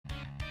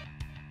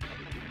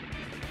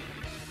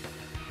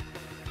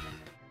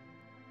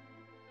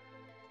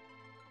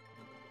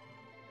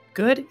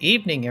Good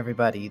evening,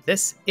 everybody.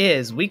 This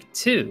is week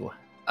 2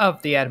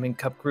 of the Adamant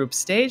Cup group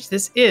stage.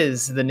 This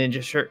is the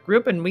Ninja Shirt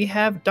group, and we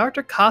have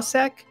Dr.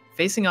 Cossack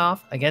facing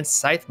off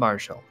against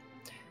ScytheMarshall.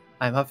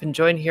 I'm often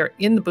joined here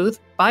in the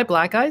booth by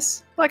Black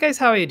Eyes. Black Eyes,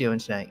 how are you doing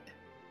tonight?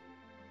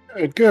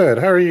 Good.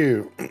 How are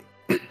you?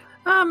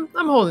 I'm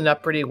holding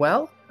up pretty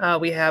well.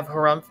 We have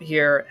Harumph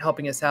here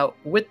helping us out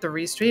with the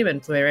restream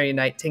and Preliminary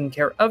Night taking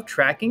care of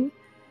tracking.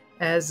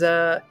 As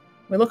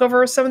we look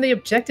over some of the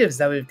objectives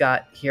that we've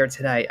got here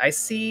tonight, I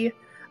see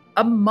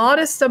a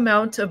modest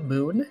amount of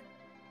moon,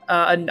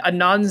 a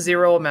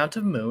non-zero amount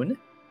of moon,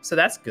 so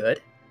that's good.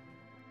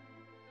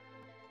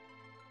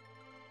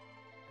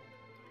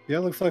 Yeah,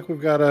 looks like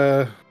we've got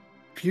a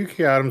few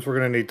key items we're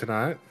going to need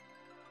tonight.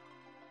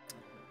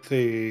 Let's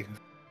see.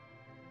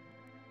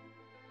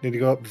 Need to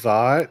go up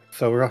Zot,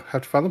 so we're going to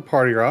have to find the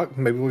party rock.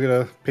 Maybe we'll get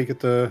a peek at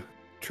the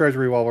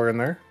treasury while we're in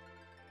there.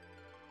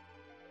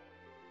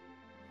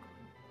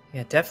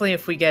 Yeah, definitely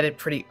if we get it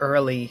pretty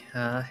early,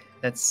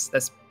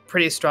 that's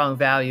pretty strong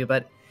value,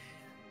 but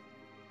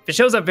if it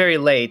shows up very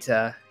late,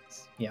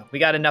 we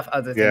got enough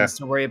other things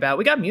to worry about.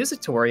 We got music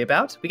to worry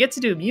about. We get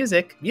to do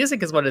music.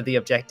 Music is one of the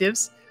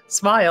objectives.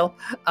 Smile.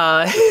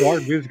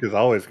 Smart music is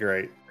always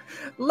great.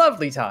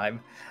 Lovely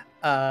time.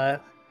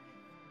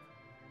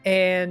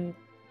 And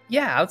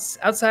yeah,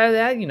 outside of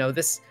that,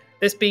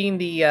 this being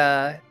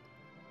the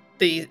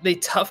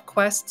tough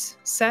quest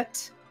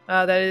set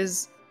that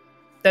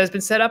has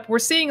been set up, we're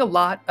seeing a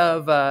lot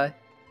of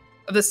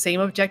the same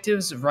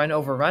objectives run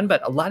over run,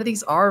 but a lot of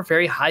these are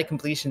very high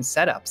completion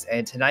setups,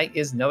 and tonight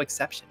is no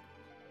exception.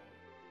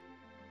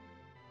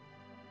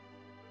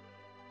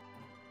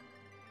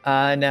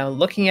 Now,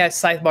 looking at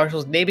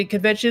ScytheMarshall's naming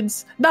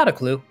conventions, not a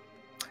clue.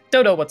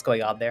 Don't know what's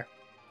going on there.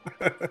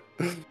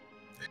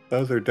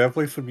 Those are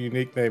definitely some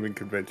unique naming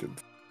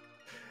conventions.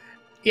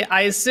 Yeah,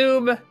 I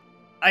assume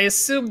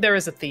there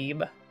is a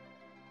theme.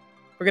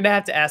 We're gonna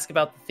have to ask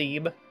about the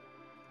theme.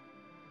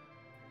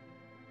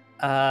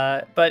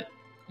 But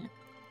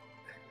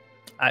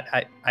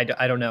I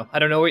don't know. I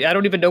don't know. I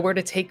don't even know where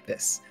to take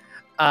this.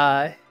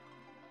 I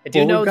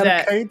do know we've got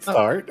that a Cade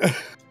start.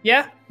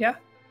 Yeah.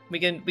 We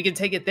can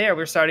take it there.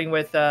 We're starting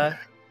with the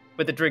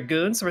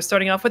Dragoon, so we're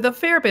starting off with a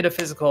fair bit of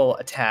physical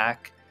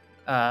attack.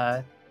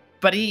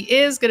 But he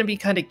is going to be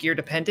kind of gear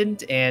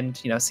dependent, and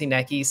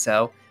Sineki.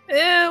 So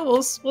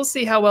we'll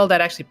see how well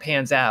that actually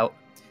pans out,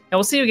 and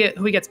we'll see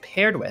who he gets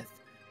paired with,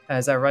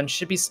 as our run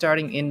should be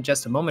starting in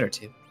just a moment or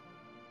two.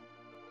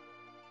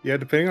 Yeah,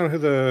 depending on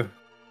who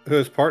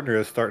his partner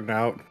is starting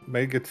out,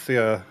 may get to see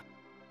a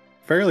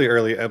fairly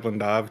early Eblin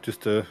dive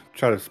just to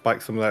try to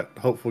spike some of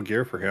that hopeful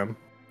gear for him.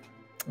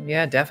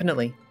 Yeah,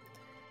 definitely.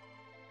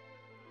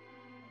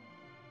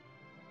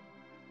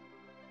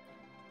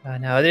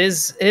 Now, it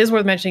is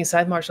worth mentioning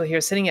ScytheMarshall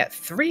here, sitting at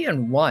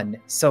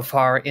 3-1 so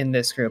far in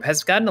this group,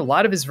 has gotten a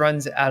lot of his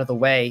runs out of the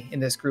way in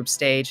this group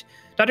stage.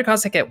 Dr.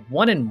 Cossack at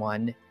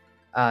 1-1.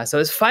 So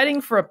is fighting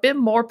for a bit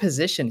more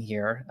position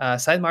here.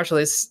 ScytheMarshall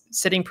is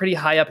sitting pretty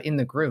high up in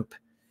the group.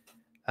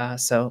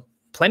 So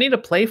plenty to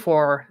play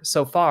for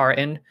so far.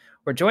 And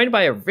we're joined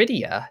by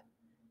Iridia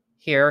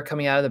here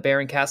coming out of the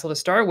Baron Castle to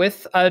start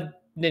with a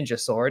ninja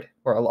sword,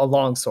 or a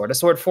long sword, a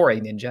sword for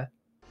a ninja.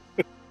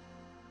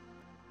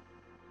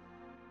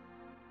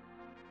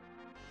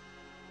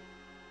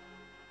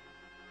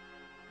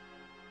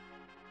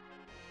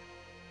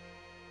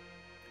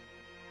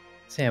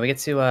 So yeah, we get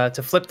to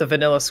flip the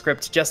vanilla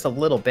script just a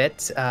little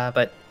bit,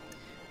 but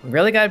we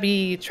really got to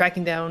be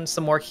tracking down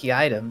some more key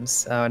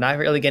items. Not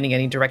really getting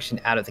any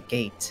direction out of the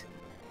gate.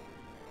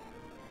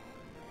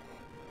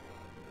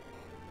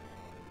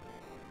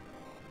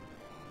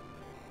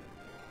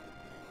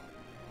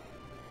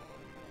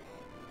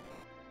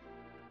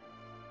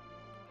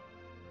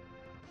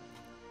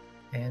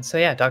 And so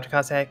yeah, Dr.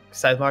 Cossack,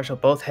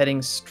 ScytheMarshall both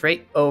heading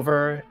straight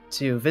over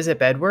to visit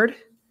Bedward.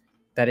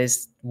 That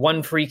is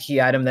one free key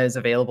item that is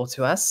available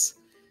to us,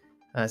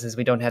 since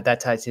we don't have that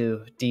tied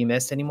to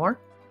D-Mist anymore.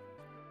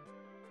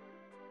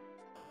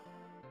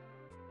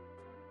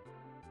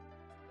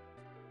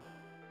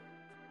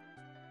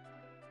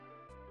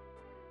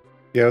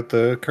 Yeah, with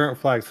the current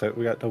flag set,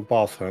 we got no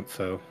boss hunt,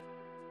 so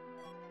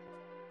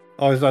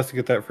always nice to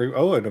get that free.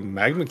 Oh, and a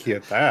magma key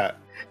at that.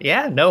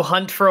 Yeah, no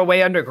hunt for a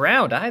way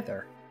underground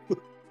either.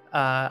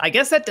 I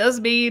guess that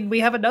does mean we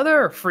have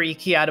another free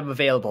key item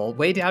available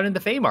way down in the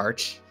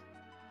Feymarch.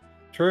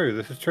 True,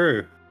 this is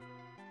true.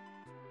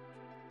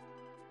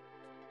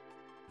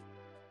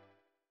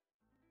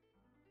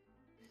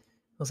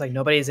 Looks like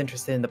nobody's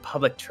interested in the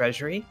public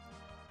treasury.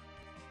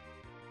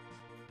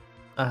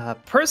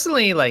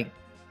 Personally,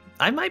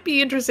 I might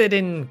be interested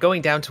in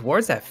going down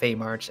towards that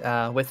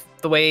Feymarch. With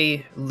the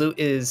way loot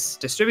is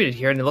distributed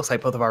here, and it looks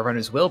like both of our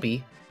runners will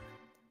be,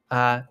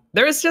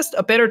 there is just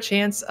a better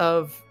chance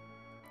of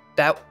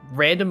that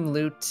random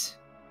loot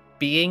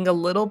being a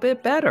little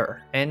bit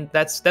better, and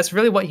that's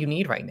really what you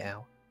need right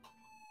now.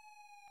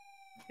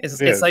 It's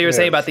like you were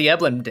saying about the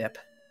Eblin dip.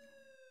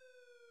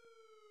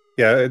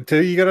 Yeah,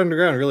 until you get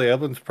underground, really,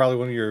 Eblin's probably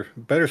one of your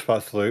better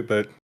spots to loot,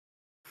 but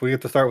if we get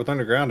to start with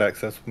underground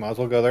access, we might as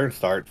well go there and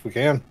start if we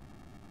can.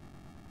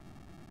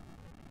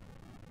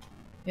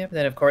 Yep,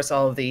 then of course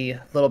all of the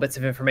little bits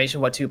of information,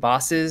 what two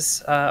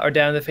bosses are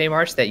down in the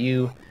FF4FE that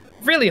you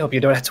really hope you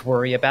don't have to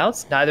worry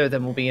about. Neither of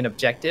them will be an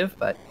objective,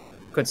 but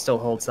could still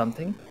hold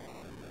something.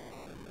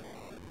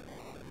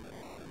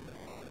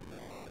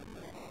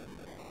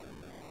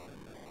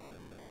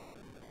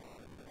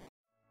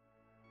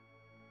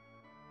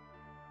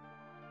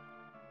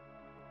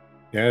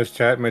 Yeah, as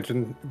chat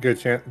mentioned,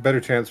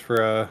 better chance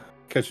for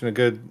catching a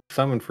good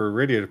summon for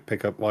Iridia to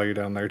pick up while you're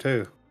down there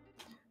too.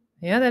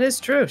 Yeah, that is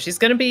true. She's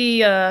going to be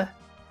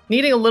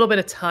needing a little bit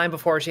of time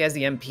before she has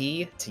the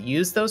MP to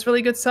use those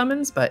really good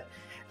summons, but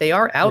they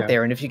are out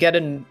there. And if you get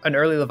an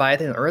early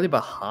Leviathan, an early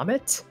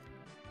Bahamut,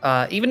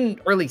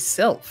 even early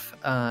Sylph,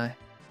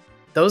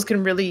 those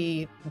can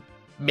really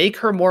make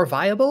her more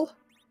viable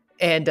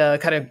and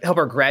kind of help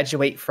her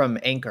graduate from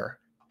Anchor.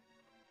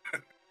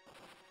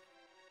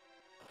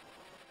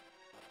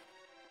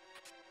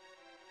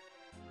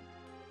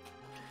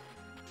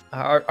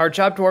 Our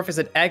job dwarf is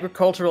an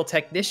agricultural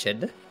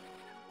technician,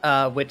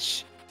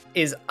 which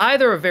is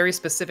either a very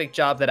specific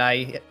job that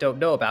I don't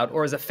know about,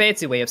 or is a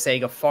fancy way of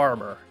saying a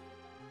farmer,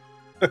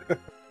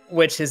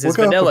 which is his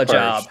vanilla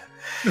job.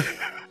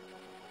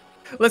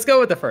 Let's go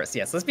with the first.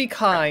 Yes, let's be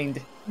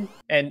kind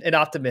and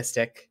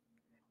optimistic.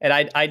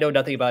 And I know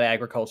nothing about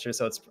agriculture,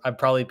 so I'm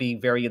probably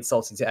being very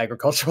insulting to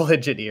agricultural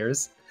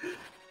engineers.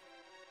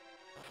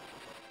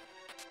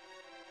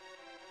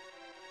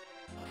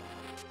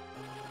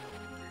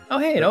 Oh,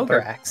 hey, an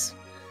ogre axe.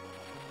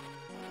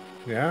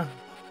 Yeah.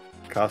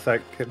 Cossack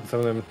hitting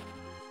some of them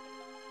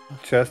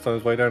chests on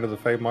his way down to the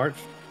FF4FE.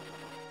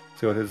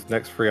 See what his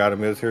next free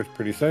item is here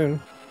pretty soon.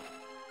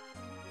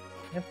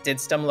 Yep, did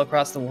stumble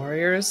across the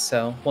warriors,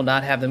 so we'll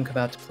not have them come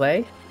out to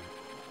play.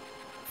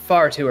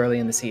 Far too early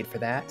in the seed for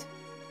that.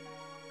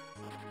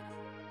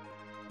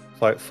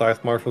 It's like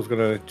ScytheMarshall's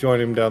going to join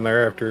him down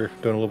there after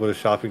doing a little bit of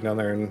shopping down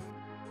there in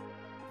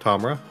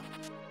Tamra.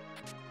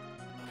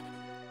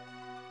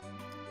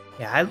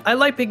 Yeah, I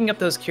like picking up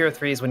those Cure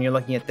 3s when you're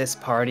looking at this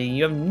party.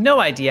 You have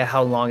no idea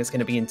how long it's going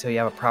to be until you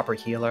have a proper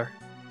healer.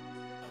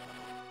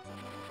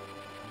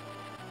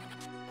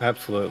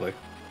 Absolutely.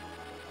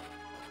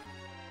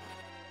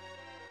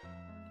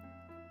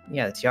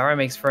 Yeah, the Tiara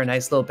makes for a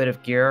nice little bit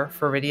of gear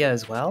for Iridia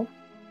as well.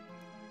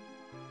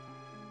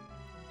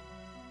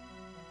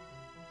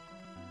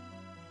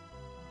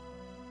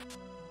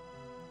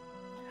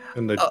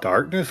 And the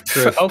darkness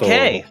crystal.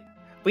 Okay.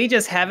 We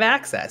just have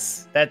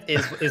access. That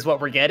is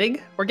what we're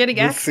getting. We're getting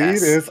access.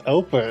 The seed is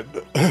open.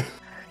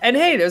 And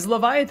hey, there's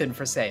Leviathan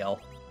for sale.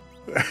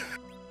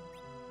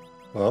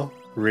 Well,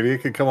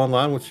 Iridia could come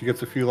online once she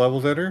gets a few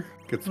levels in her,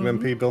 get some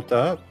MP built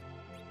up.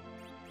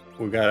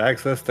 We got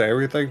access to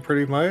everything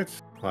pretty much.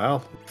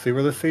 Wow, let's see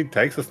where the seed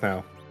takes us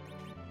now.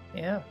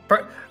 Yeah.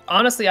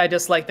 Honestly, I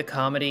just like the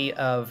comedy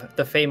of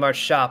the FF4FE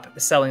shop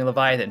selling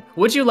Leviathan.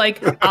 Would you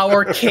like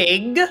our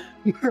king?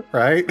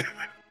 Right?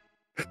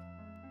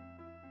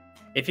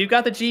 If you've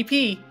got the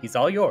GP, he's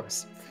all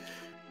yours.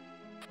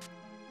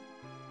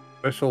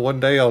 Special one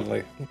day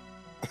only.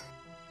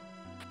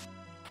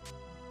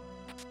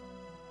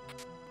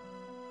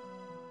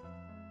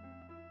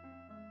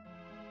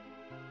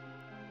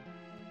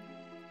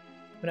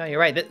 But no, you're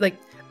right. Like,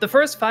 the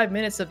first 5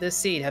 minutes of this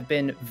seed have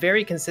been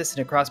very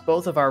consistent across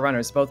both of our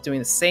runners, both doing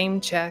the same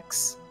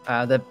checks.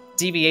 The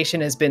deviation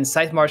has been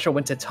ScytheMarshall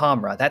went to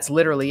Tamra. That's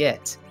literally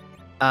it.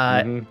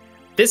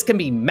 This can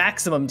be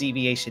maximum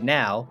deviation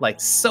now.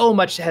 Like, so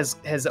much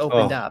has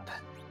opened up.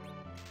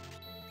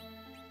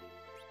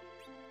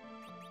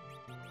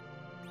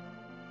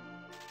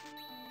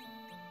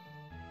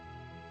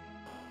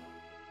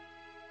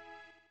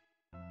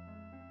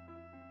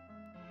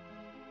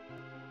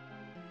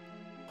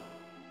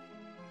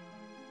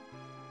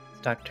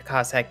 Dr.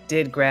 Cossack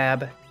did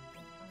grab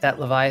that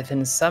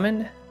Leviathan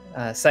summon.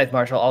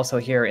 ScytheMarshall also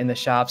here in the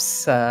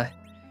shops,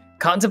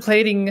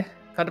 contemplating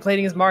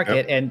his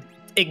market, and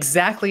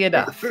exactly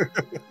enough.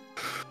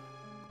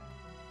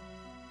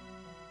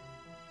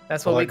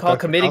 That's what we call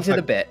Dr. committing Cossack,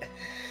 to the bit.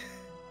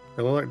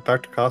 It looked like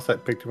Dr.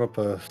 Cossack picked him up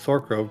a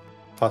Sork robe,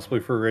 possibly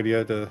for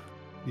Iridia to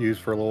use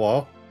for a little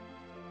while.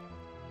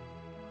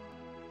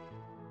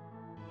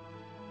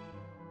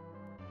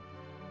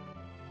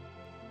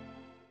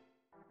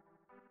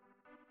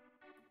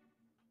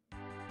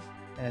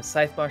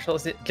 ScytheMarshall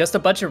is just a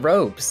bunch of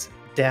robes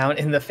down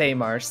in the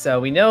FF4FE, so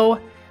we know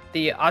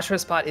the Ashra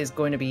spot is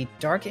going to be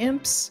Dark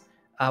Imps.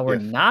 We're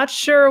not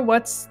sure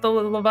what's the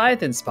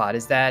Leviathan spot.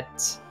 Is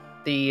that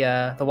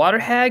the Water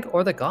Hag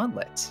or the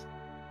Gauntlet?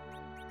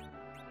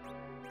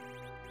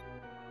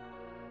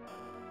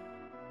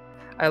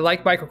 I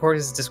like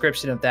Microcorte's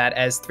description of that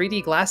as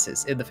 3D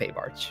glasses in the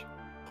FF4FE.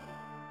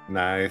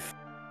 Nice.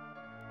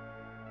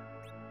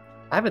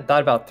 I haven't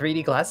thought about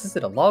 3D glasses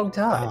in a long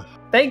time.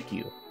 Thank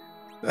you.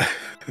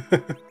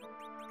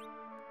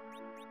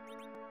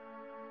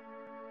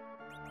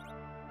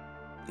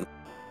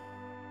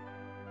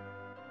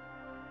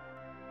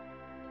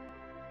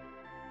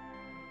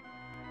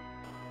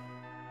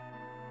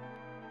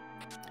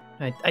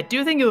 I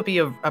do think it would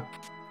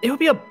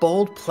be a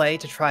bold play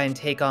to try and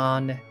take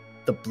on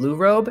the blue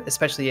robe,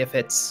 especially if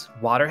it's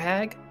Water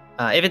Hag.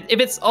 If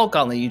it's Alt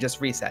Gauntlet, you just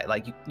reset.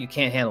 Like you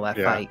can't handle that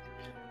fight.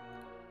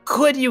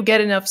 Could you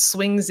get enough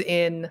swings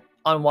in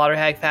on Water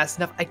Hag fast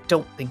enough? I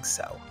don't think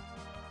so.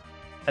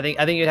 I think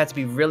you'd have to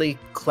be really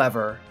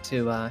clever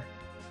to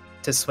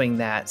swing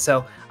that.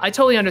 So I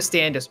totally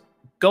understand just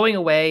going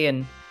away,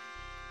 and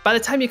by the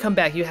time you come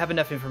back, you have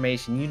enough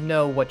information. You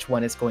know which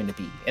one it's going to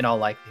be in all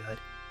likelihood.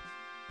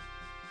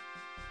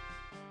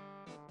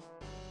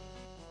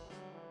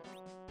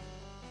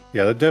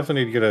 Yeah, they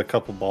definitely need to get a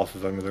couple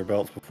bosses under their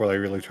belts before they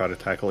really try to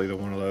tackle either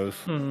one of those.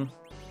 Mm-hmm.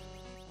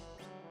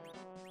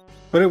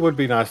 But it would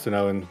be nice to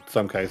know in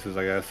some cases,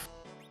 I guess.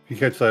 If you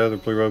catch that other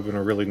blue robe in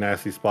a really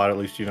nasty spot, at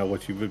least you know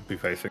what you would be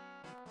facing.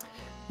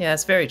 Yeah,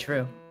 that's very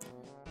true.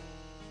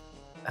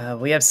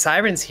 We have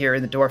sirens here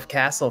in the Dwarf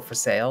Castle for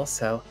sale,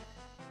 so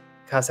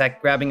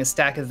Cossack grabbing a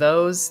stack of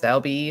those. That'll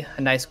be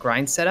a nice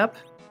grind setup.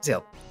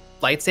 So,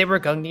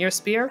 lightsaber, Gungnir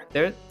spear.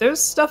 There's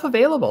stuff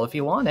available if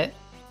you want it.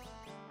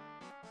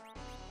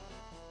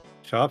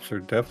 Shops are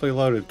definitely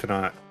loaded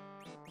tonight.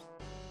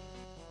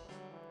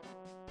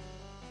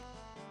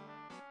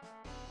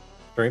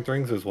 Strength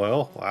rings as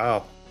well?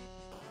 Wow.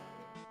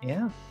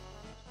 Yeah.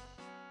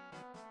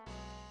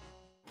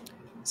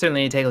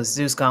 Certainly you take a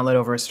Zeus Gauntlet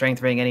over a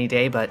Strength Ring any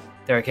day, but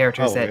there are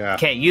characters that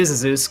can't use a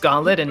Zeus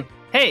Gauntlet, and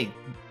hey,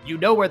 you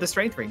know where the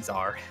Strength Rings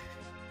are.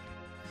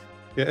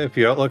 Yeah, if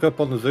you don't look up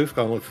on the Zeus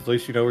Gauntlets, at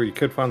least you know where you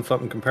could find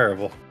something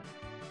comparable.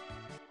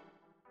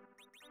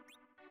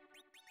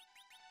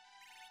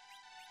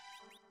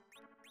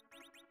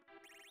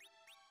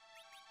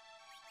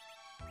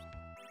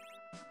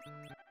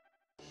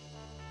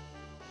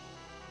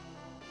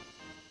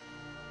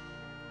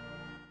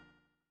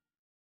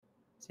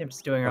 I'm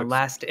just doing our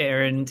last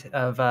errand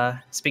of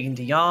speaking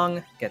to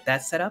Yong, get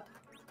that set up.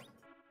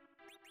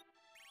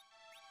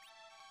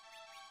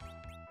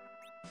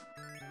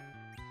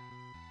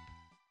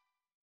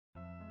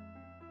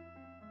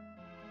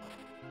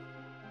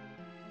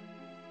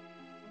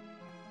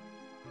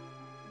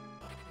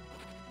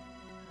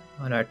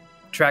 On our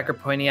tracker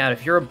pointing out,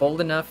 if you're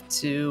bold enough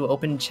to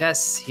open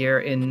chests here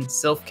in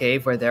Sylph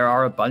Cave, where there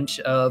are a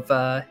bunch of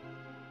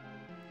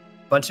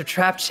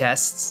trap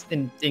chests.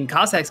 In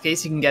Cossack's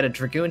case, you can get a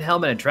Dragoon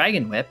Helm and a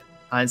Dragon Whip.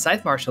 In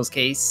ScytheMarshall's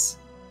case,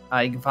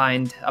 you can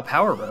find a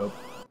Power Robe.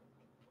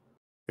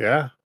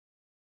 Yeah.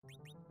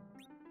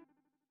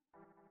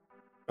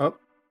 Oh,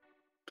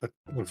 that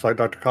looks like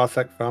Dr.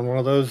 Cossack found one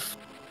of those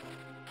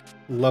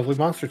lovely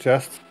monster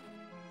chests.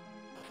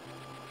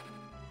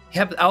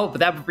 Yep. Oh, but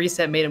that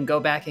reset made him go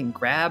back and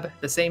grab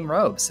the same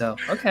robe. So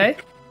okay.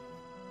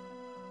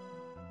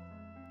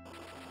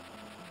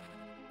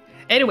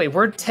 Anyway,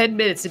 we're 10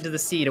 minutes into the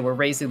seed and we're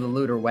raising the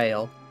Looter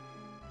Whale.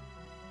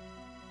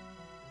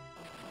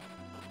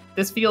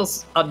 This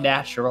feels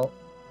unnatural.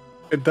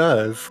 It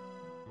does.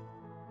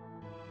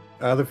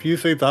 The few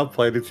seeds I've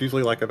played, it's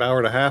usually like an hour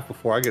and a half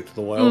before I get to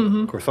the well.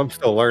 Mm-hmm. Of course, I'm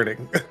still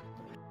learning.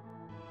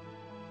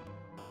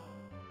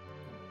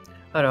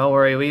 Oh, don't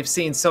worry. We've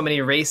seen so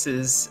many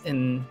races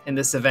in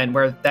this event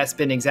where that's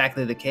been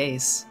exactly the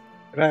case.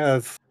 It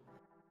has.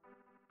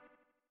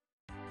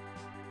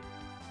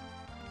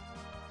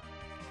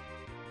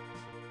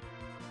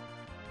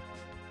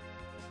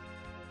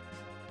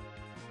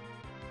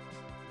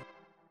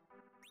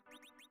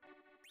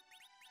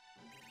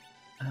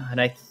 And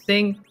I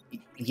think,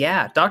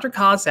 yeah, Dr.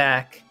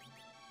 Cossack,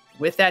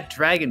 with that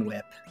Dragon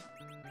Whip,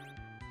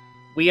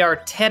 we are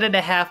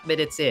 10.5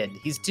 minutes in.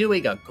 He's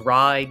doing a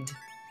grind.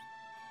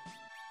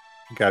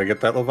 Gotta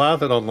get that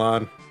Leviathan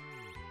online.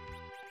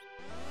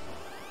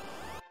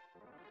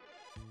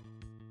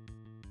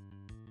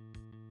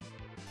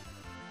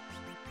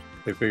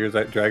 He figures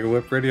that Dragon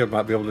Whip ready, I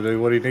might be able to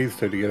do what he needs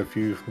to get a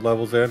few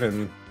levels in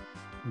and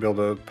be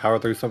able to power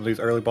through some of these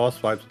early boss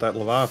fights with that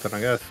Leviathan,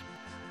 I guess.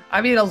 I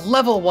mean, a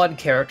level 1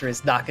 character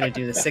is not going to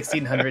do the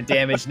 1600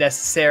 damage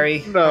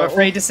necessary, No. I'm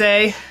afraid to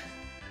say.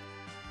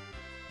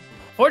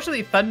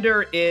 Fortunately,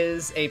 Thunder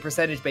is a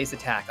percentage-based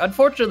attack.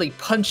 Unfortunately,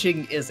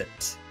 punching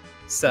isn't.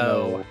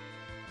 So,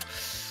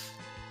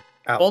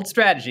 no. Bold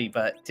strategy,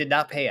 but did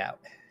not pay out.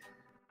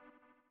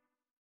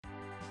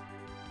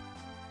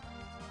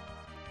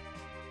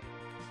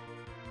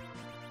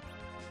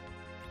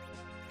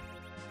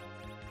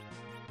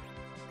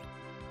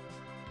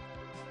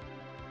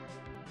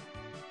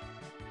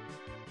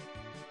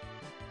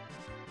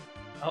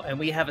 Oh, and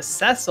we have a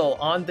Cecil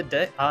on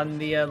the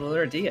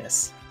Lunar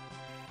Dais.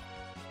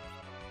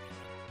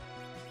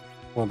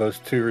 One of those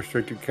 2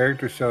 restricted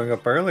characters showing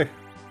up early,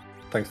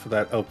 thanks to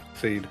that open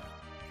seed.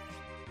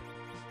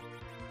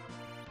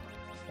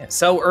 Yeah,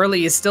 so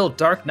early is still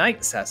Dark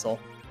Knight, Cecil.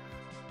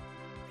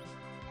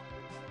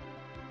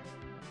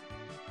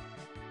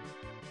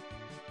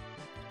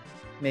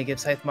 May give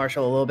ScytheMarshall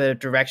a little bit of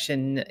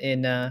direction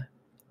in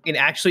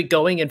actually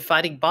going and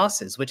fighting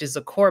bosses, which is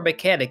a core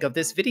mechanic of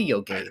this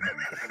video game.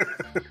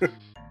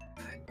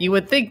 You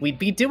would think we'd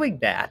be doing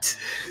that.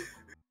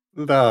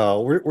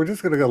 No, we're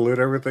just gonna go loot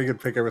everything and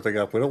pick everything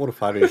up. We don't want to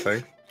find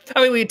anything.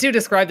 I mean, we do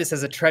describe this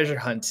as a treasure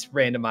hunt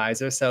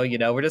randomizer, so, you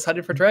know, we're just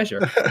hunting for treasure.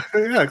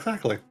 Yeah,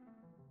 exactly.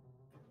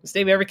 Just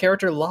name every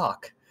character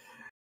Locke.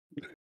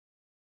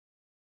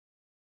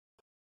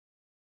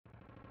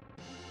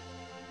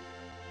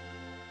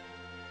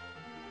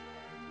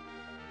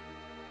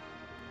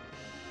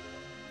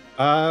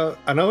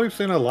 I know we've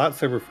seen a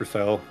lightsaber for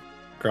sale,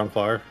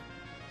 Groundflower.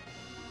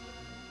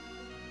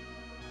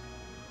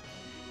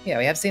 Yeah,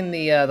 we have seen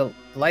the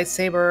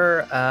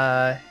lightsaber.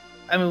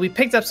 I mean, we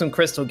picked up some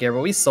crystal gear,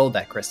 but we sold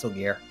that crystal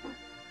gear.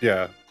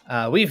 Yeah.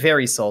 We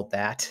very sold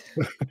that.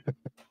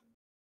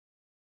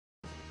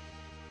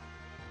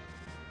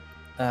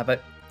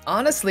 But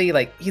honestly,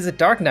 like, he's a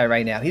Dark Knight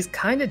right now. He's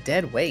kind of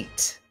dead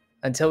weight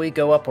until we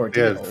go up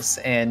ordeals,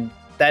 and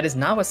that is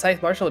not what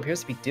ScytheMarshall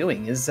appears to be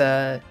doing. Is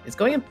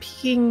going and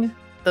peeking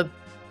the...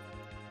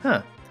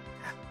 Huh.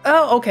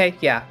 Oh, okay,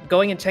 yeah.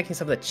 Going and checking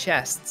some of the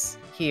chests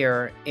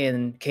here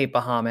in Cape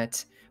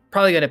Bahamut.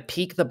 Probably going to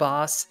peek the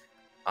boss.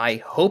 I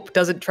hope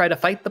doesn't try to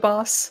fight the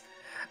boss.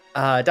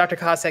 Dr.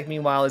 Cossack,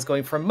 meanwhile, is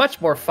going for a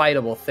much more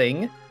fightable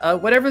thing.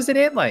 Whatever's in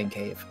Antlion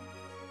Cave.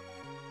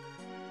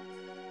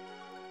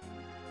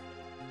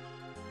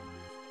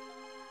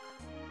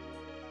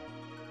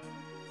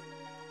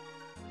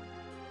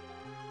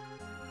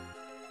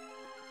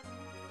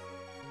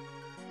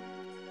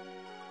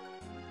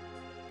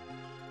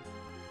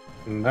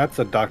 And that's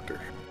a doctor.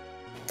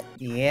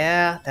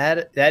 Yeah,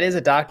 that is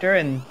a doctor,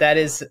 and that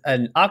is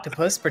an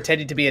octopus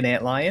pretending to be an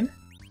antlion.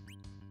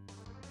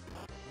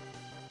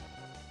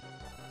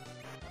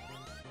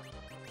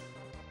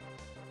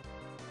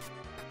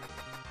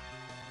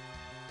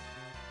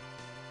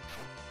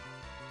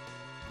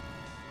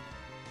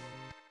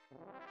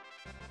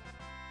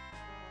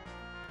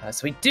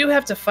 So we do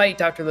have to fight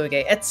Dr. Luge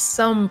at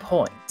some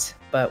point,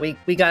 but we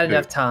got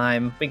enough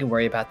time. We can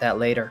worry about that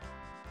later.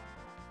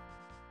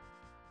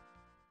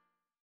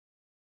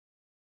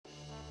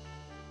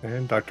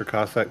 And Dr.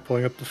 Cossack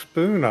pulling up the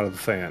spoon out of the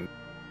sand.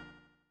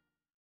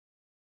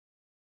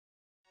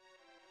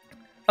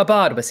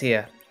 Abad was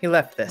here. He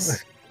left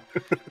this.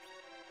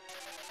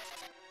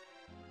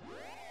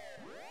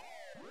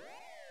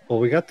 Well,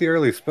 we got the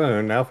early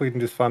spoon. Now if we can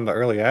just find the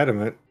early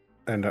adamant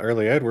and the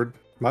early Edward,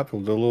 might be able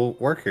to do a little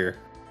work here.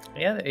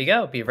 Yeah, there you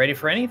go. Be ready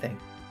for anything.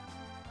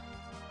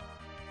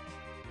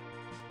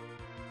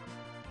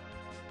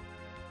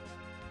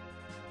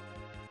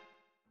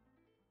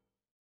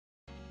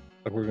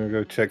 Like we're gonna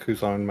go check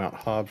who's on Mount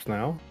Hobbs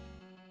now.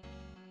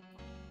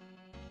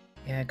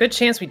 Yeah, good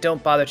chance we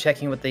don't bother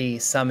checking what the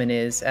summon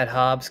is at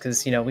Hobbs,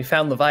 because, you know, we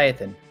found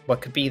Leviathan.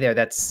 What could be there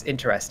that's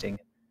interesting?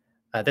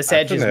 This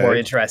edge is more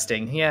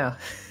interesting, yeah.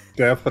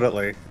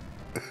 Definitely.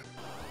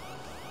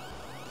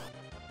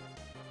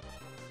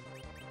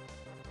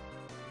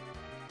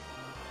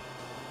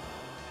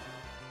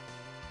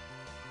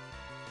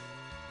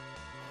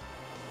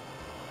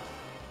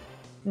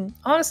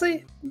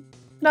 Honestly,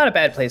 not a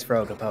bad place for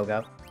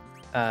Ogopogo.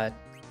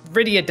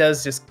 Rydia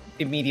does just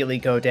immediately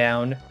go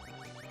down,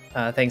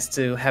 thanks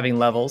to having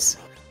levels.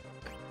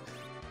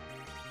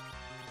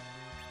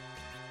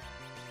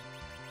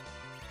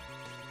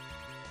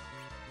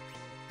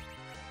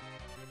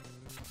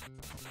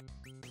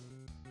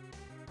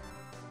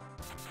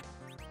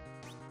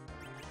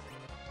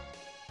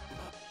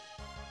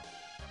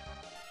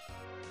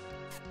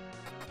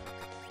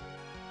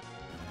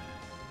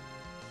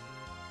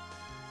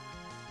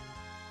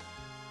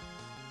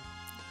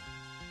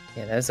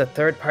 Yeah, that's a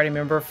third party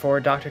member for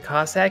Dr.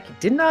 Cossack.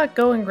 Did not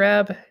go and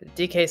grab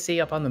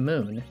DKC up on the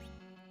moon.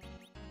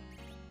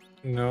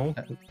 No.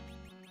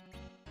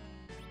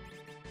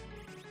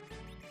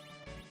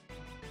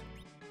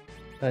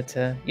 But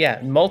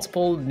yeah,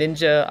 multiple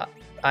ninja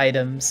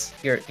items.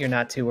 You're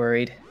not too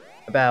worried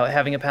about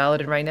having a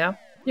paladin right now.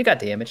 You got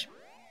damage.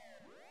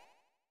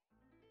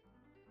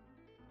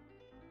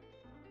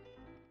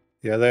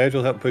 Yeah, the edge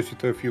will help push you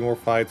through a few more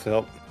fights to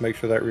help make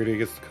sure that Rudy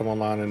gets to come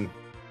online, and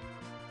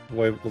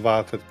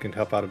Leviathan can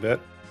help out a bit.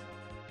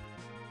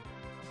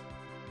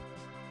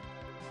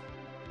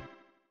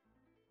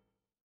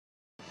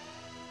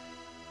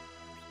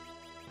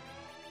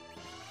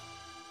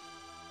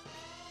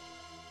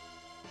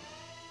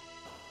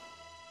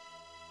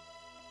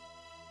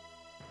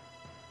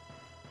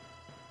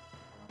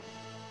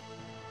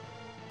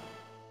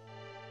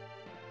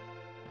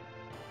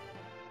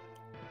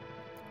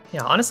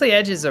 Yeah, honestly,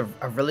 Edge is a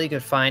really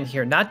good find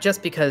here, not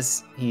just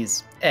because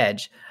he's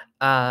Edge,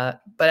 but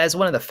as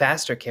one of the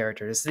faster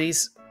characters.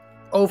 These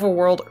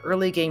overworld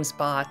early game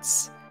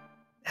spots,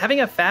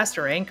 having a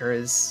faster anchor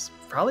is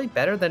probably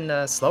better than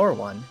a slower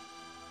one.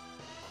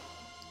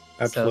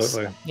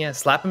 Absolutely. So, yeah,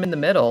 slap him in the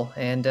middle,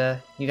 and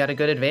you got a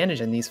good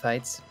advantage in these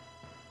fights.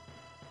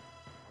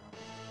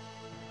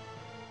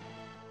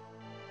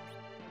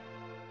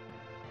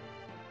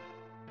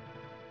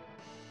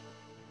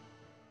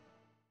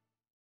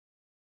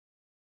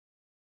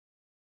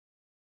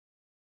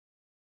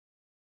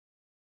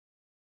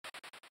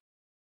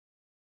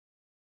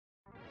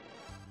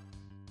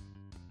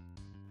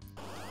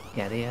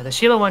 Yeah, the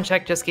Sheila 1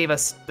 check just gave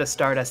us the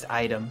Stardust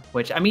item,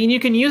 which, I mean, you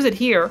can use it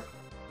here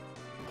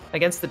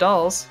against the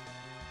dolls,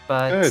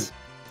 but Good.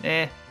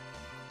 eh.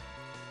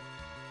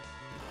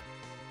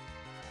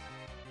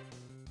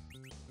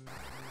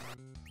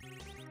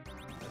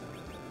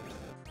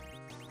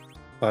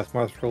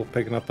 ScytheMarshall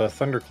picking up a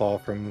Thunderclaw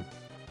from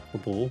the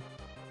bull.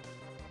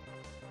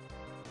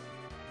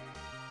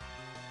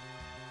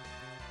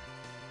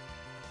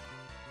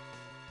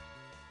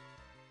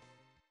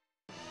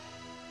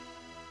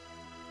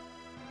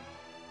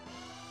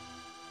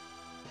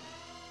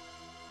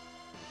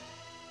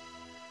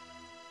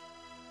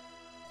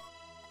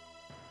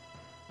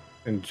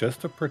 And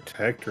just a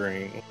Protect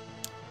Ring.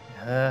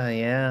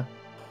 Yeah.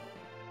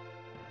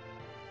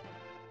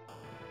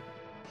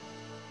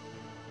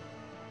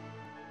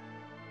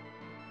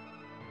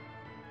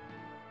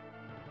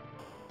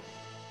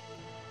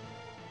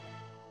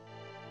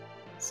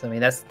 So, I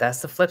mean,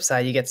 that's the flip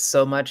side. You get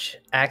so much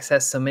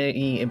access, so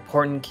many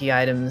important key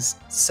items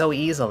so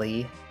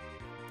easily.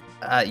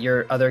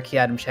 Your other key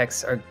item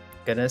checks are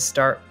gonna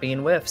start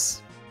being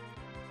whiffs.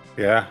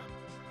 Yeah.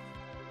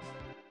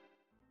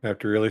 You have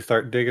to really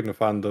start digging to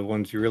find the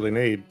ones you really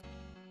need.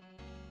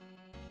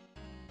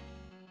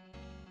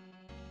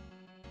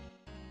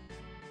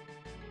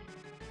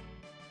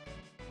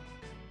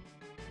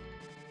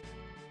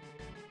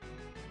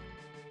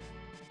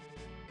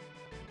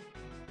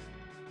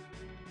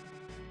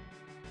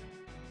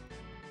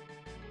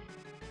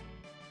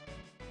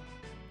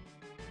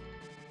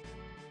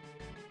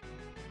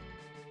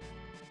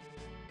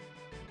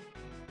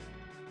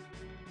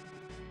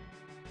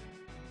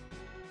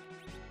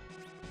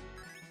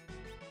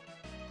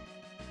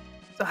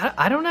 So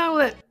I don't know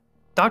that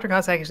Dr.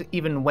 Cossack actually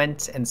even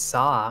went and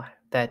saw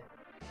that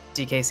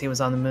DKC was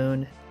on the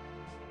moon.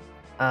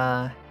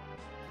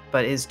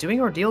 But is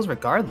doing ordeals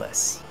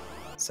regardless.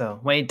 So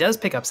when he does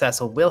pick up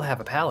Cecil, we'll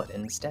have a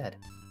paladin instead.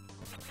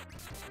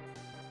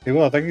 Yeah,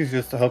 well, I think he's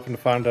just hoping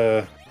to find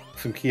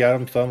some key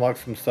items to unlock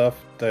some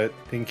stuff that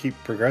he can keep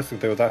progressing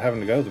through without having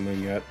to go to the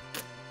moon yet.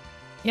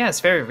 Yeah, it's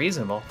very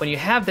reasonable. When you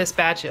have this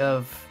batch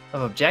of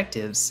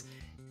objectives,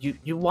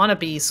 you want to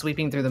be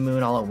sweeping through the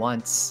moon all at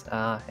once.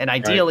 And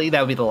ideally, that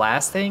would be the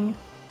last thing.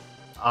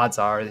 Odds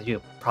are that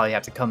you'll probably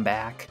have to come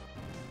back.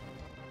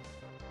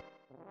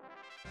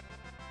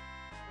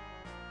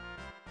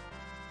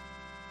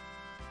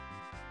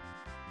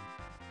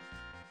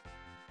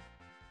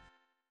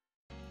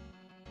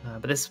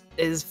 But this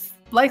is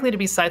likely to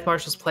be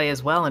ScytheMarshall's play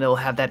as well, and it'll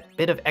have that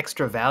bit of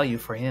extra value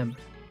for him.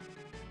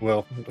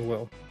 Well.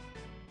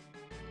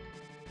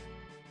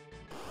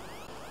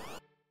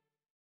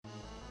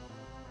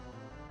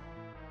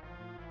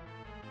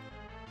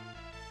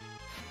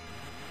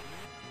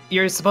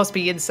 You're supposed to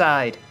be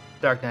inside,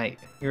 Dark Knight.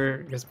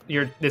 You're.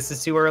 This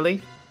is too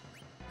early.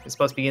 You're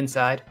supposed to be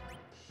inside.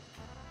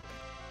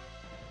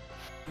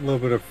 A little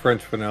bit of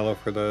French vanilla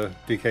for the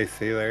DKC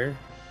there.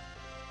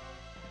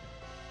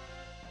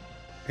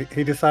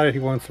 He decided he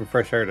wanted some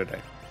fresh air today.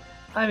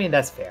 I mean,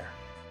 that's fair.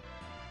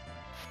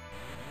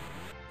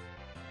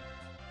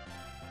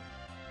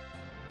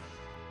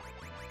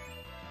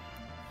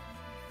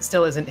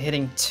 Still isn't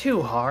hitting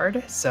too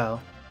hard, so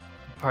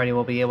the party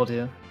will be able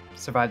to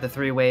survive the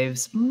 3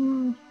 waves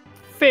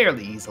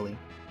fairly easily.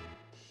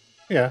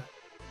 Yeah.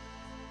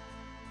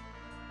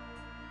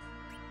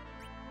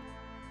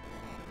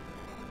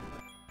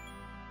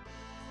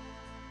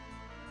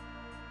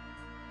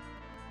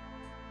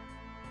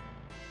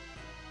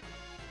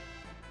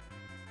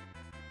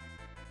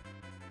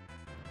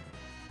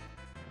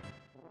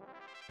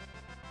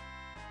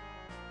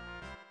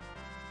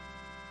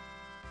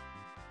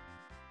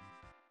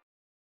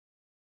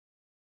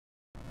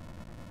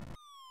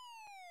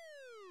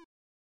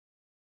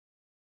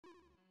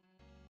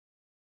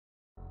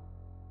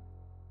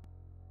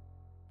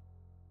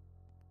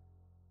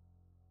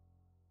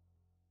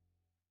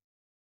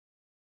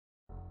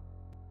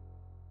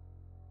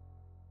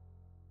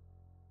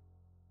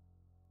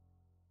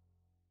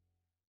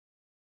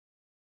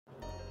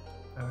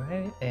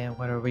 Alright, and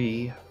what are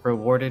we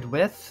rewarded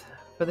with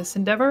for this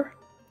endeavor?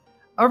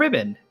 A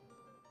ribbon.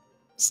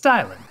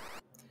 Styling.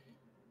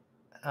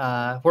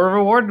 We're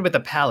rewarded with a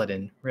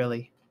paladin,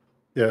 really.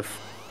 Yes.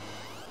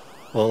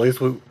 Well, at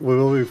least we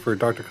will be for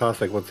Dr.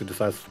 Cossack once he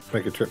decides to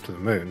make a trip to the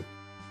moon.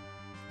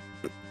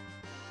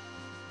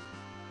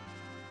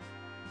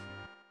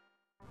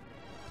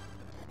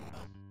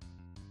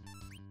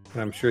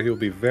 And I'm sure he'll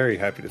be very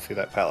happy to see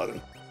that paladin.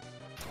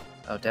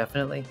 Oh,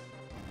 definitely.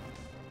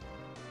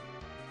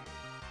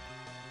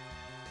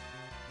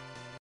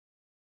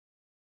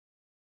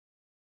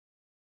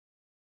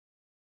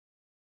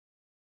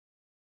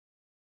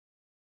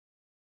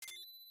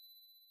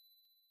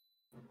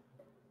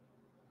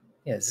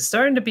 Yeah, this is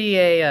starting to be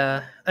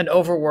an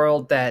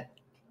overworld that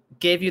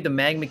gave you the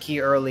magma key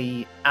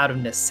early out of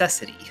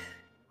necessity,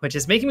 which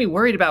is making me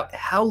worried about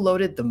how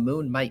loaded the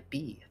moon might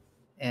be,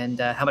 and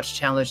how much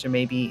challenge there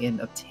may be in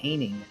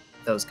obtaining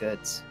those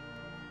goods.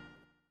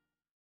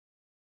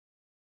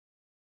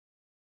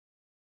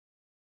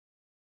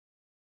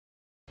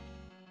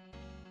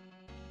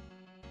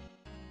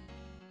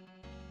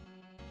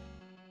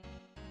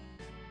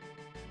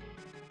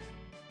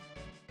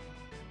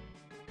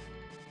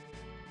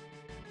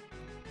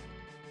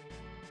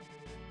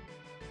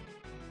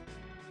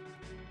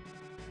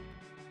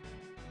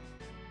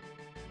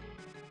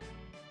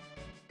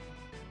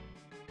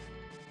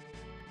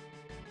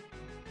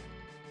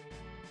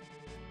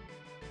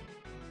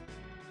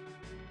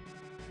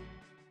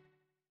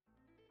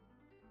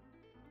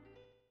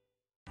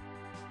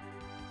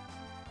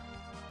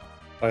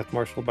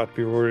 ScytheMarshall about to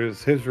be rewarded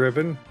as his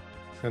ribbon,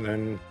 and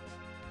then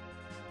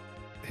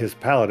his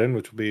paladin,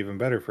 which will be even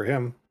better for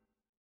him.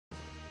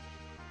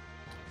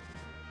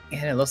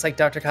 And it looks like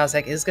Dr.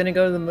 Cossack is going to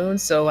go to the moon,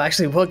 so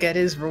actually we'll get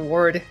his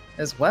reward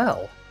as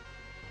well.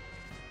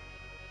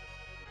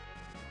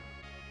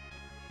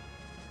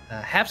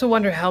 Have to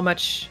wonder how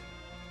much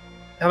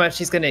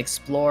he's going to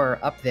explore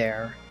up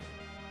there.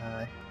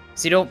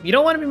 So you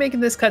don't want to be making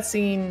this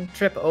cutscene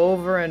trip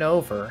over and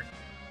over,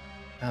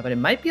 but it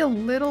might be a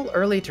little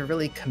early to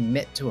really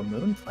commit to a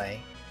moon play.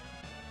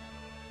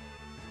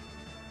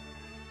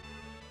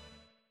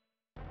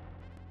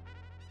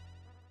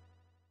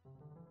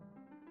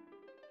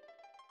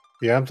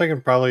 Yeah, I'm thinking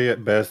probably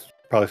at best,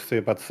 see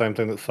about the same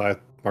thing that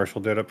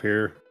ScytheMarshall did up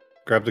here.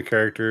 Grab the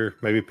character,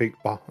 maybe peek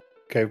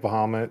Cave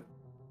Bahamut,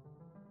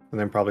 and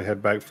then probably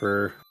head back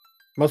for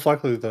most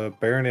likely the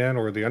Baron Inn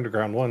or the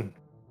Underground one.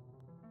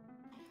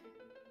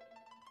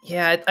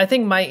 Yeah, I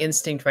think my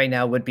instinct right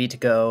now would be to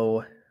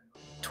go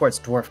towards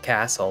Dwarf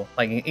Castle,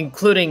 like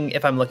including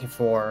if I'm looking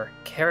for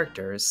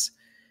characters,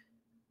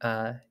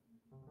 because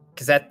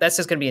that's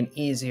just going to be an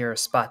easier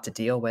spot to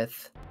deal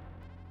with.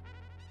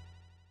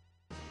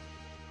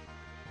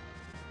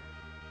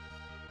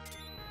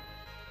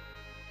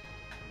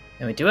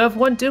 And we do have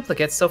one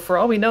duplicate, so for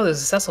all we know,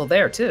 there's a Cecil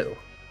there too.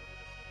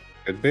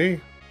 Could be.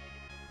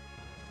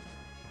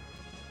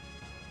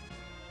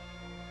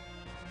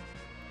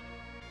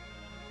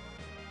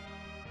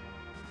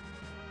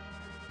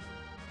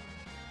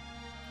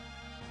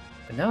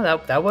 But no,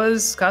 that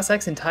was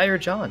Cossack's entire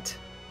jaunt.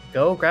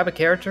 Go grab a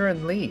character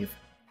and leave.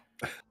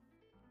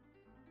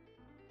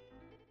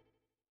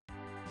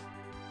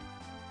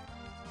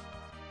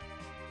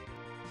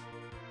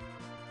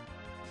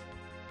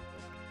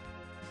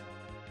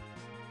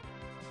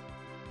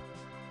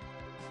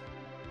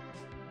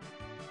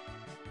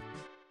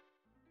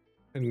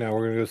 And now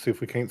we're going to go see if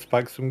we can't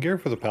spike some gear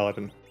for the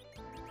Paladin.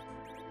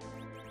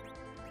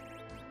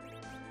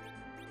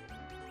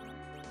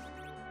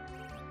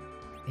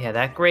 Yeah,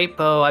 that great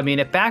bow, I mean,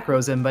 it back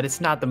rows him, but it's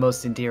not the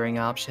most endearing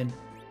option.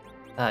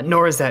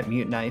 Nor is that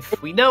mute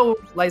knife. We know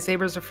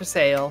lightsabers are for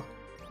sale,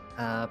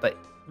 but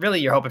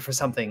really you're hoping for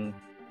something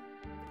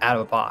out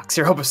of a box.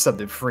 You're hoping for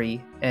something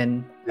free,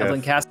 and Yes.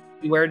 Evelyn Castle,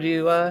 where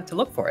to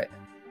look for it.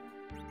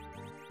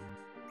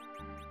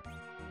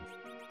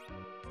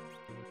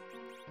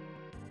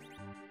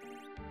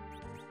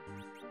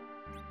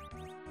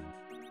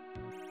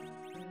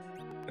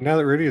 And now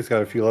that Rudy's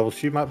got a few levels,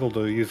 she might be able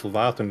to use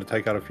Leviathan to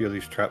take out a few of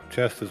these trap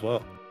chests as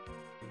well.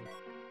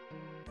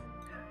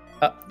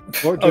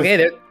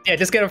 Okay, yeah,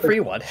 just get a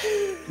free one.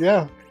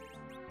 Yeah.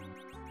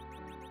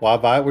 Why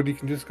buy it when you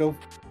can just go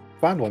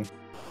find one?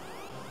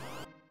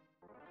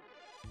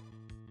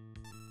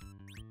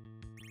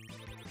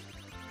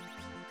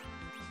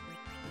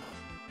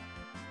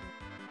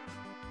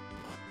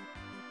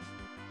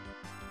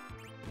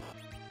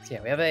 So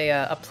yeah, we have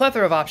a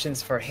plethora of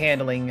options for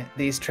handling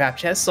these trap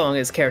chests, so long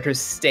as characters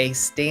stay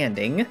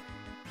standing.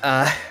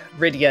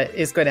 Rydia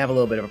is going to have a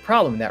little bit of a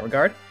problem in that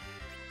regard.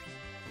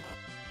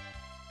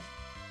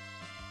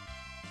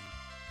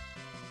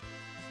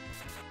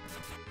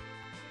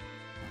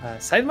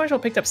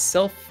 ScytheMarshall picked up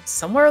Sylph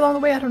somewhere along the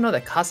way. I don't know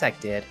that Cossack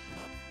did.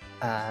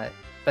 But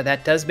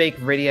that does make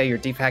Rydia your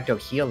de facto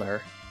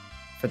healer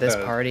for this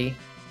party.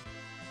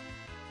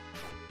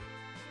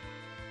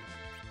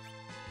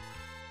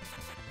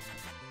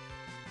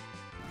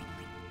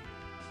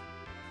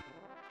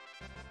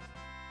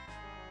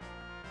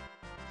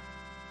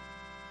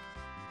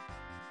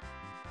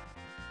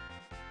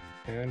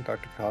 And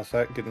Dr.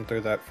 Cossack getting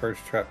through that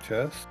first trap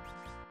chest.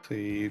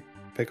 See,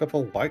 pick up a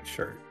white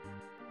shirt.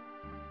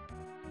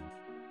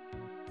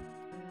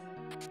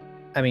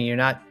 I mean, you're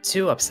not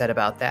too upset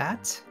about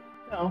that.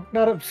 No,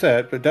 not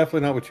upset, but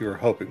definitely not what you were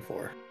hoping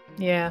for.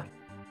 Yeah.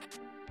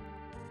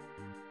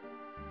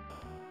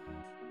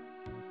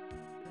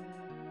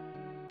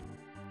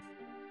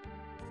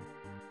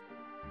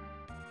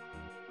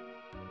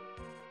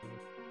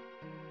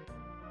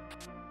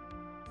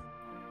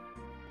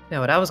 Now,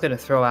 what I was going to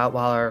throw out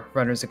while our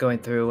runners are going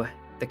through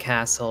the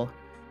castle,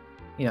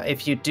 you know,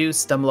 if you do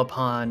stumble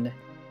upon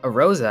a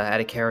Rosa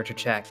at a character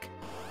check,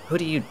 who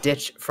do you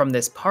ditch from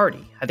this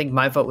party? I think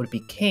my vote would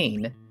be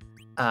Kane.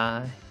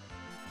 But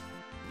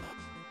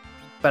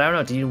I don't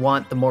know, do you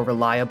want the more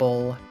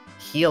reliable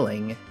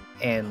healing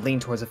and lean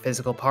towards a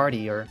physical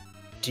party, or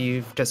do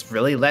you just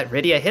really let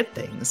Rydia hit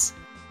things?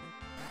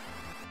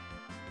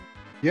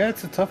 Yeah,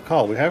 it's a tough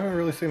call. We haven't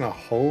really seen a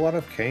whole lot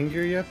of Kane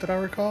gear yet that I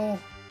recall.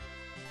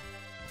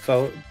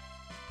 So,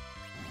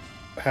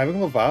 having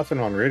Leviathan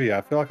on Rydia,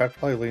 I feel like I'd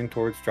probably lean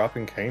towards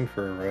dropping Kane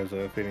for a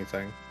Rosa, if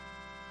anything.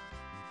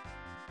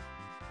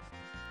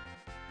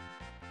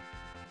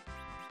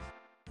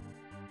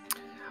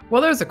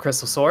 Well, there's a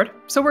crystal sword,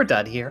 so we're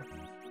done here.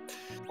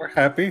 We're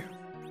happy.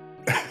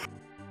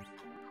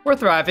 We're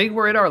thriving.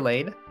 We're in our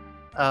lane.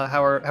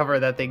 However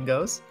that thing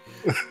goes.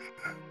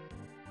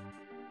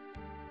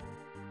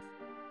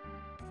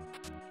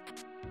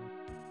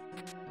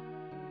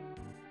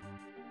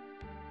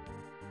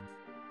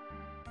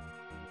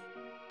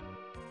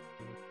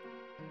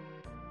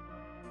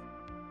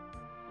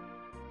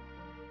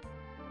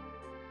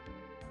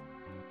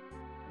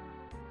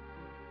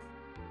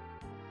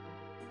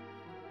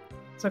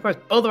 So of course,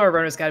 both of our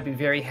runners got to be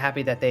very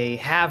happy that they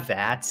have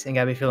that, and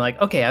got to be feeling like,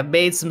 okay, I've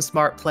made some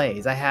smart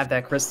plays. I have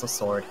that crystal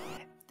sword.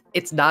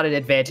 It's not an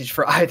advantage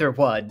for either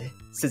one,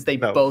 since they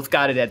No. both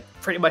got it at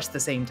pretty much the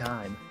same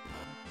time.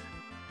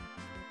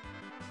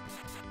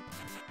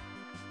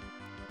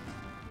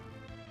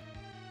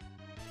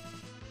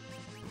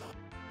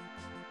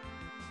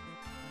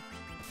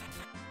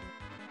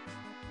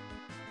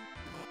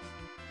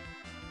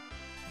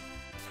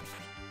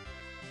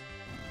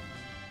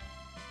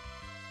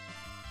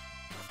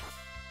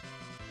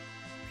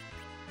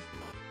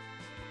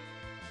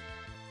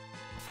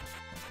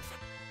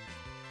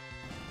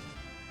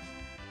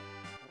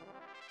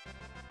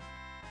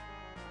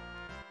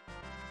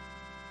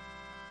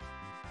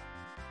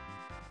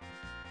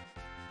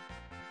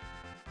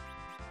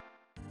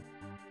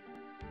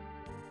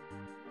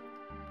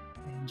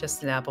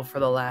 Just an apple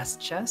for the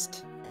last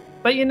chest.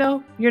 But you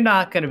know, you're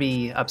not going to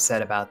be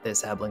upset about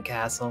this, Eblin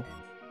Castle.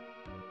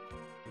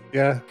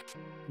 Yeah.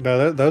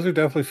 No, those are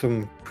definitely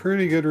some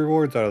pretty good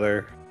rewards out of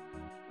there.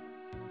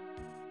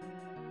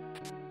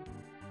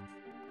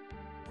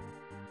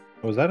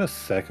 Was that a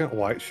second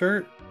white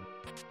shirt?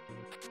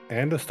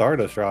 And a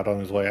Stardust Rod on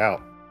his way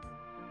out.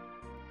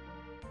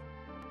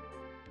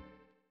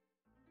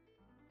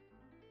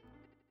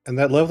 And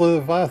that lovely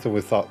Leviathan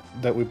we thought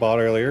that we bought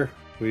earlier,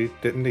 we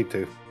didn't need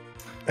to.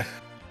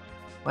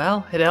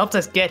 Well, it helped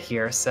us get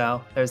here, so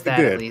there's that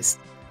did. at least.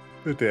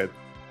 It did.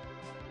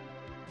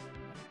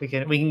 We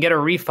can get a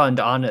refund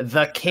on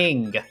the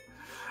king.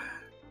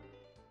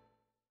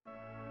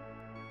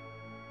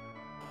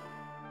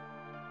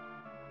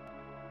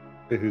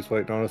 Who's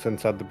waiting on us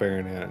inside the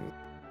Baron Inn?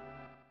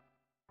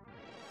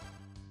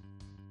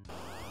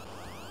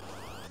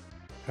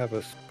 Have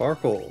a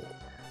sparkle.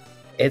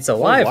 It's a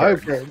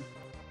wyvern.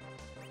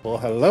 Well,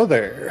 hello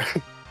there.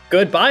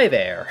 Goodbye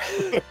there.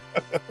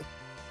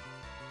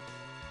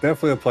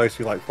 Definitely a place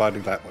you like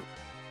finding that one.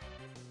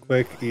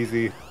 Quick,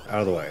 easy, out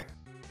of the way.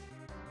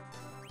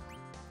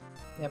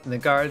 Yep, and the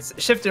guards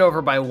shifted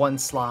over by one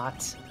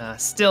slot.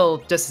 Still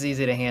just as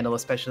easy to handle,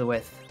 especially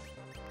with,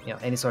 you know,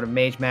 any sort of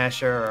mage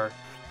masher or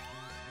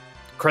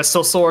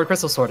crystal sword.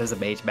 Crystal sword is a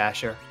mage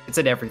masher. It's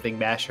an everything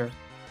masher.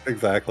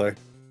 Exactly.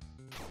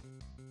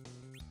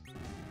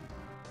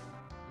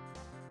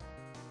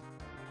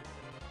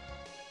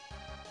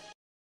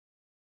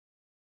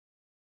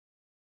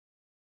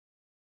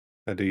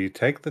 Now, do you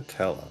take the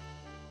Tella?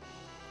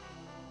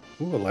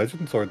 Ooh, a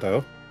legend sword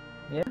though.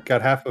 Yeah.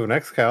 Got half of an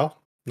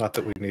X-Cal. Not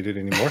that we need it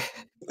anymore.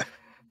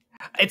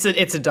 It's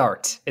a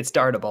dart. It's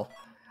dartable.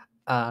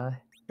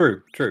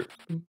 True.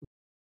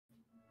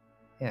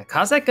 Yeah,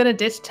 Cossack gonna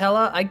ditch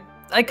Tella.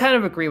 I kind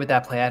of agree with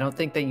that play. I don't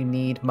think that you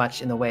need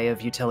much in the way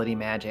of utility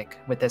magic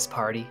with this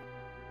party.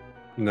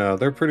 No,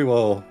 they're pretty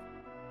well.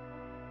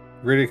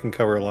 Really can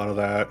cover a lot of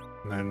that,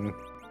 and then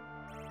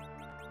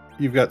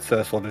you've got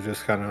Cecil to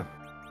just kind of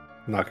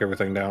knock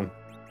everything down.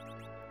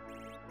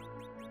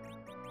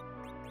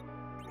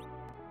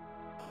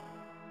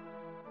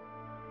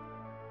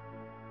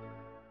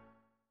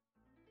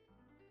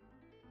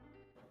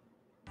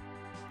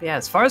 Yeah,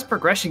 as far as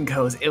progression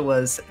goes, it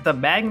was the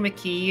magma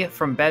key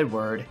from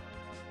Bedward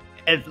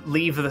and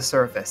leave the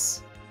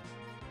surface.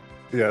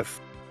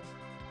 Yes.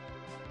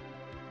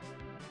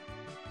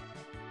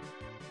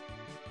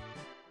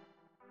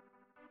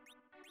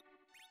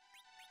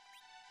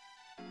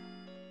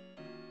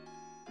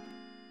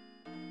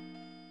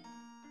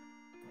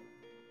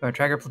 Our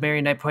tracker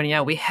Plumerian Knight pointing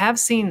out, we have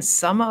seen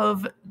some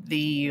of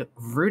the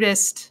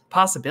rudest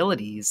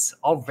possibilities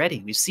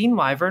already. We've seen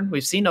Wyvern,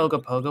 we've seen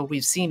Ogopogo,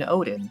 we've seen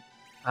Odin.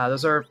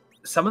 Those are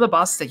some of the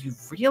bosses that you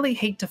really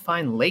hate to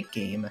find late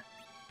game,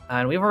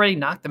 and we've already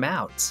knocked them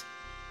out.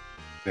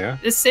 Yeah.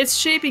 It's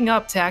shaping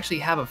up to actually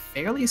have a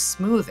fairly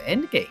smooth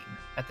end game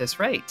at this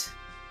rate.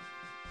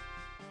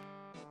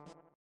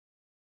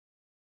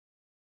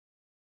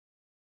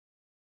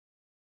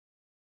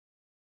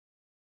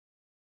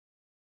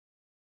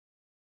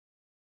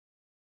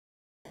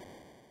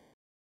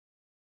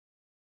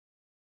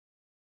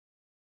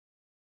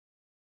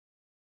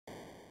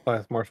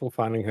 ScytheMarshall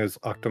finding his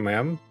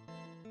Octomam.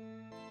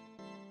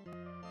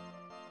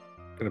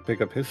 Gonna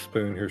pick up his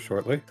spoon here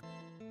shortly.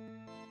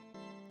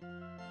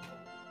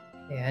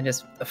 Yeah, and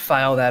just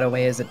file that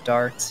away as a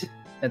dart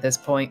at this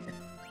point.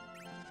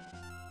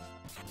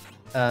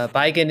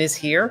 Baigan is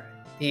here.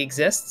 He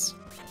exists.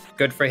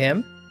 Good for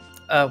him.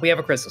 We have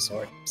a crystal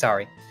sword.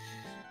 Sorry.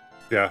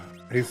 Yeah,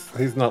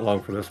 he's not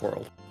long for this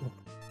world.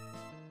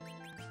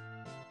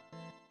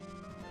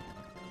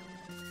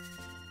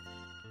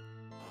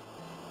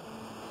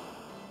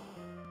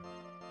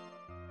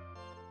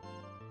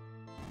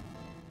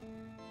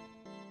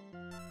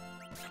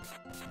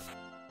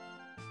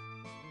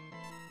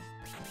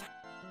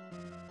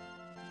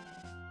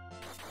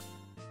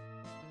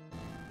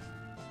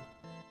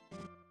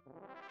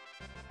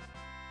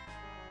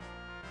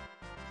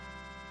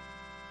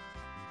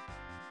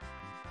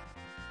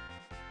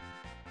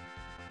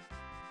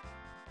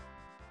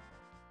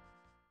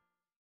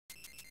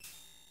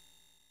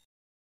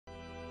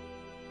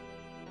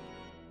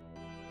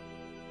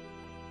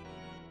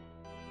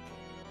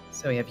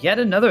 So we have yet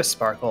another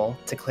sparkle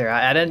to clear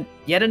out at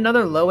yet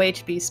another low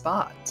HP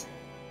spot.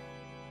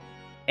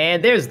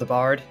 And there's the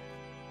Bard.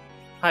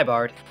 Hi,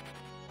 Bard.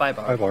 Bye,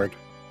 Bard. Hi, Bard.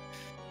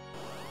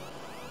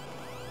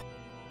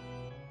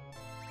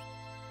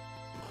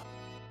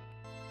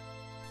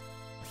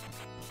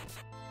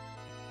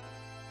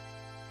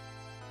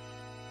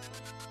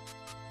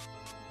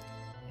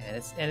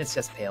 And it's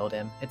just failed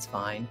him. It's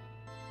fine.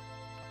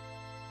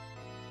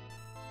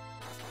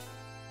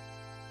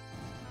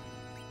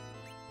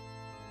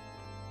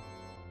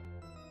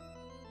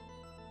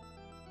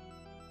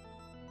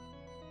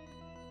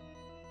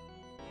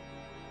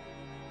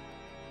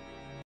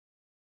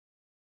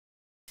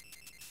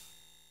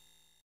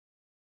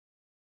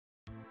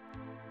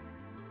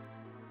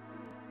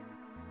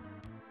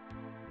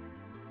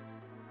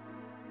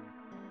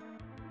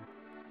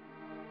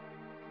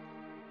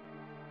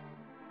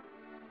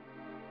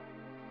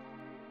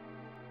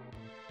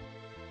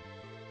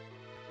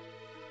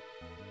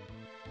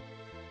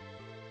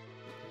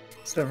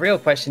 So the real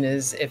question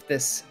is if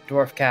this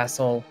dwarf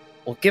castle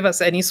will give us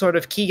any sort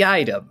of key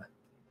item.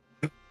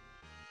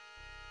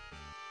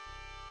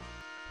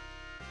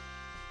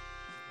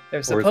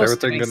 They're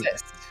supposed to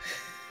exist.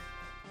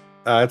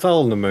 It's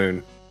all in the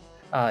moon.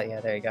 Yeah,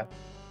 there you go.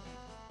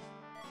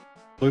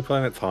 Blue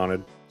planet's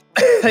haunted.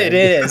 It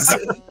is.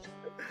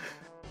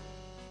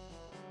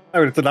 I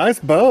mean, it's a nice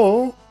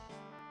bow.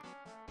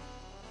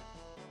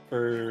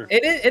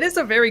 It is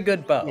a very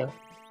good bow. Yeah.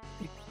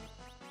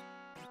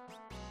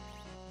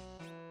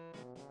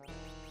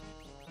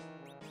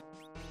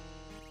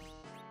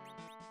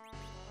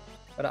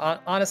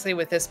 But honestly,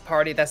 with this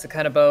party, that's the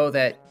kind of bow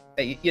that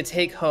you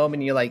take home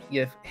and you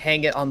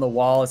hang it on the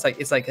wall.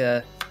 It's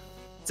a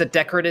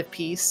decorative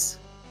piece.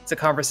 It's a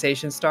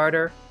conversation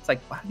starter. It's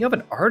like, wow, you have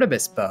an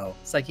Artemis bow.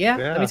 It's like, yeah,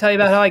 let me tell you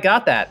about how I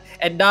got that,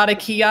 and not a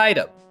key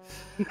item.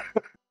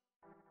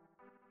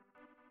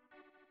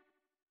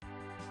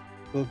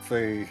 Let's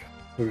see.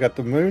 We've got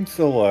the moon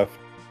still left,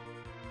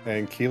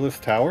 and Keyless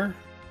Tower,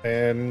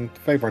 and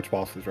FF4FE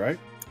bosses, right?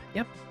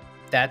 Yep,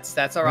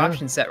 that's our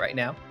option set right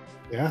now.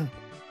 Yeah.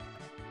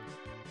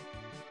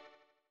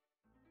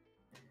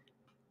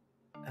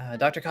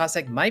 Dr.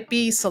 Cossack might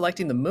be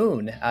selecting the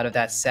moon out of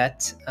that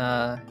set,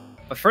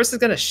 but first is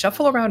going to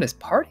shuffle around his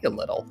party a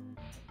little.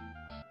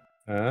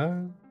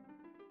 Wonder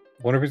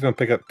if he's going to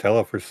pick up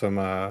Tella for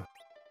some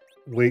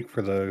leak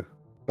for the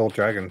gold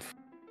dragons.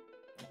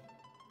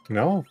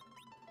 No?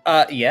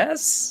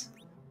 Yes?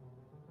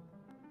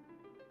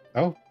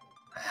 Oh.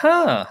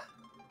 Huh.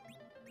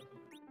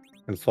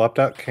 And swapped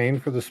out Kane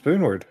for the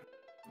Spoonward.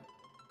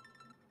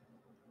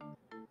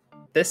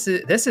 This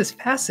is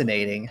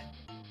fascinating.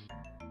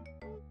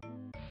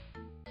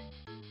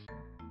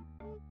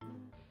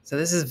 So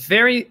this is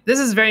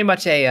very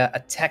much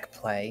a tech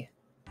play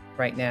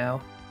right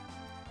now.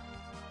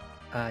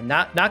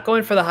 Not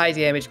going for the high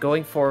damage,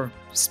 going for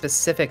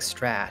specific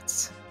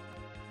strats.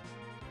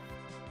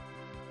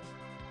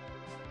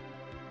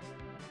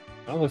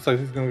 Oh, looks like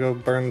he's gonna go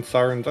burn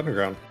Sauron's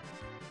underground.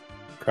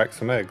 Crack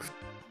some eggs.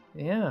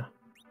 Yeah.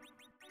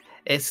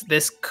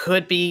 This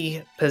could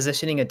be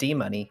positioning a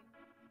D-money.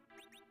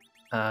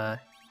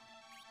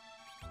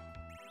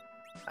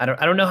 I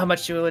don't know how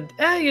much you would.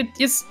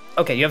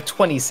 Okay. You have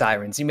 20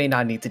 sirens. You may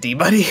not need the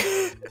D-money.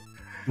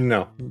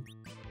 No.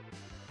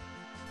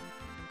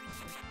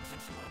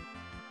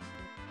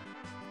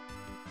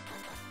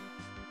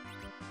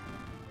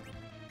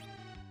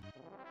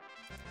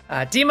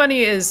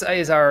 D-money is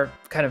our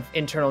kind of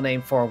internal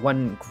name for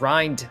one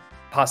grind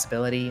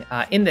possibility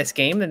in this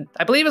game, and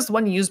I believe it's the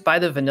one used by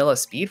the vanilla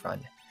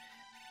speedrun.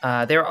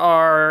 There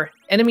are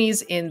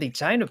enemies in the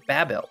Giant of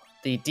Babel,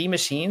 the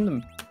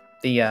D-machine,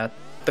 the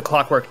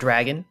Clockwork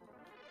Dragon.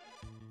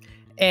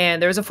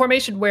 And there's a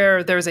formation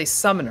where there's a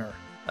summoner,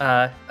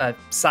 a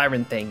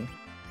siren thing,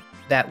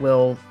 that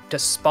will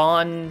just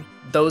spawn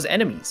those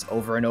enemies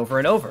over and over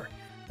and over.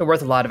 They're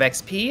worth a lot of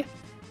XP,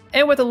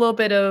 and with a little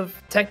bit of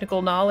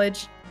technical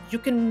knowledge, you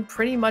can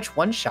pretty much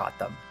one-shot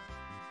them.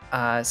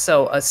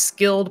 So a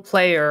skilled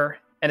player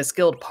and a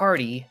skilled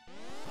party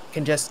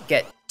can just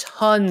get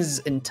tons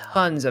and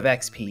tons of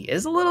XP. It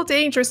is a little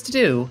dangerous to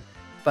do,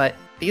 but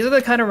these are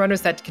the kind of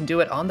runners that can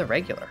do it on the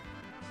regular.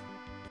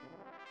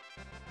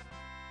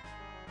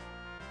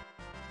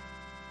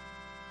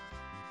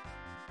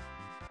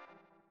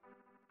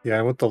 Yeah,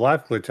 and with the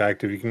life glitch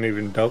active, you can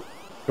even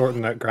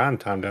shorten that grind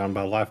time down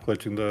by life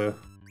glitching the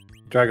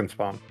dragon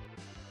spawn.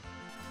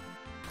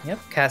 Yep,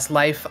 cast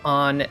life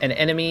on an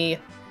enemy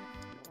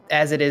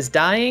as it is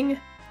dying.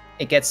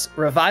 It gets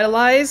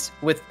revitalized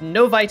with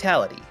no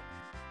vitality.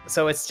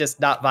 So it's just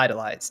not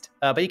vitalized.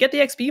 But you get the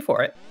XP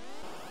for it.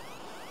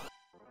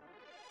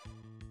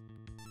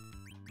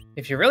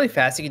 If you're really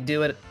fast, you can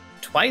do it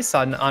twice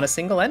on a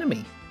single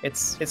enemy.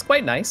 It's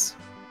quite nice.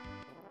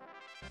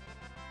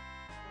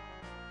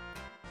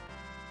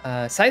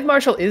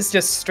 ScytheMarshall is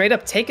just straight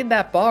up taking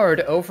that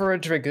Bard over a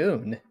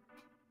Dragoon.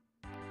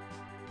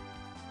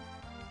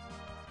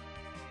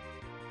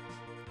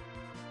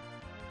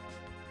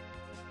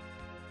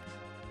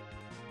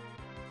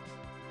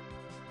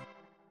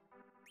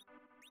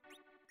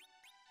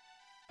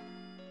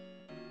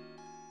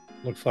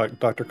 Looks like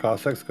Dr.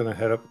 Cossack's going to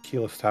head up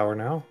Keyless Tower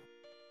now.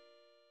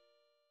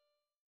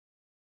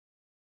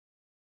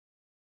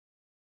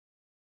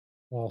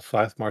 While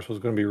ScytheMarshall is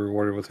going to be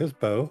rewarded with his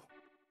bow.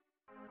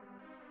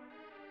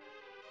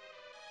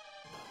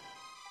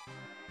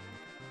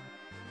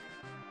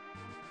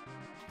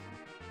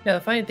 Now,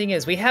 the funny thing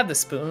is, we have the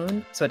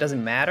spoon, so it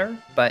doesn't matter,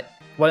 but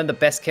one of the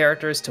best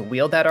characters to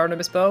wield that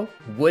Artemis bow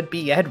would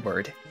be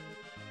Edward.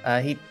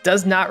 He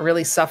does not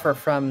really suffer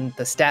from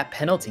the stat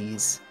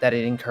penalties that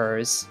it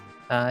incurs,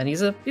 and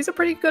he's a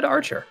pretty good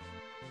archer.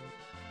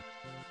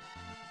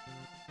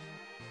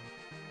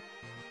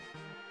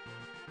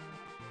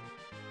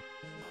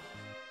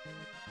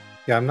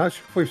 Yeah, I'm not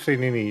sure if we've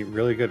seen any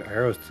really good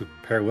arrows to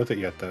pair with it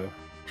yet, though.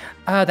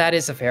 That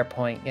is a fair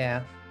point,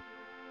 yeah.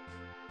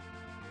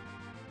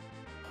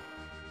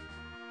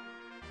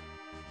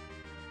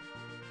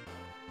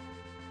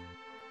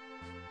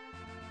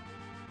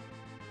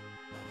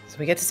 So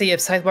we get to see if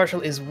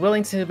ScytheMarshall is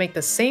willing to make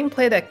the same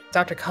play that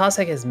Dr.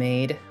 Cossack has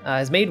made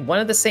one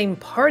of the same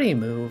party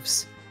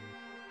moves,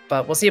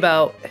 but we'll see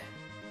about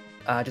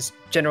just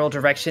general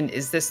direction.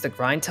 Is this the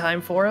grind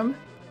time for him?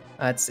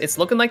 It's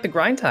looking like the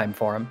grind time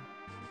for him.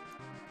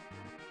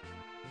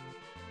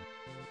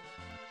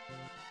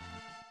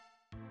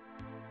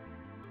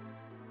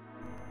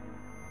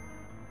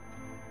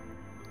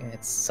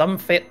 It's some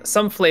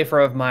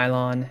flavor of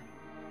Mylon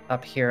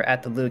up here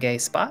at the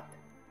Lugay spot.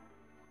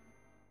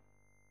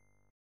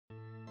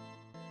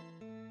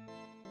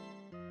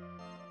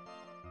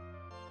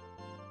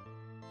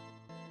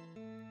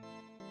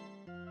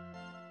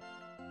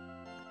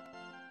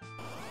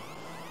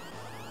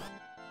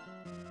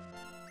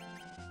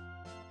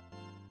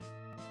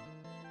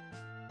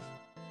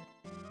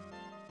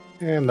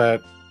 And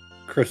that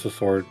Crystal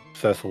Sword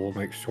Cecil will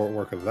make short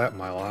work of that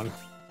Mylon.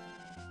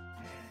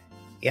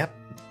 Yep.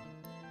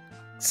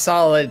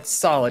 Solid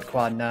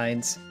quad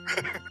nines.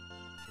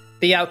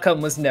 The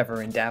outcome was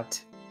never in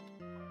doubt.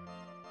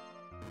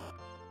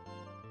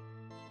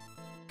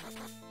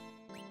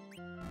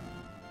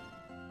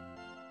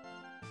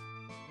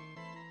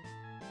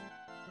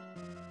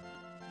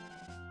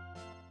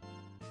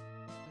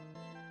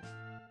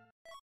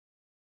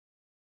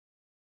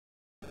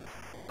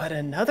 But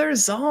another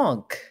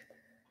Zonk.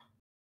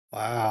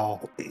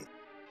 Wow.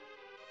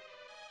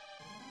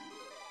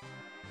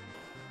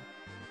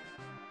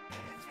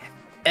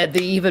 And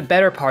the even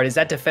better part is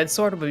that defense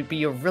sword would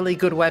be a really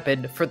good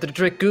weapon for the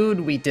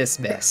Dragoon we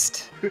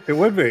dismissed. It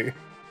would be.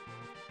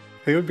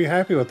 He would be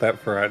happy with that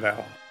for right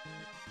now.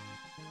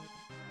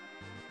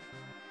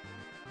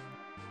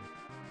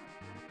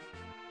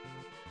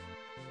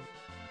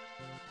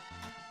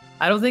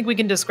 I don't think we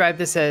can describe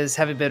this as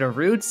having been a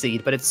rude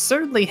seed, but it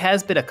certainly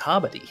has been a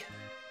comedy.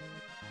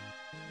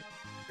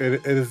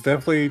 It is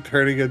definitely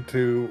turning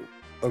into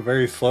a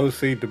very slow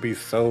seed to be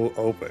so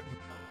open.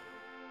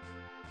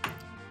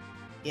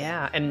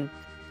 Yeah, and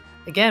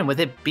again,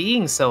 with it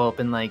being so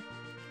open, like,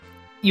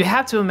 you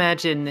have to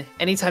imagine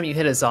anytime you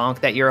hit a Zonk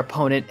that your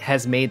opponent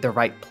has made the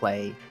right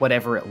play,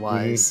 whatever it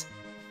was.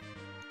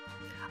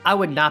 I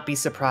would not be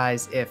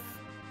surprised if,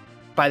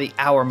 by the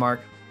hour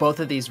mark, both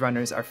of these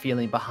runners are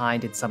feeling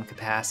behind in some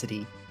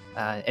capacity,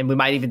 and we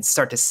might even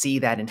start to see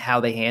that in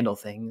how they handle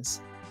things.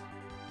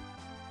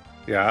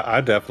 Yeah, I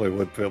definitely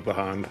would feel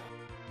behind.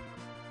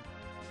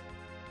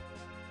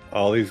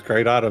 All these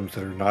great items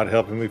that are not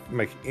helping me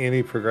make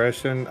any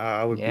progression,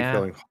 I would be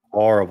feeling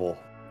horrible.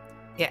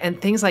 Yeah,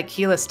 and things like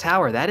Keyless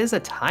Tower, that is a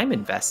time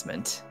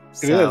investment.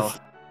 It is.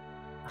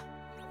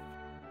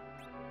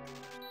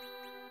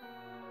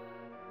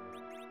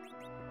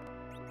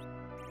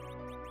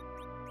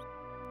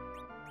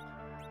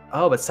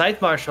 Oh, but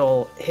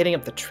ScytheMarshall hitting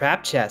up the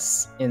trap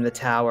chests in the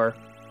tower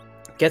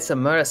gets a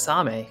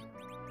Murasame.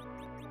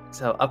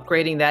 So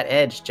upgrading that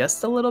edge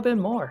just a little bit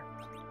more.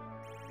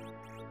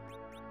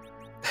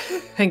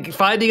 And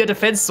finding a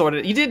defense sword.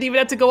 You didn't even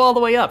have to go all the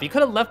way up. You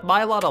could have left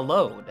Mylon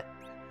alone.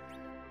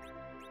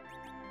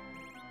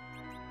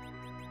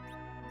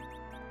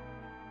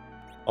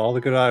 All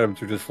the good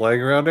items are just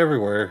laying around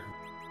everywhere.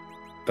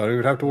 Don't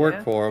even have to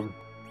work for them.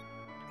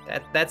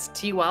 That's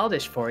T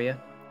Wildish for you.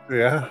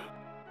 Yeah.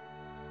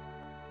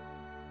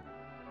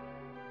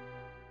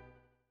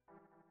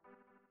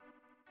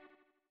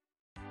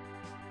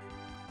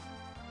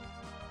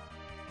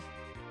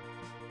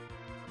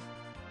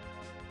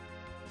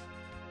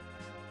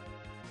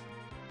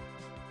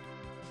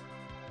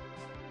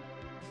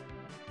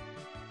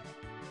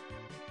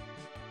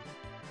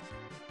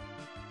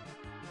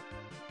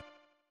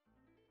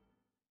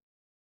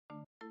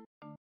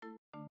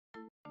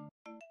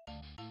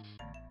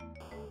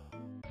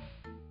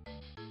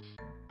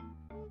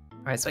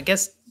 All right, so I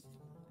guess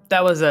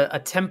that was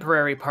a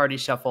temporary party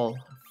shuffle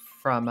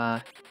from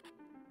oh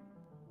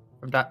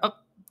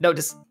no,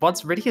 just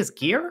wants Rydia's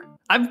gear?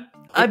 I'm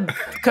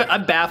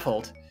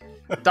baffled.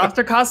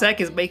 Dr.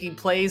 Cossack is making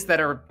plays that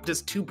are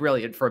just too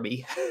brilliant for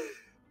me.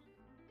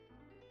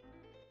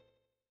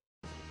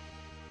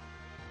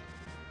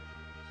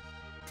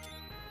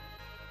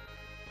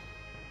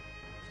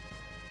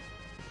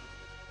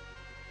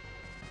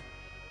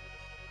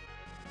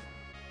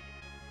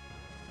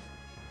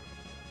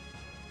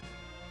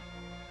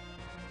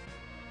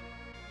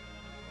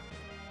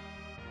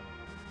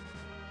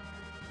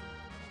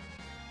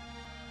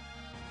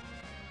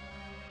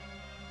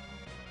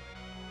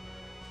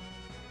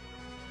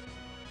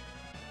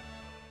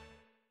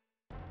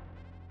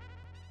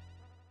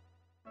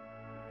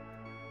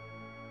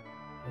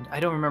 And I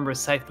don't remember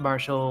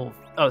ScytheMarshall.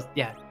 Oh,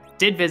 yeah.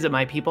 Did visit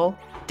my people.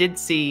 Did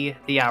see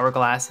the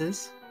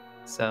hourglasses.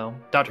 So,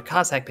 Dr.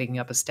 Cossack picking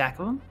up a stack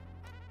of them.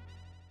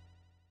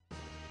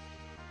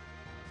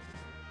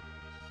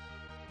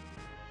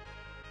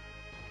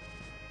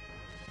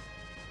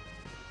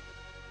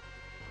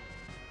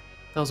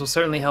 Those will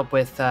certainly help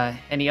with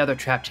any other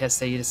trap chests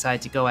that you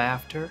decide to go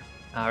after,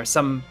 or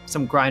some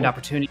grind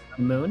opportunity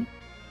on the moon.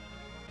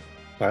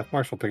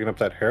 ScytheMarshall picking up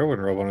that heroin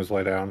robe on his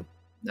way down.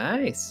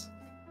 Nice.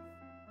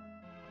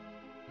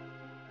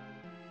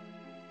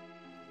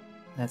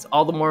 That's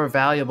all the more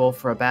valuable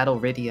for a battle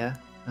Rydia,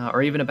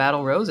 or even a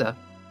battle Rosa.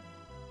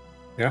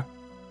 Yeah.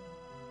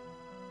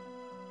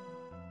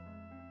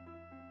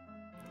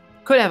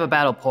 Could have a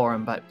battle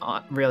Porum, but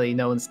really,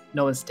 no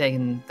one's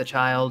taking the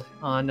child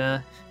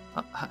on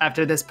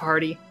after this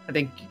party. I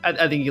think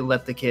you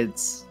let the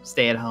kids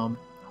stay at home.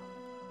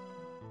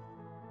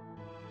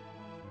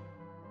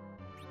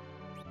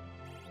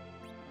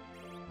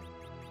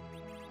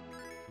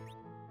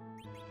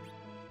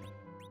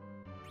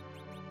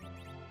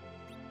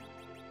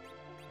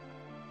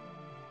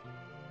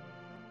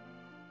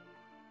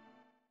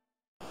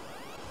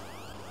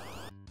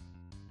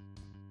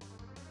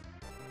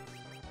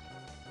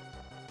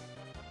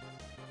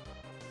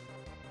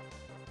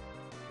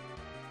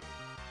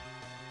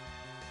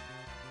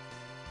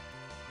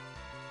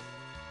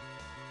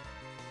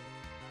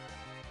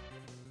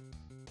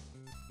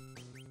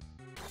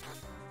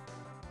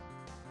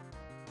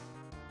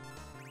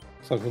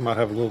 So we might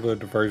have a little bit of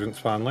divergence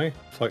finally.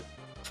 It's like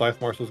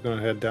ScytheMarshall's going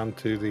to head down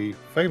to the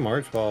Fey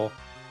March while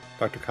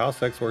Dr.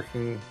 Cossack's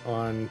working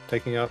on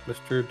taking out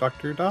Mr.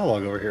 Dr.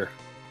 Dialogue over here.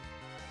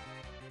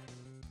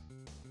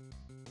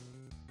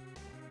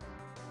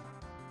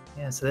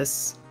 Yeah, so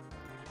this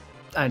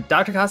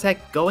Dr.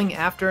 Cossack going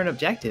after an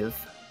objective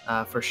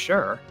for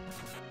sure.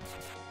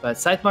 But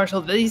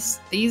ScytheMarshall,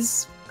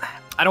 these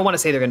I don't want to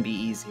say they're going to be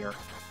easier.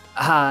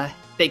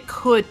 They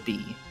could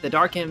be. The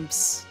Dark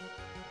Imps,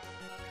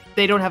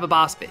 they don't have a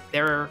boss bit.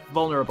 They're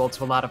vulnerable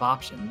to a lot of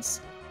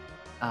options.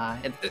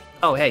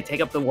 Oh, hey,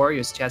 take up the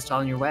Warrior's chest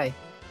on your way.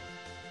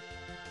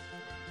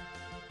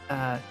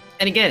 And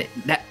again,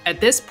 at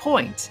this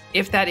point,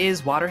 if that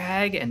is Water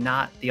Hag and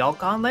not the Alt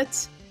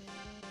Gauntlet,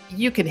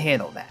 you can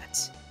handle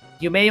that.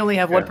 You may only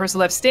have one person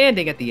left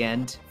standing at the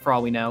end, for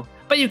all we know,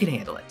 but you can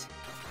handle it.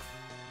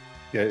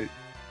 Yeah,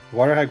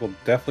 Water Hag will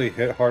definitely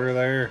hit harder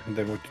there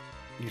than what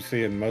you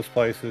see in most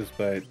places,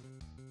 but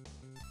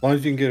as long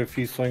as you can get a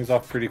few swings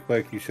off pretty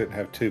quick, you shouldn't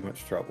have too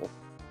much trouble.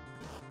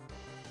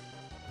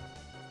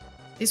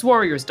 These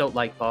warriors don't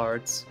like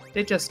bards.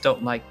 They just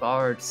don't like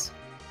bards.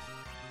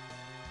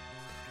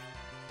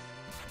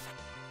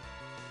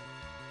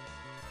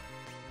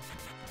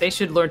 They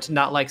should learn to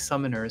not like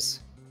summoners.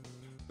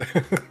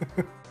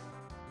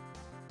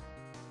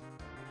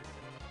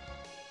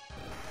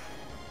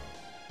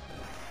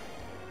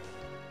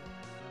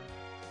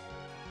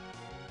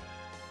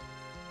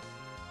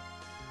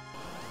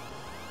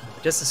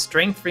 Just a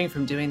strength ring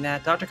from doing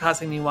that. Dr.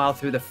 Cossack, meanwhile,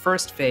 through the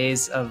first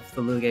phase of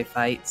the Lugae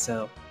fight,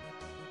 so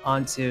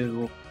on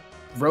to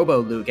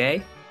Robo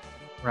Lugae,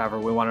 however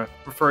we want to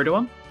refer to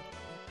him.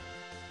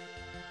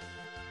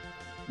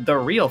 The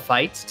real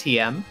fight,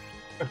 TM.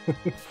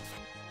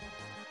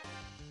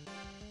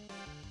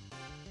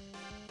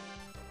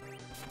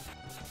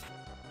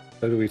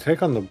 So do we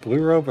take on the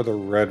blue robe or the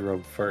red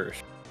robe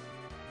first?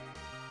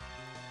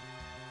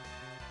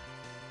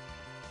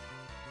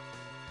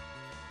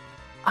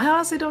 I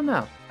honestly don't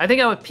know. I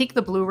think I would peek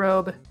the blue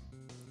robe.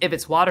 If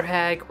it's Water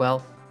Hag,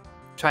 well,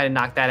 try to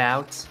knock that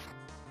out.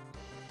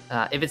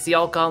 If it's the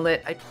Alt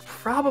Gauntlet, I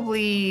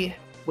probably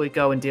would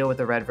go and deal with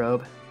the red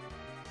robe.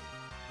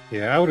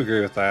 Yeah, I would agree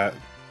with that.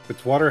 If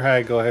it's Water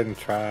Hag, go ahead and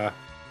try.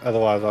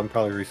 Otherwise, I'm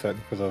probably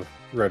resetting for the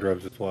red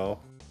robes as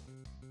well.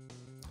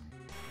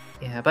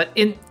 Yeah, but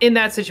in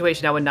that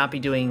situation, I would not be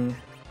doing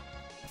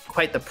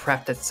quite the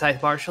prep that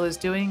ScytheMarshall is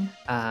doing.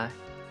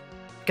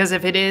 Because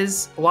if it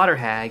is Water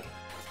Hag,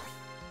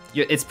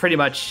 it's pretty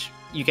much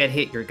you get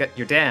hit,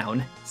 you're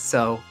down.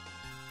 So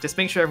just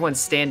make sure everyone's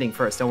standing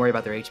first. Don't worry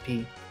about their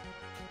HP.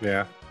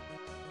 Yeah.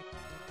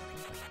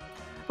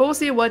 But we'll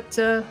see what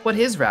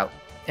his route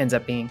ends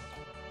up being.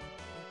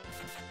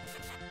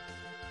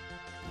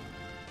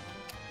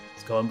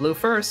 Let's go in blue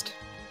first.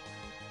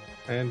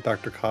 And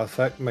Dr.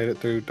 Cossack made it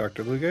through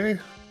Dr. Lugae.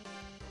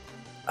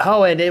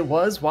 Oh, and it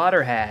was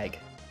Water Hag.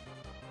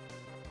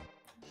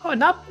 Oh,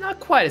 not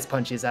quite as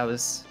punchy as I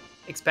was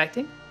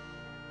expecting.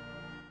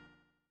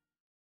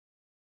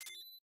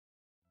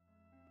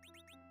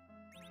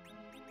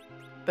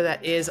 But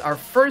that is our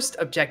first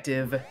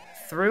objective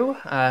through.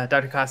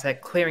 Dr.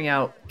 Cossack clearing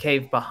out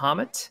Cave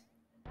Bahamut.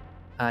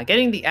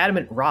 Getting the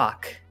Adamant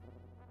Rock.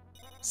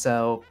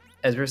 So,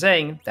 as we were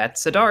saying,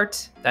 that's a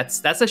dart.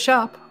 That's a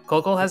shop.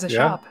 Kokol has a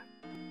shop.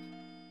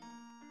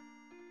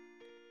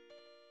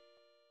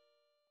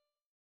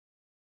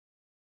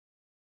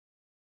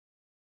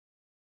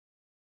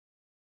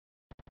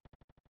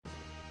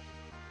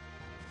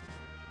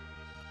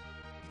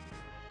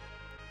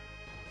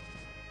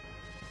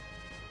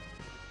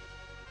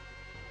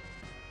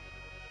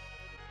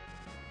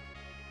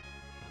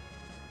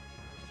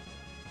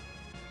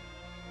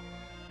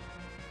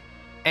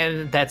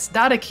 And that's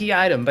not a key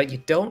item, but you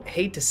don't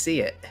hate to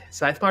see it.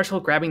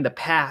 ScytheMarshall grabbing the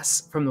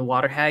pass from the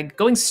Water Hag,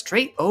 going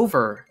straight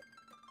over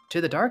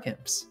to the Dark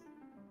Imps.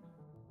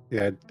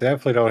 Yeah,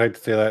 definitely don't hate to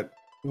see that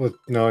with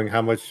knowing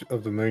how much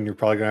of the moon you're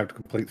probably going to have to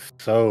complete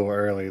so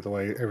early, the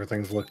way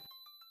everything's looking.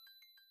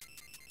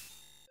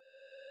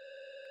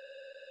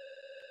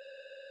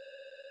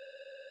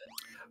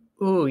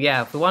 Ooh,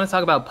 yeah, if we want to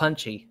talk about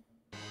punchy,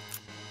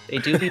 they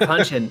do be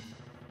punching.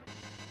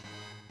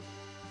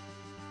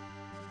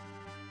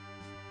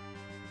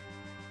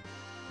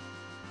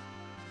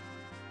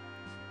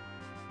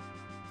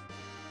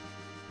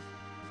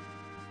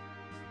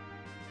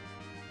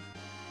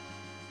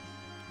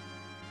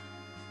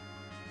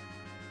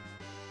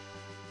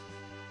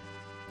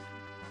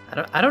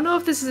 I don't know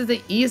if this is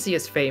the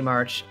easiest Fey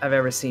March I've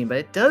ever seen, but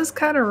it does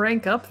kind of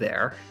rank up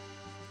there.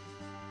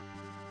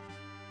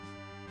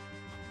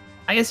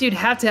 I guess you'd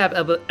have to have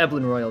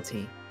Eblin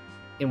royalty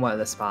in one of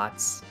the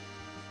spots.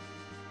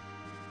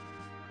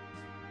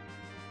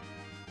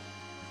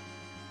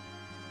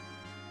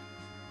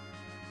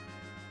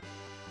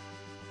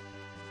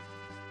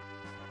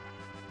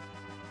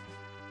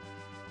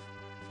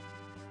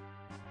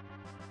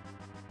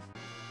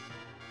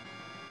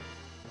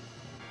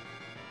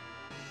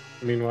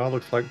 Meanwhile,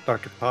 looks like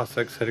Dr.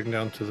 Cossack's heading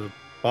down to the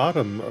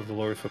bottom of the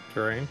lower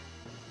subterranean.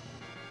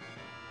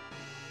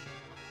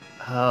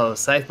 Oh,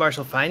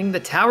 ScytheMarshall finding the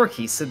tower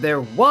key, so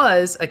there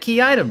was a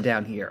key item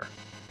down here.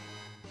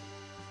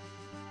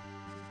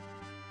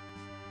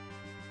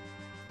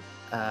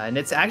 And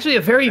it's actually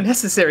a very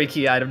necessary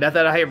key item now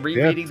that I am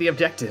rereading the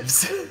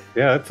objectives.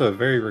 Yeah, that's a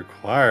very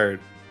required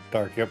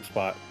Dark Imp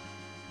spot.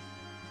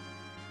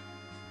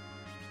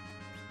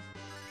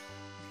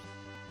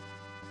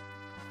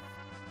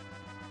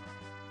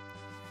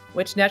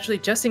 Which naturally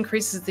just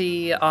increases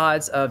the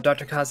odds of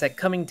Dr. Cossack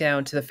coming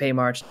down to the Fey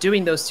March,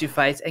 doing those two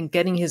fights, and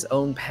getting his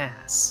own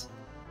pass.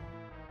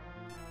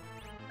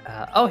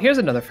 Oh, here's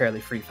another fairly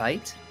free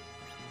fight.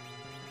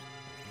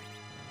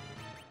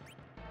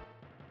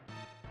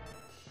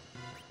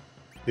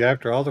 Yeah,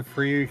 after all the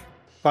free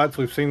fights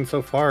we've seen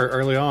so far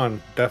early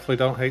on, definitely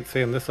don't hate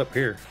seeing this up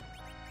here.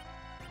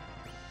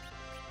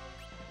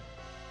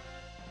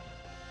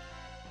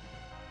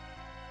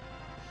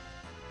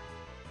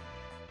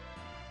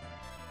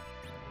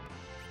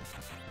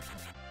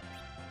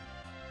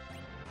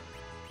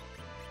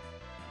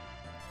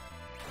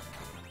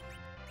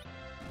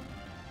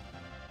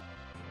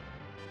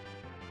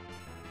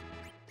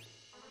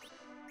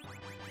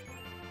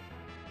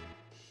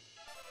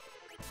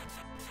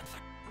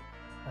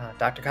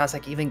 Dr.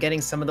 Cossack even getting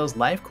some of those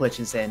life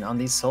glitches in on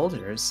these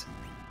soldiers.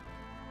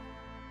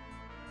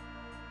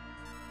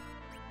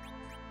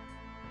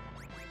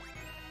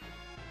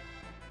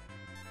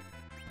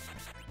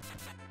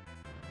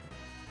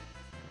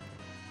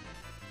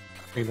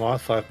 Meanwhile,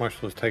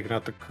 ScytheMarshall is taking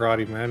out the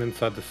Karate Man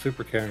inside the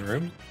Super Cannon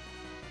room.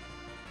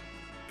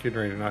 Getting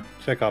ready to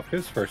check off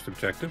his first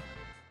objective.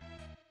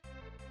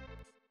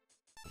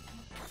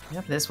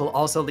 Yep, this will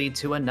also lead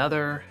to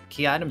another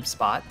key item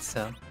spot,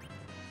 so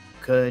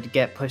could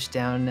get pushed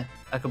down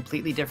a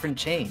completely different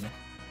chain.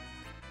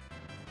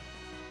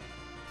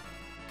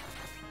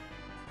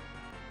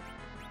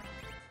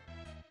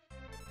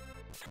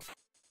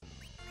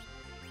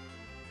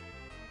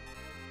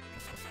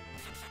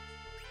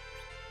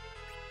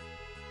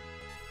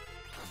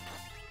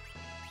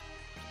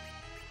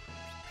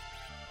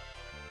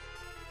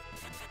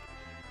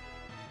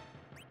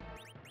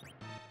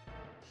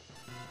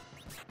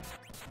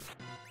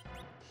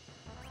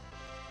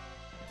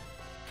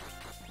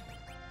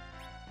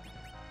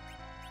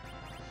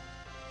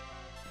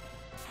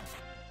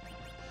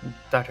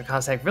 Dr.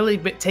 Cossack really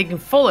taking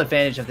full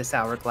advantage of this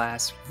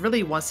hourglass,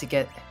 really wants to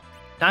get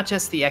not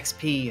just the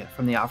XP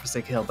from the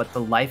officer kill, but the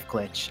life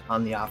glitch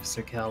on the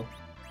officer kill.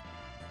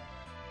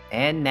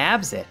 And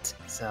nabs it.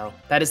 So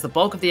that is the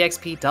bulk of the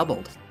XP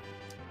doubled.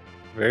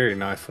 Very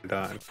nicely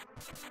done.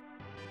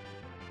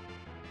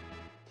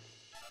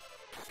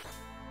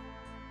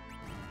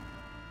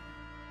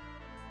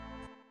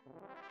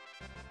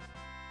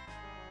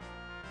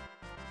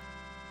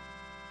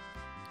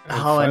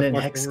 Oh, and an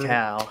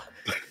X-Cal.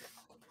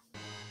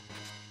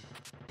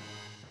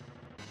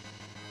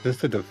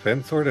 Just a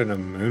defense sword and a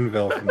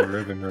moonveil from the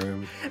ribbon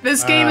room.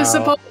 This game is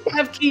supposed to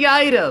have key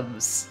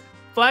items.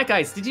 Black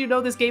Ice, did you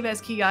know this game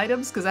has key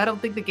items? Because I don't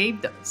think the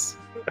game does.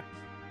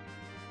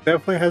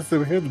 Definitely has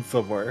them hidden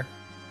somewhere.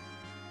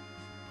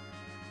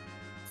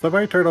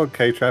 Somebody turn on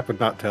K-Trap and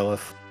not tell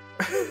us.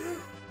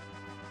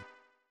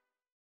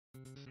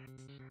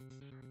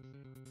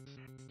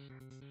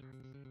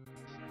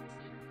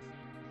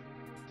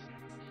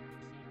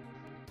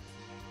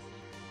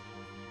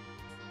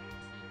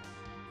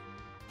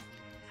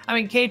 I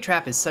mean,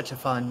 K-Trap is such a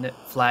fun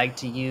flag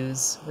to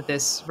use with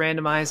this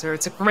randomizer.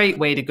 It's a great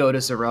way to go to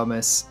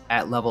Zeromus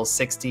at level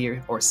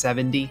 60 or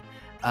 70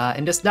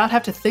 and just not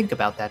have to think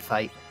about that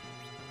fight.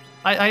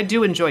 I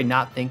do enjoy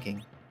not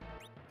thinking.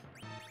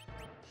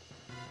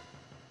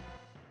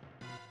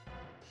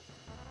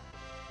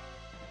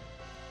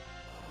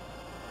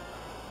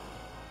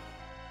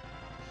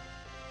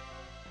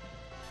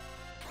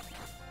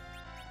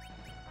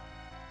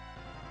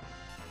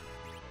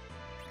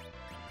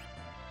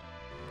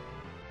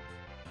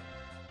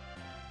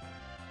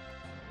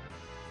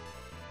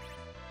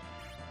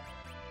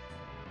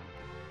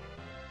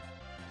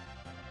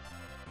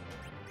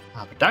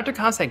 But Dr.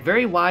 Cossack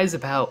very wise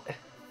about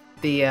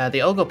the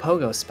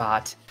Ogopogo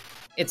spot.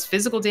 Its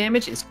physical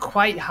damage is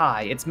quite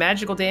high. Its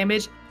magical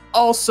damage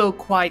also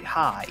quite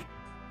high.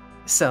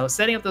 So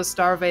setting up those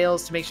Star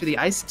Veils to make sure the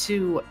Ice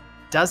 2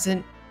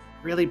 doesn't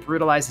really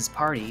brutalize his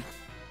party.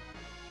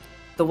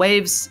 The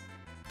waves,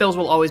 those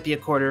will always be a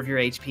quarter of your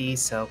HP,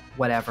 so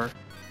whatever.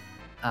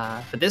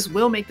 But this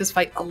will make this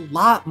fight a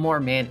lot more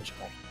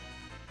manageable.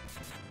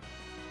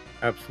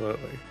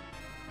 Absolutely.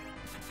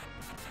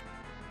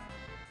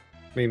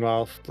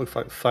 Meanwhile, looks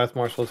like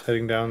ScytheMarshall is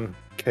heading down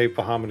Cave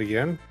Bahamut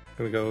again.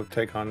 Gonna go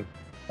take on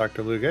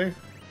Dr. Luge.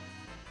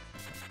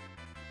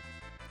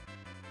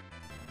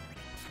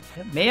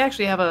 It may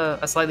actually have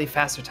a slightly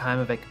faster time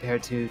of it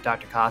compared to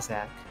Dr.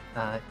 Cossack.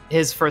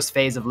 His first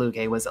phase of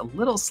Luge was a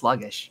little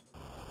sluggish.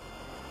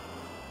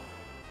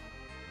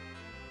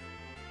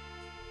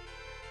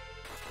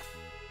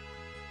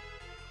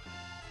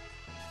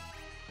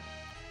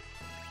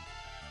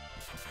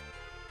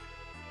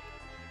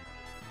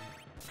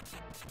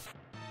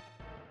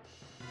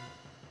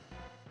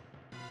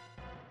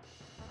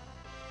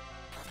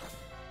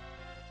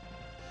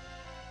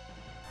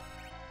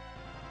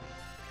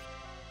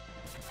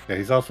 Yeah,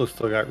 he's also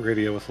still got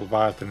Rydia with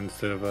Leviathan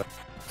instead of a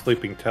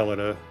sleeping Tela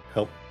to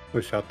help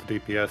push out the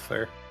DPS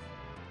there.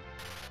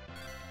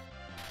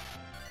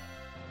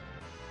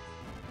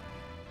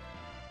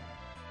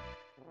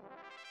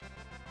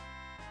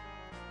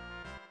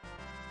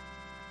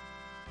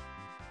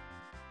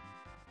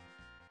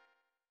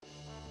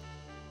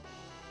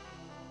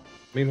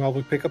 Meanwhile,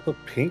 we pick up a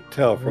pink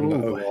tail from the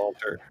Oval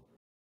Altar.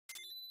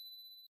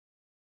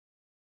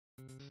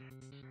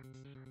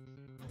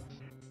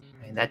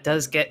 And that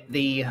does get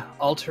the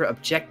altar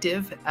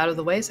objective out of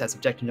the way, so that's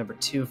objective number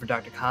 2 for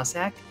Dr.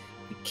 Cossack.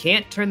 We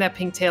can't turn that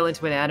pink tail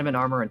into an adamant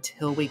armor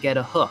until we get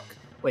a hook,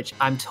 which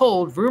I'm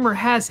told, rumor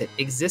has it,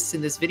 exists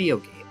in this video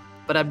game,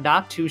 but I'm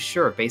not too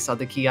sure based on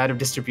the key item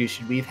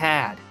distribution we've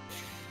had.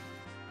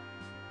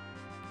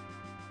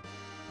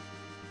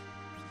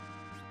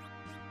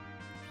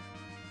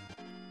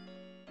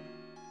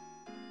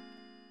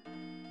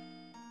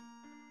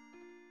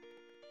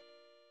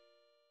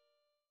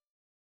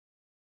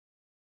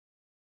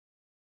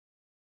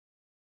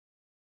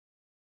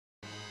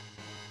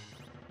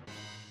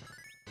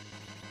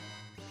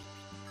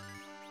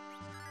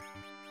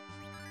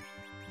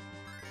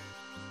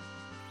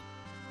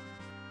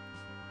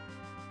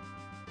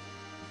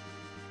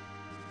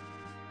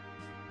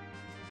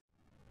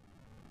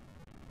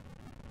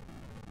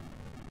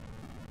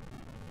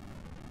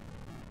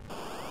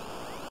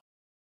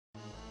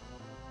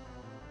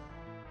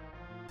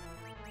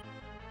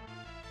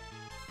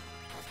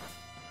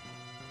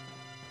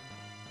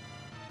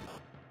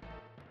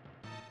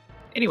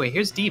 Anyway,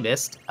 here's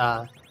D-Mist.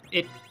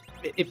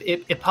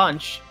 It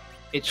punch.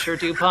 It sure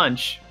do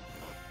punch.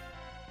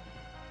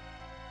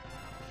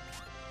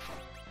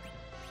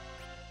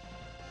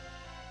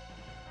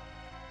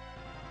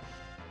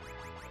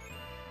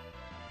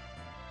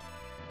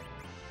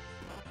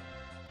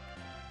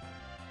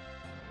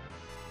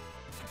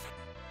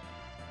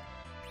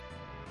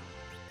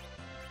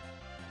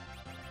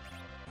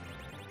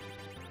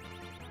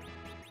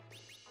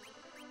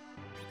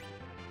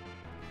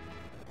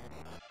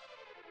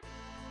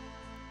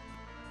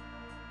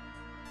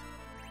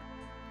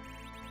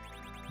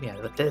 Yeah,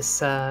 with this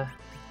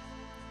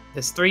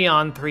this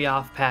 3-on,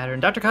 3-off pattern,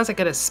 Dr. Cossack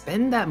gotta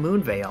spend that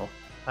Moon Veil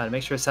to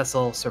make sure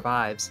Cecil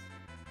survives.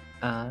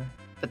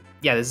 But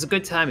yeah, this is a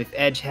good time. If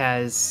Edge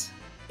has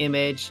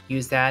Image,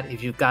 use that.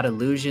 If you've got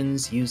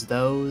Illusions, use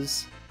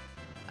those.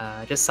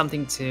 Just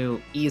something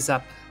to ease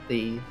up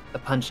the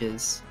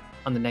punches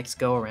on the next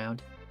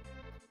go-around.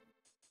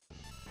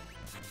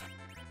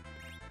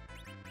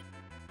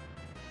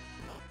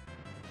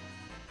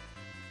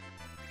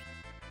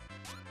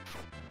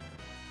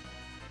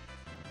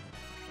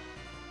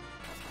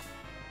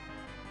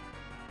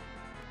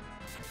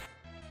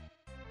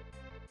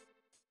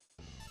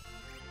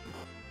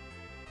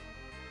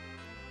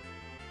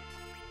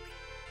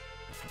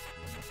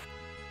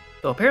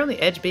 So apparently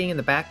Edge being in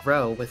the back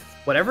row with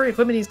whatever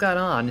equipment he's got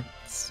on,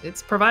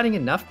 it's providing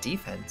enough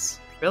defense.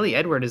 Really,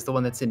 Edward is the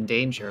one that's in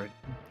danger.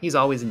 He's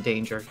always in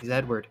danger. He's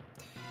Edward.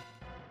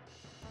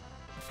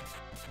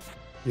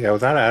 Yeah,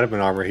 without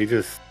adamant armor, he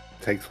just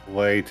takes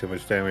way too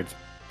much damage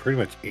pretty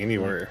much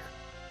anywhere.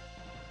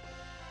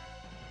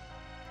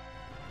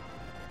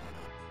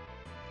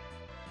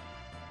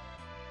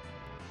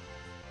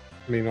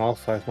 Meanwhile,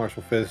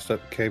 ScytheMarshall finished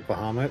up Cape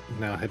Bahamut,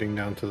 now heading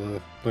down to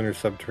the lunar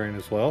subterranean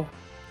as well.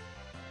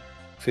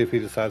 See if he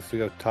decides to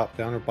go top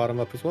down or bottom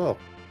up as well.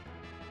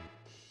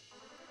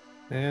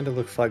 And it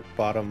looks like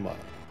bottom up.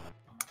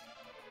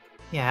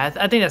 Yeah,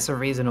 I think that's a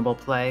reasonable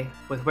play.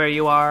 With where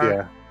you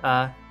are,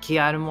 key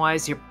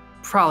item-wise, you're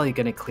probably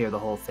going to clear the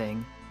whole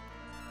thing.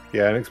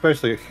 Yeah, and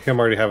especially him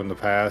already having the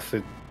pass,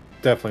 it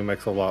definitely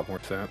makes a lot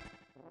more sense.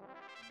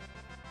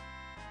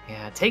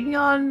 Yeah, taking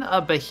on a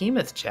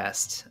behemoth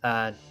chest.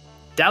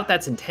 Doubt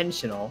that's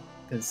intentional,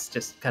 because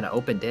just kind of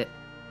opened it.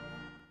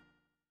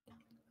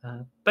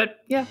 But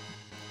yeah,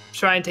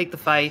 try and take the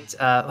fight.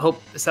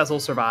 Hope Cecil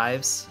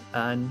survives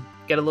and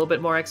get a little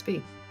bit more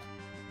XP.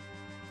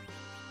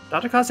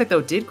 Dr. Cossack,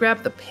 though, did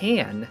grab the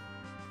pan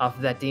off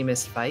of that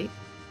Demus fight.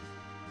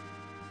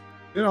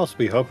 You'd also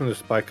be hoping to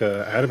spike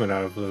a Adamant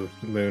out of the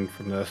moon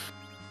from this.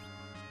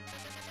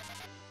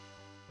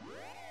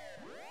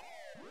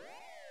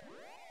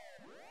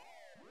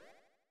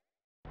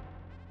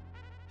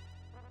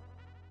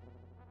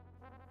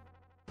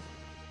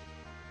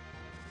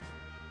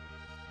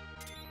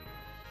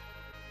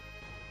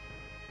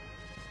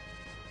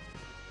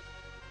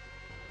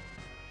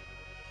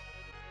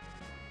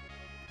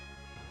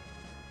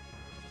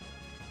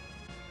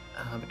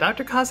 But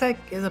Dr. Cossack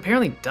is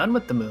apparently done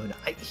with the moon.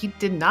 He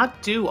did not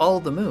do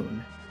all the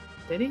moon,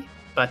 did he?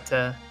 But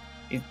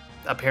he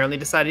apparently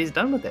decided he's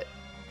done with it.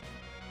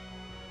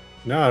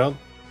 No,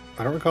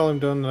 I don't recall him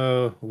doing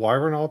the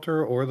Wyvern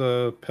altar or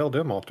the Pale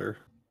Dim altar.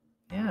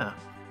 Yeah.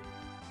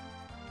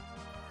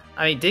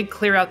 I mean, he did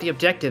clear out the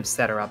objectives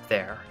that are up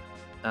there.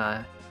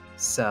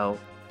 So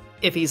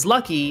if he's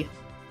lucky,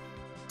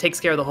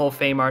 takes care of the whole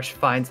FF4FE,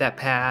 finds that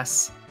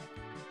pass.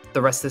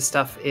 The rest of this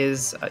stuff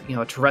is,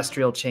 a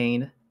terrestrial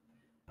chain.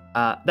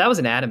 That was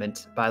an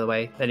adamant, by the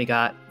way, that he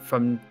got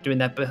from doing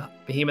that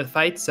behemoth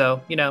fight. So,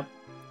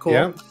 cool.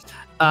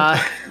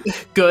 Yeah.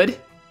 Good.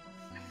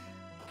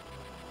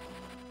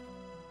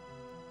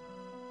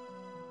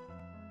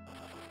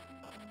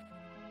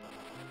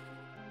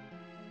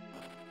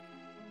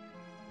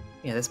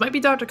 Yeah, this might be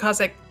Dr.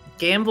 Cossack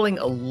gambling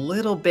a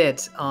little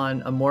bit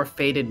on a more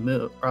faded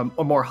moon,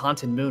 or more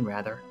haunted moon,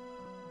 rather.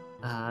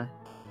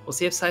 We'll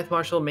see if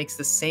ScytheMarshall makes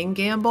the same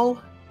gamble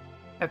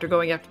after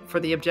going after for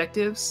the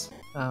objectives.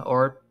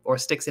 Or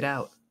sticks it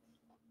out.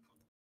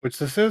 Which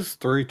this is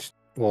 2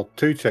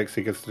 checks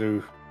he gets to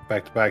do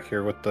back to back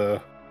here with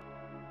the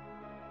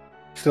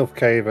Sylph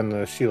Cave and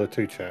the Sheila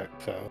 2 check.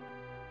 So,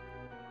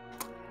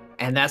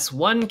 and that's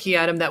one key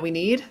item that we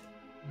need.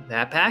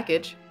 That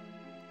package.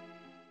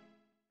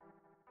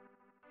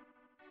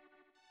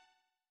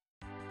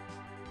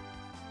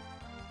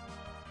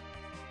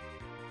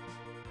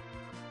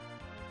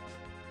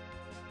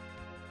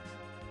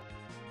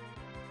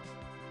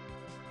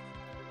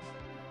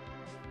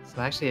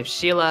 So actually, if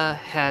Sheila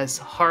has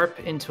Harp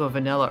into a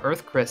vanilla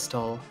Earth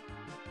Crystal,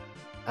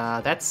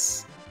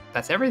 that's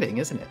everything,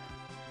 isn't it?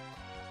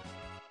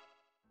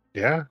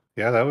 Yeah,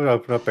 that would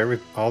open up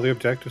all the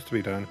objectives to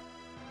be done.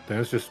 Then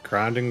it's just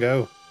grind and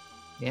go.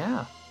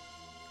 Yeah.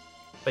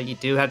 But you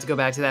do have to go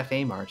back to that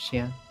FF4FE,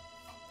 yeah.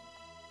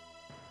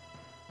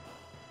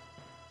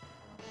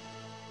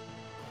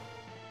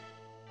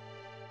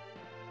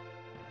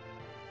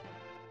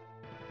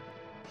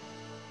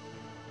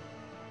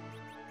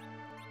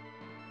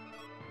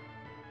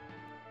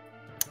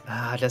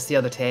 Just the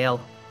other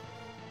tail.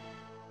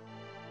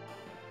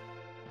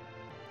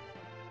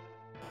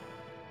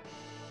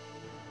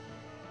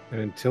 And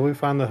until we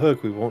find the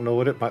hook, we won't know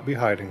what it might be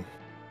hiding.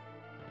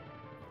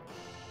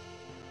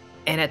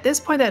 And at this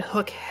point, that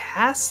hook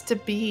has to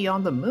be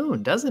on the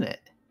moon, doesn't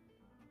it?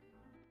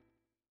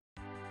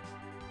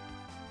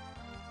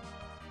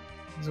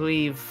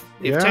 We've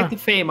checked the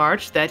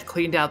FF4FE, that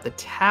cleaned out the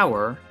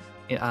tower,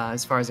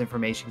 as far as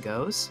information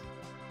goes.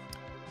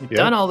 We've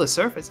done all the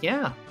surface,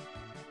 yeah.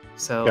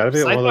 So gotta be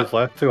at one of those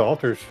last 2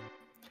 altars.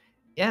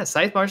 Yeah,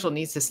 ScytheMarshall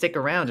needs to stick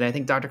around, and I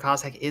think Dr.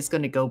 Cossack is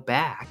going to go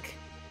back.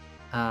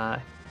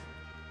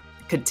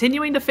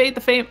 Continuing to fade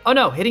the fame. Oh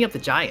no, hitting up the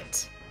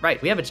giant.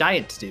 Right, we have a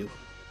giant to do.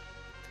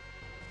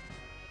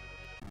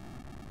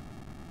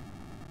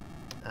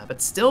 But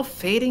still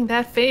fading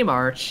that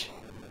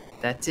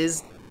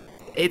FF4FE.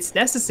 It's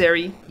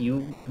necessary.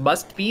 You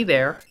must be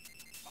there.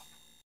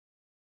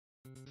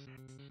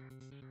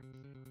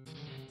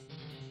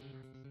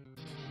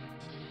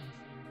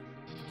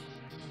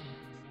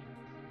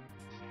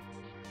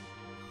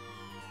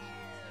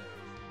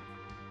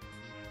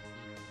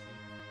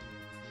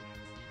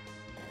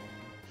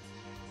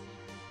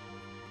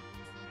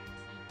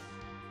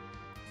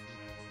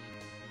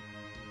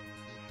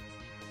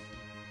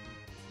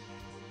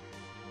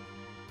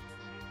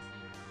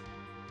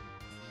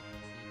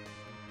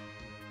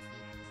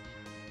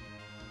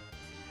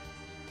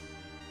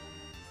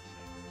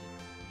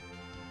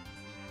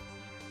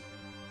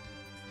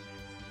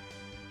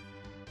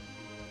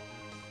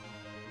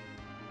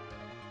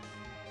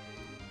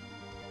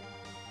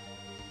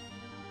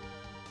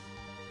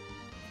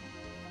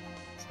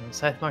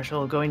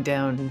 ScytheMarshall going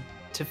down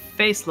to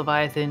face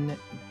Leviathan,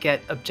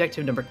 get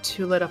objective number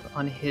 2 lit up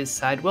on his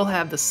side. We'll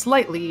have the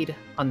slight lead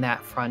on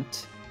that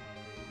front.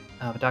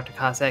 But Dr.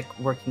 Cossack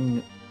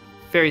working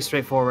very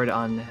straightforward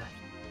on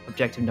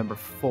objective number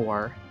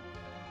 4.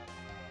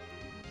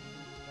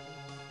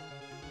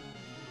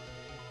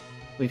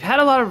 We've had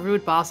a lot of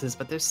rude bosses,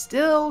 but there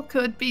still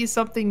could be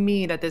something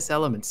mean at this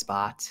element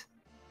spot.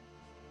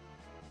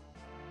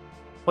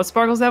 What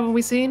sparkles haven't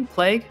we seen?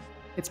 Plague?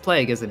 It's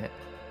Plague, isn't it?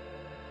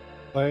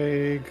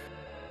 Plague,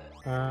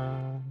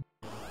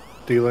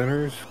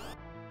 D-Lunars.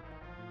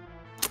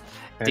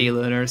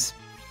 D-Lunars.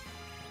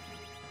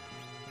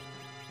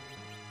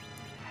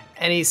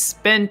 And he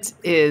spent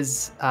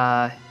his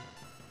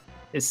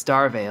his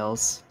Star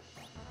Veils.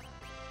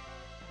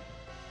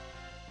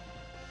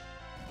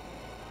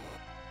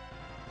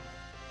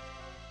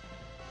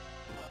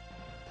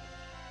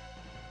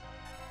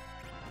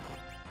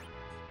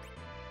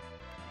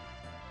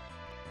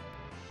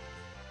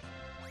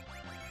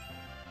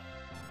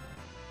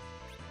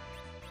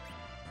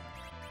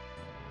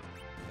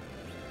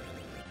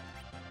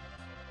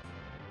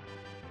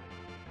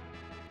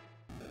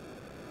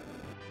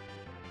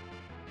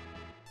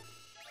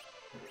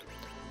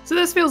 So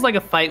this feels like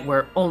a fight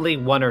where only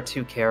one or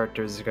two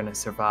characters are going to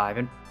survive,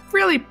 and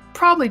really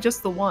probably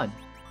just the one.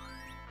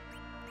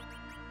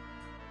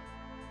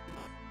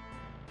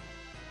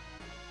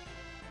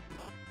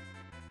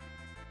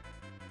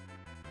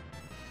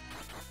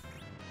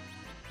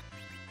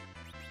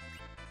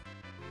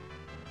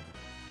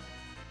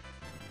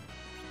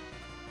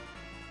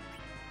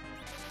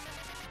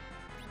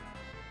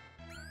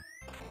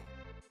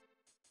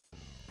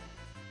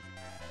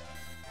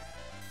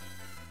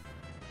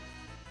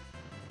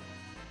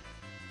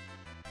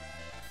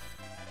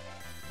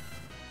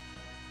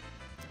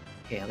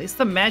 Okay, at least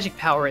the magic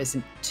power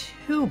isn't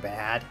too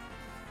bad.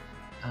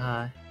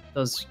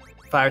 Those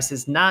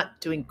viruses not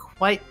doing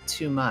quite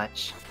too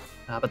much.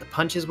 But the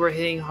punches were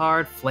hitting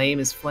hard. Flame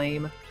is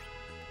flame.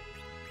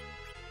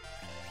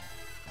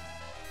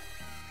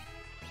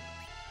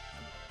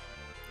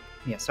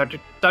 Yes,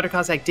 Dr.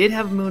 Cossack did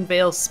have a Moon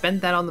Veil, spent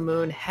that on the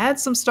moon, had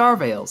some Star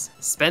Veils,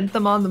 spent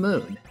them on the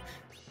moon.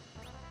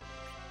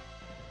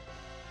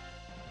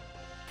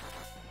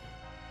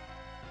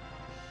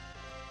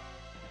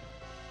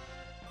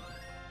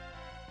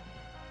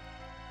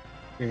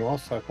 Meanwhile,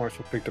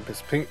 ScytheMarshall picked up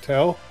his pink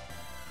tail,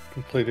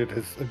 completed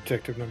his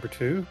objective number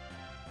 2.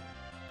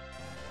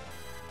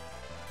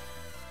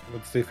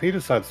 Let's see if he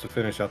decides to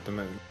finish out the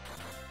moon.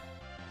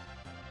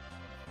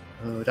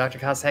 Oh, Dr.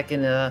 Cossack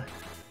in a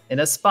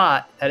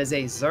spot. That is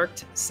a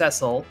Zerked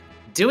Cecil,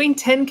 doing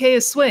 10k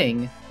a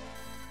swing,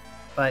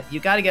 but you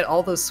got to get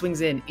all those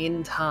swings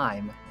in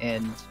time,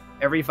 and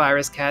every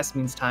virus cast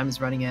means time is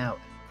running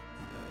out.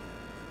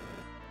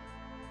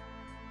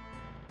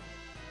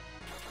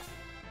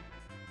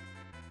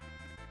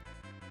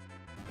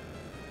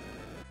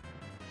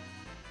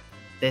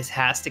 This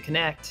has to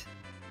connect.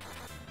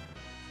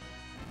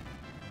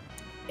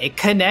 It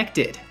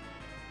connected.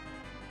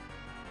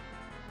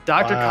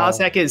 Dr. Wow.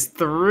 Cossack is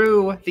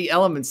through the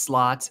element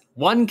slot.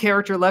 One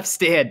character left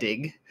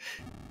standing.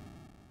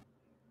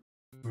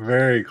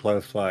 Very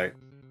close fight.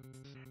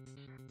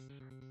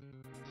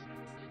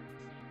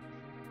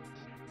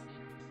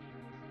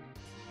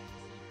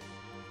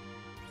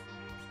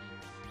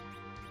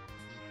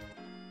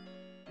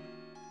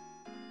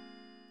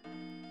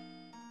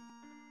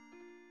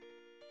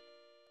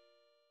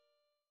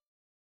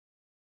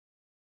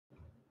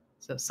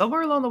 So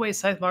somewhere along the way,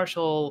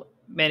 ScytheMarshall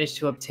managed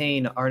to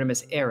obtain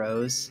Artemis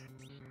arrows.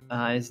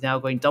 Is now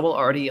going double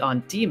arty on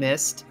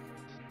D-Mist,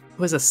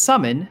 who is a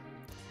summon,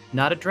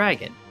 not a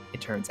dragon,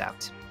 it turns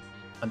out.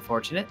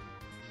 Unfortunate.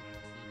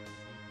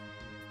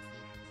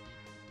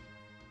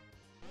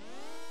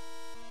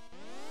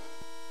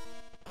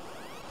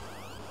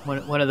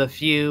 One of the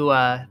few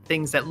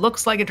things that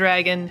looks like a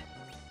dragon,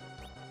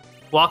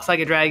 walks like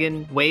a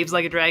dragon, waves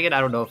like a dragon.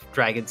 I don't know if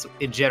dragons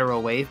in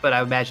general wave, but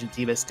I imagine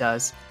D-Mist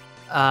does.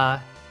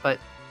 But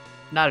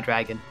not a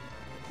dragon.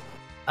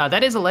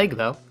 That is a leg,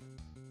 though.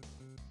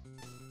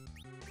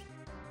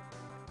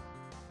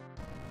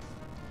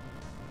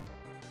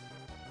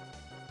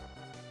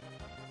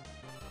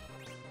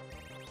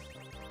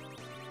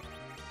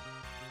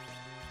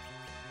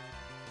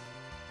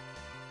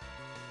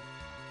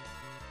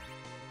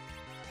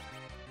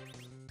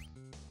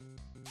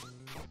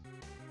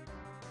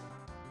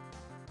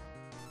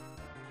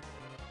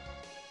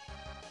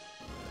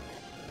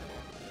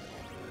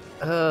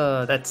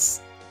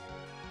 That's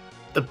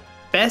the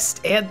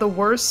best and the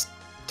worst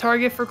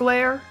target for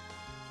Glare.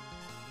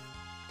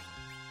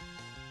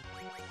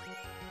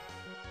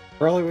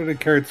 Probably would have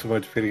carried so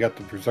much if he'd got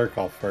the Berserk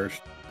off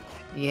first.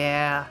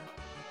 Yeah.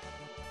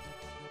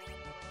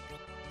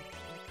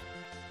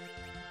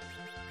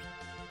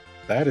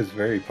 That is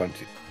very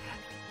punchy.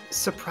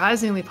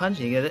 Surprisingly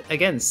punchy.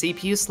 Again,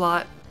 CPU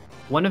slot,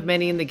 one of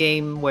many in the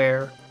game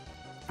where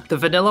the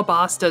vanilla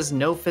boss does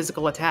no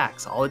physical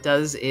attacks. All it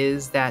does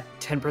is that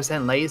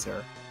 10%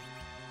 laser.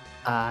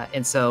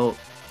 And so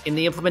in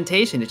the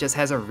implementation, it just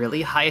has a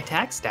really high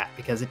attack stat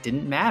because it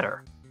didn't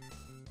matter.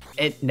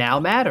 It now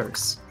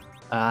matters,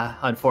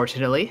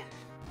 unfortunately.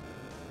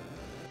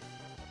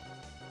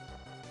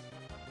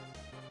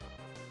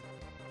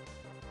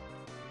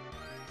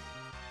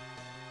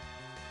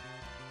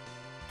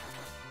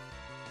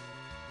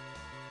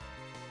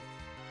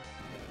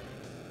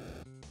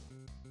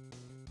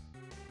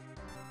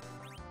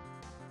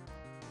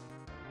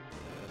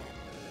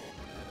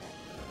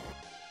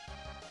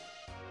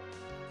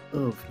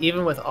 Oof,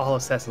 even with all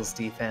of Cecil's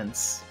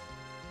defense,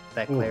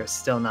 that Glare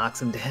still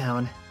knocks him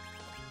down.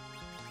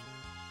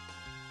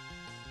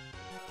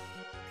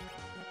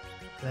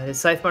 That is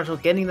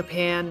ScytheMarshall getting the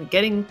pan,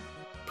 getting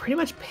pretty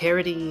much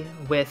parity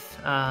with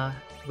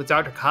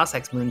Dr.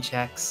 Cossack's moon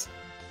checks.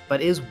 but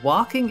is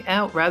walking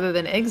out rather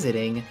than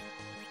exiting.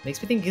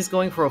 Makes me think he's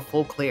going for a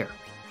full clear.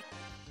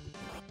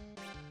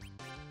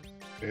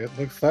 It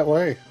looks that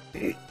way.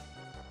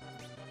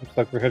 Looks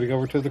like we're heading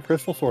over to the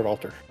Crystal Sword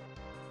Altar.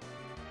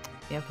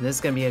 Yep, this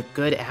is going to be a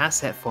good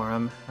asset for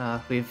him.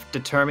 We've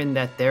determined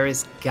that there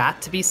has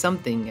got to be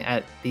something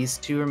at these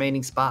 2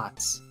 remaining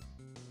spots.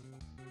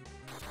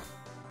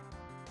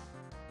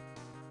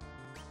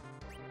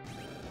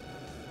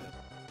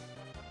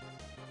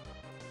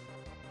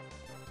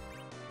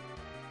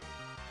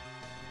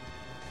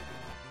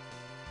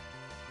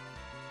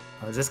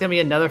 Oh, is this going to be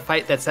another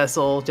fight that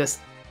Cecil just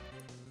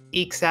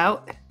ekes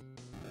out?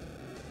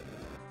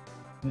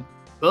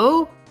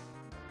 Oh!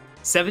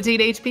 17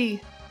 HP.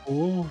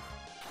 Ooh.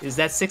 Is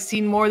that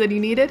 16 more than you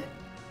needed?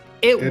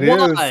 It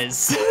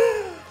was!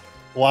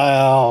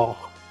 Wow.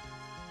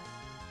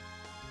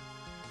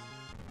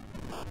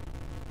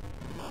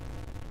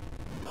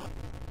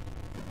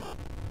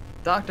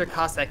 Dr.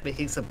 Cossack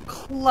making some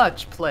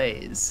clutch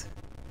plays.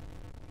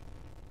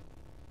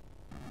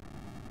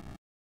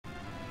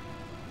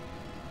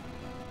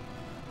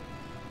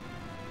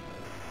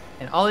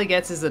 And all he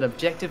gets is an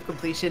objective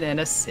completion and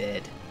a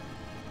Sid.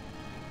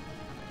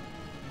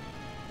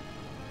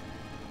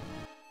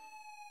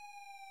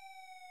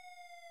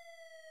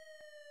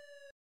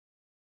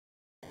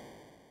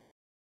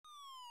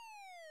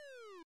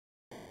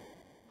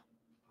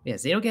 Yeah,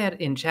 Xenocat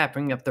in chat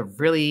bringing up the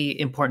really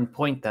important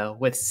point, though.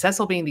 With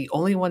Cecil being the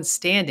only one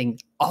standing,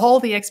 all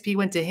the XP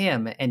went to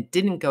him and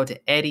didn't go to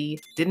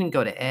Eddie, didn't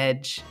go to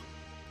Edge,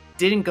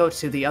 didn't go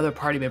to the other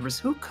party members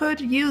who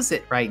could use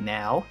it right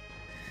now.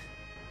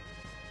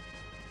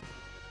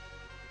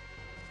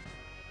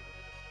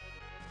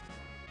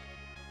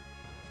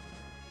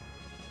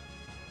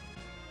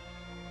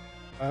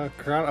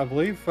 Karan, I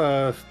believe,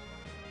 if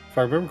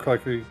I remember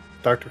correctly,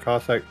 Dr.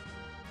 Cossack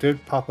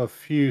did pop a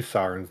few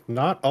sirens.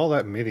 Not all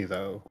that many,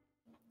 though.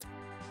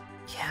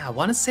 Yeah, I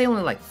want to say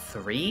only like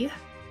 3.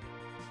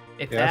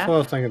 If Yeah, that. that's what I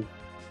was thinking.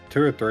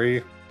 2 or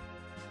 3.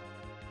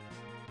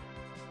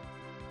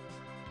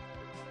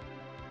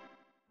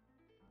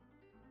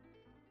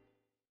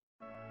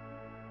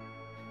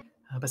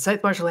 But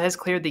ScytheMarshall has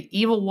cleared the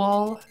evil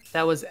wall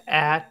that was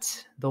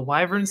at the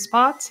Wyvern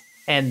spot,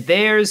 and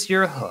there's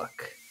your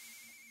hook.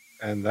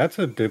 And that's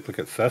a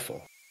duplicate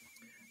Cecil.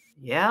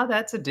 Yeah,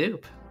 that's a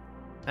dupe.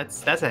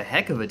 That's a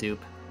heck of a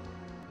dupe.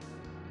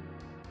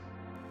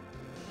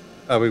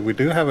 I mean, we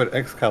do have an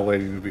X-Cal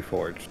waiting to be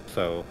forged,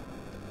 so...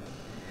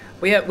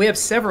 We have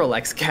several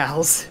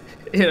X-Cals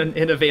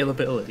in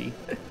availability.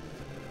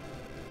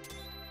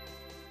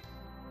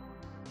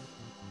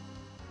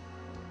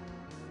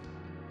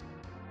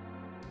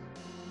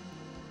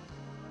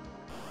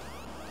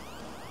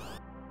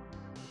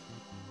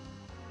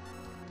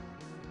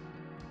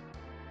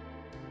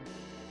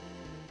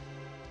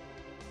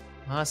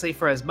 Honestly,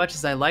 for as much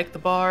as I like the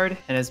Bard,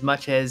 and as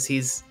much as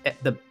he's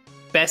the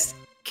best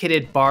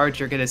kitted Bard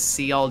you're gonna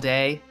see all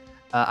day,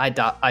 I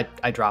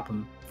drop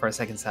him for a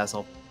second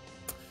Cecil.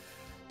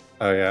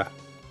 Oh, yeah.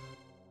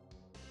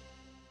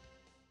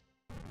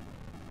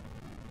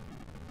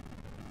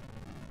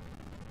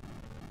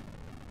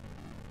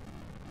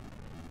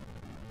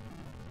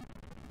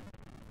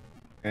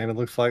 And it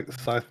looks like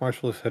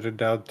ScytheMarshall is headed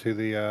down to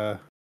the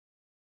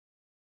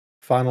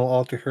final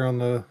altar here on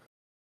the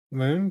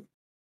moon.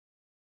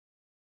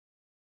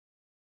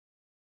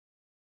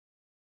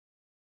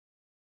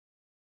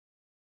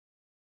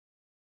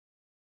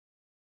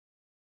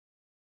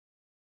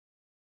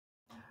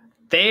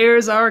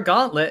 There's our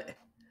gauntlet.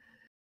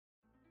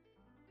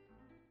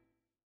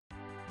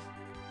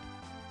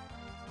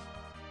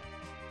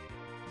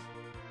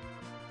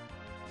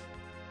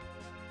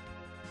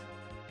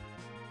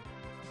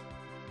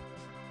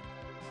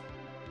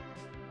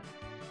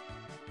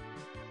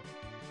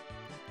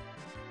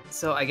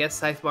 So I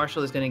guess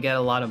ScytheMarshall is going to get a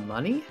lot of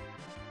money.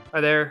 Are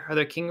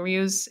there King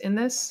Ryus in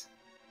this?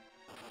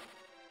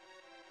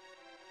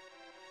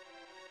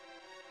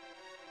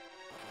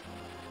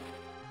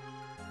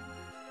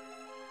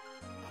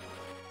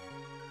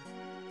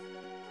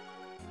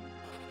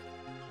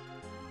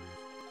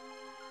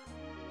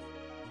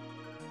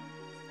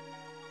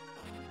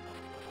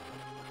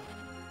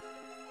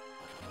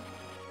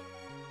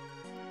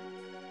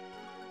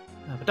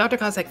 But Dr.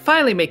 Cossack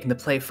finally making the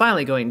play,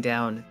 finally going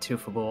down to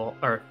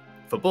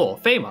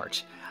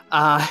FF4FE.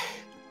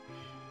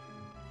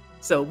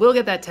 So we'll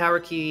get that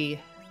tower key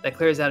that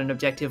clears out an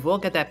objective. We'll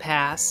get that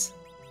pass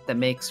that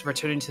makes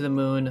returning to the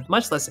moon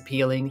much less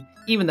appealing,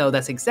 even though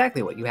that's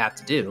exactly what you have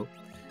to do.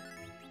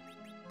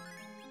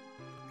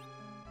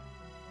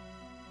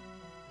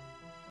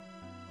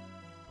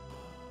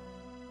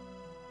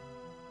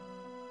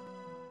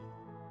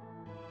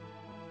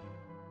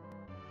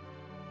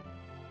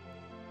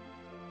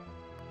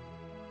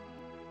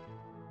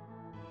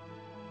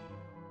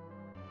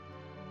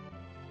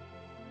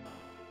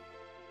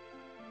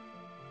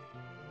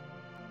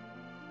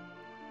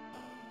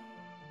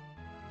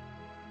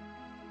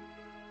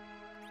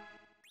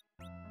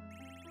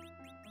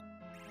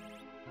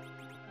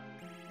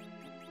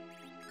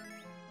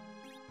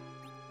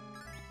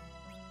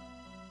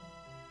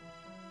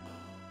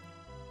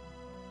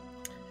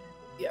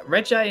 Yeah,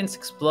 red giants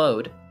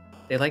explode.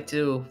 They like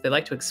to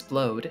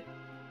explode.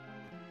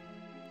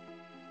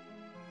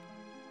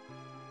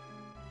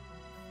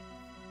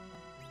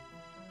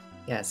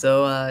 Yeah,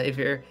 so if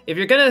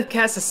you're gonna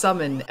cast a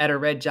summon at a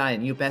red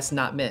giant, you best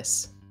not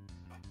miss.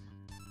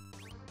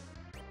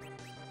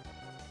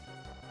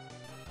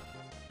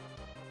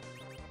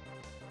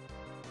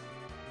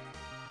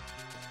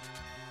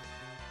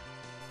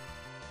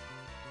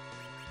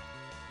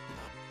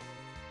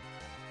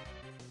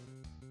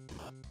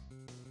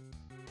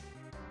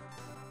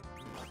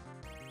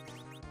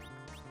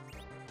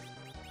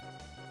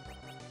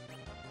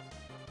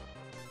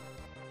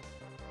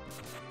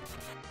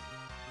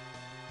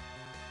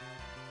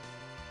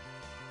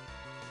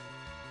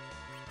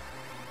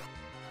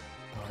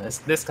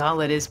 This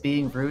gauntlet is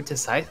being rude to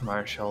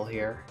ScytheMarshall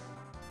here.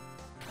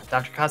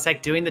 Dr.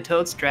 Cossack doing the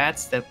Toad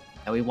strats that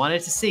we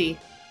wanted to see.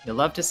 You'll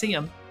love to see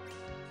them.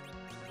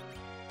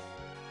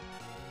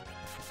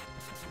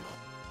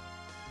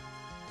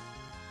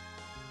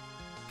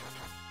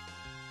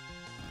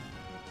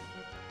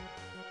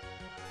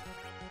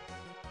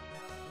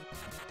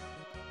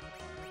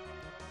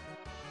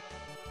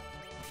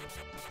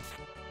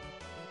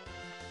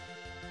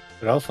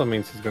 It also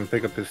means he's going to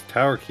pick up his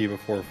tower key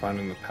before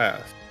finding the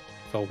pass.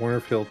 So I wonder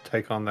if he'll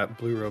take on that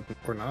blue robe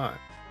or not.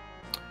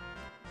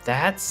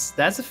 That's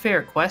a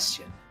fair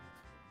question.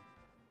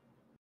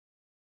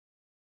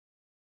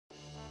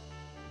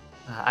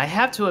 I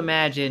have to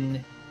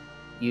imagine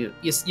you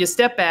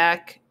step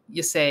back,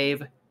 you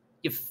save,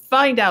 you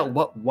find out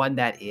what one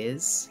that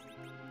is.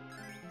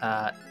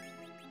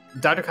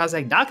 Dr.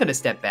 Cossack not going to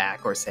step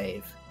back or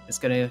save. It's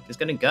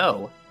gonna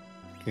go.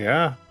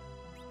 Yeah.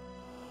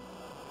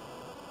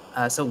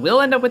 So we'll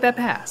end up with that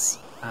pass.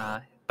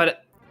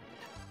 But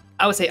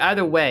I would say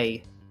either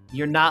way,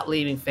 you're not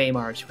leaving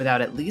Feymarch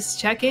without at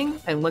least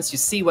checking, and once you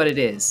see what it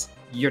is,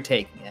 you're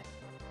taking it.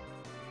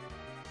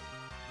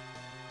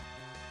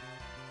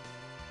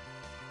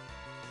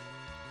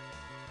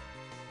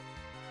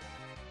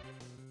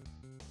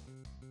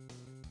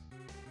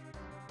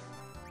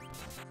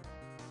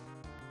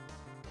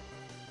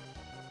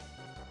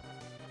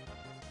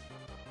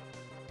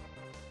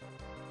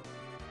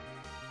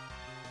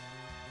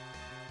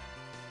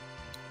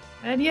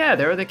 And yeah,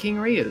 there are the King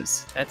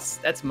Ryus.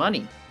 That's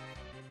money.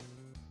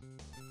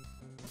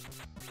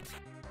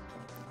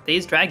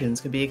 These dragons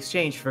could be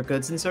exchanged for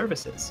goods and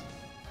services.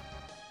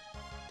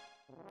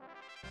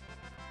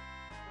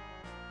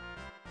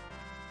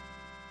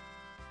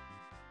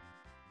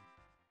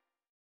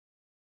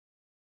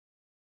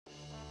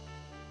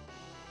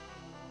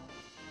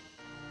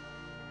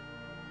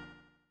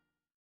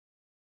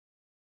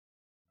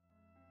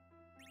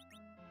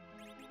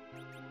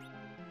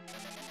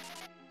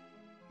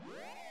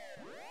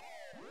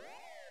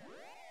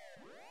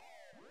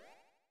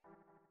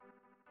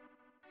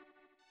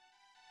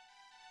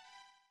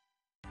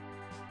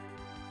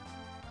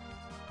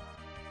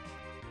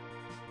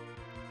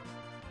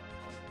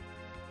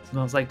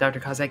 Smells like Dr.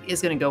 Cossack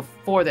is going to go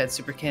for that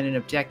Super Cannon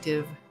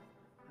objective,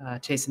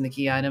 chasing the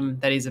key item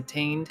that he's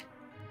obtained.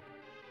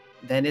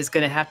 Then is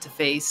going to have to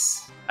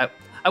face...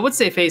 I would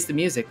say face the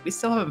music. We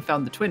still haven't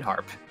found the Twin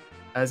Harp.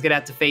 He's going to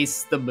have to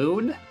face the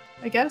moon,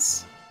 I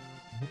guess?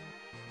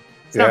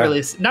 It's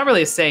not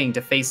really a saying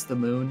to face the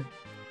moon.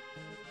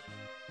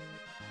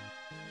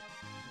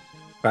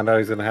 Found out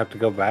he's going to have to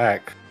go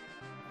back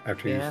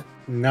after he's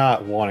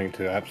not wanting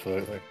to,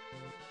 absolutely.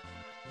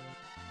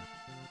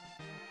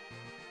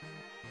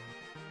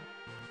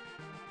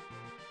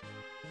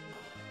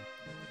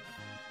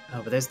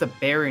 Oh, but there's the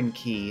Baron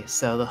Key.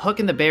 So the hook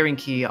and the Baron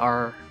Key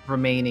are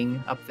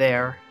remaining up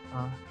there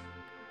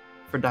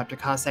for Dr.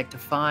 Cossack to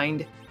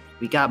find.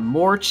 We got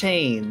more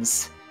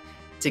chains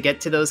to get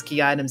to those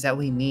key items that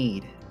we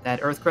need.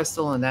 That Earth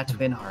Crystal and that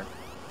Twin Harp.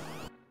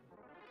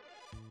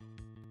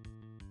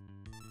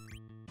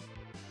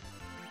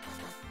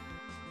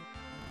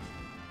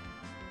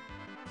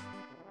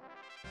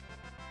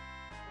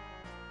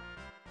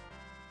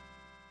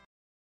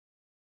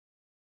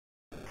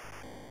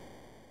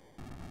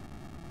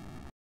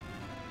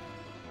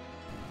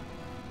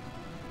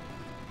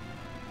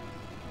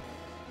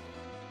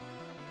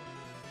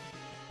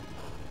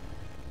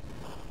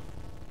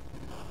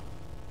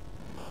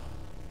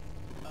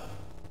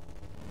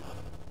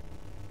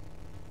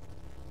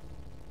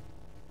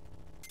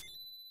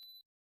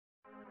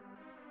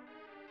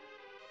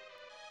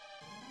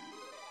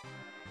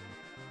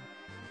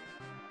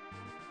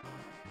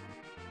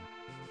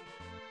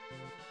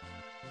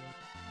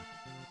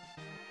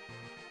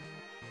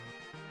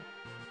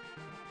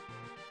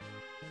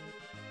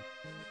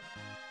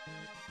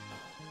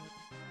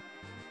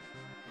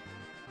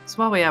 So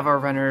while we have our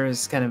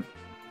runners kind of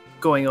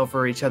going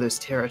over each other's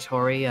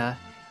territory, I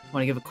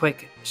want to give a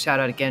quick shout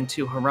out again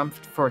to Harumph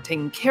for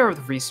taking care of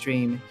the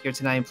restream here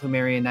tonight, and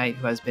Plumerian Knight,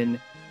 who has been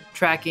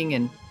tracking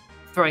and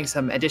throwing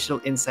some additional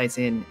insights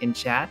in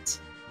chat.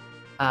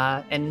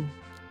 And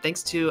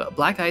thanks to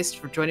Black Ice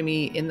for joining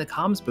me in the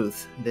comms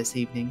booth this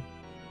evening.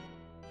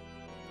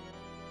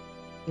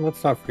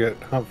 Let's not forget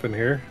Humph in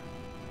here.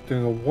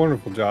 doing a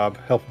wonderful job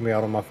helping me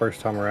out on my first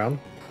time around.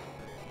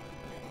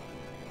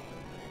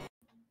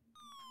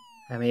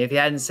 I mean, if you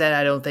hadn't said,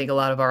 I don't think a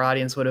lot of our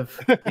audience would have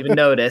even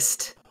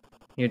noticed.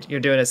 You're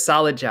doing a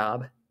solid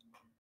job.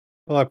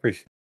 Well, I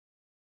appreciate it.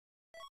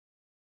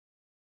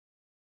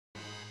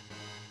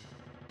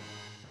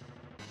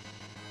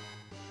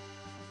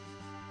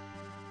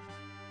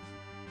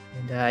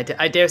 And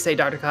I dare say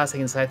Dr. Cossack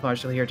and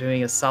ScytheMarshall here are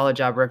doing a solid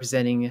job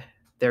representing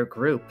their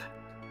group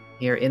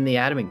here in the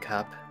Adamant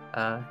Cup.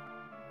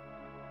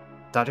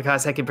 Dr.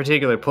 Cossack in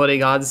particular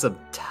putting on some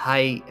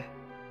tight,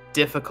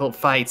 difficult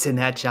fights in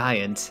that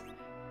giant.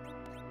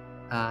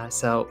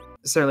 So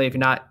certainly if you're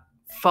not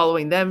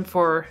following them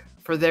for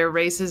their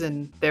races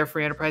and their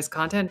free enterprise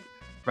content,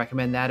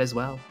 recommend that as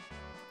well.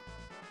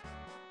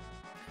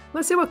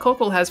 Let's see what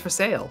Kokol has for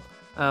sale.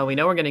 We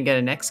know we're going to get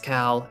an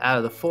X-Cal out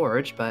of the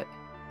forge, but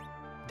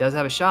he does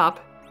have a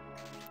shop.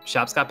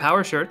 Shop's got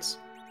power shirts.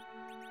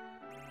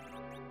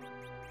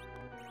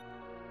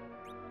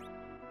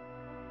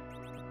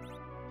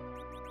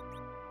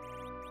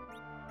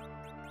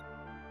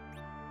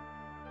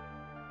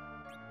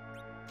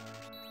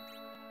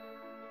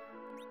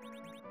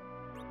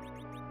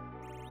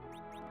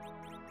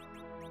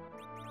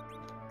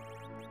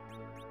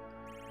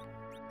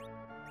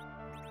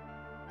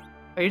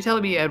 Are you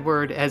telling me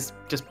Edward has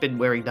just been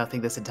wearing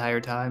nothing this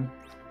entire time?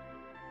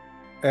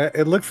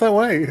 It looks that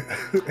way.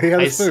 He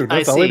had his food.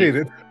 That's all he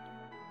needed.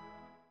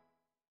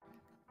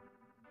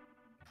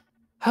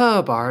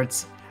 Oh,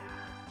 Bards.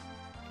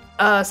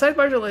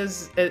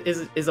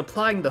 ScytheMarshall is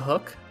applying the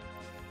hook.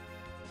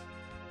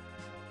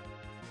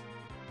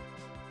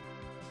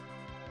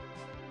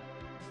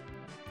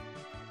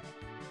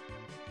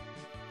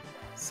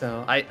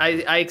 So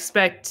I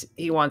expect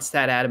he wants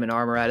that adamant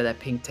armor out of that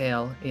pink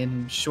tail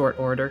in short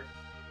order.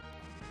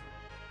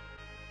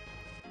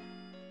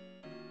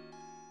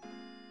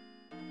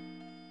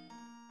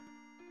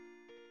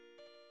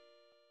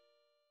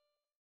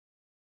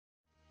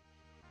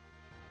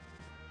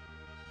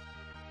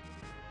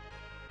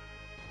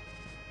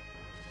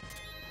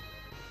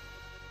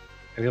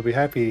 And he'll be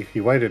happy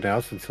he waited now,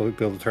 since he'll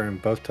be able to turn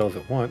both tails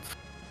at once.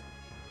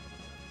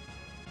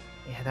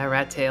 Yeah, that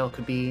rat tail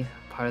could be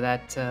part of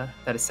that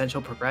that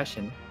essential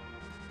progression.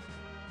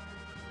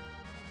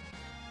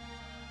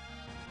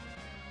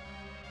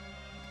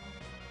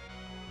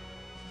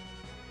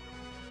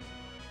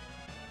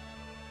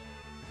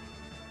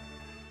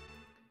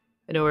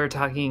 I know we were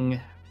talking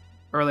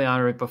early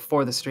on, or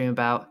before the stream,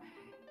 about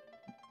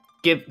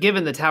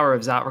given the Tower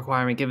of Zot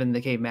requirement, given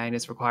the Cave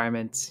Magnus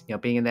requirement,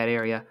 being in that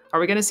area, are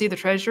we going to see the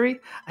treasury?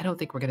 I don't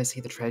think we're going to see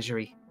the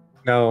treasury.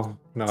 No,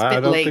 I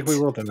don't think we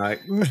will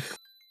tonight.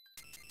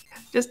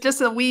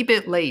 just a wee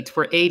bit late.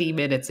 We're 80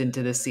 minutes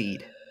into the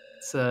seed.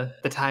 So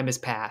the time has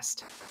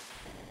passed.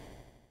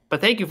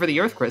 But thank you for the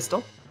Earth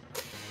Crystal.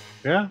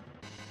 Yeah.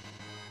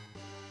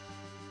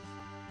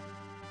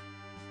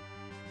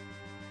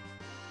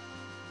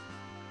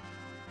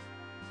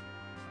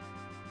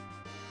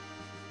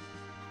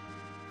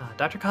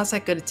 Dr.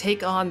 Cossack going to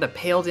take on the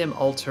Pale Dim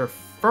Altar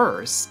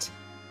first.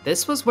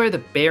 This was where the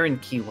Baron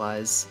Key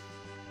was.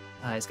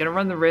 He's going to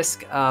run the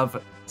risk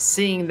of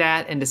seeing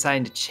that and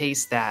deciding to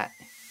chase that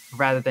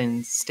rather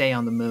than stay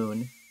on the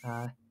moon.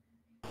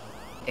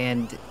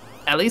 And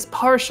at least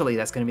partially,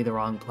 that's going to be the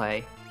wrong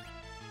play.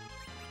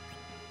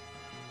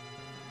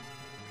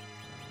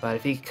 But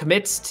if he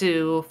commits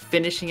to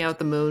finishing out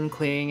the moon,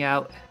 clearing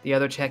out the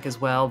other check as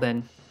well,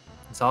 then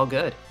it's all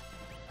good.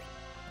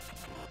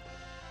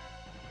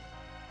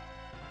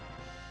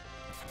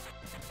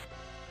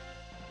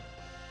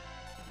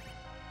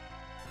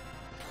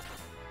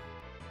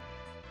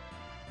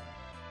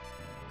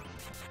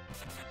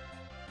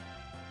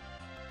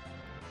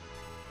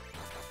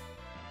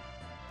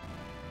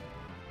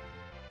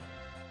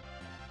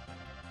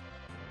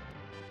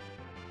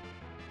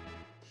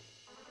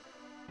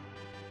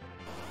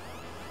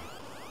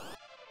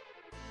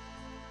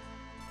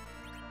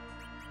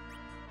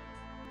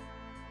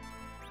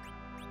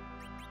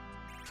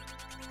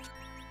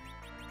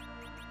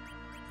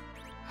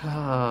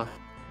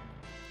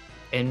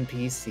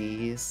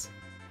 NPCs.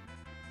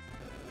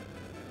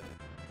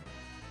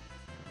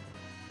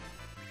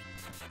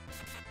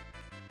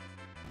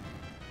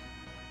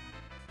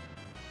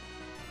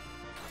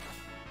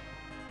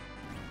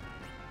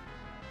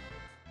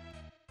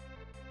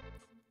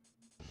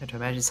 I have to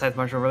imagine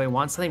ScytheMarshall really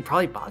wants something.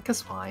 Probably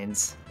Bacchus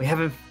wines. We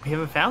haven't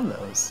found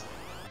those.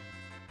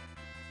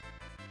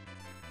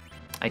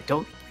 I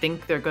don't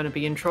think they're going to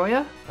be in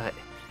Troya, but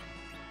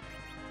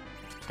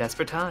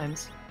desperate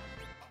times.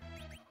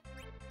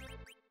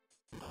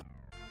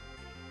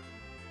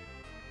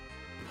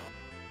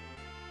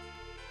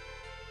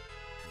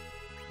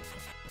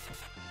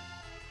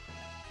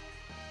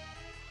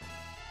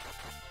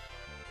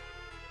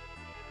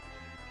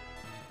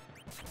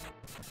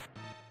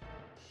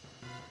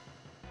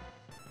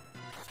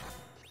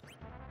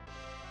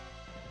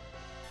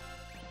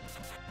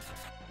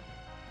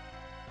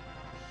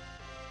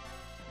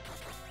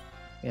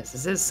 Yes,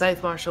 this is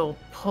ScytheMarshall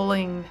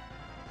pulling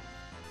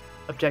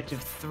Objective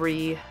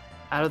 3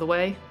 out of the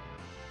way.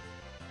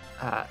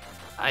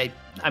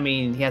 I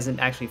mean, he hasn't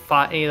actually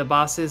fought any of the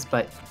bosses,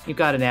 but you've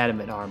got an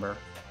adamant armor.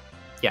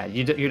 Yeah,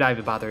 you're not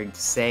even bothering to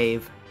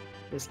save.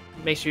 Just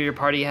make sure your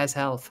party has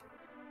health.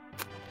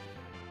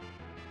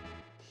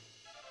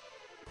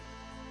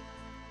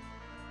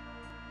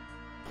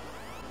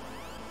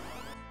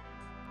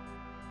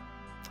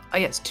 Oh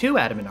yes, 2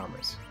 adamant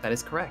armors. That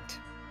is correct.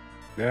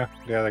 Yeah,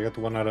 they got the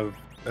one out of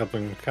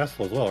Elven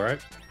Castle as well, right?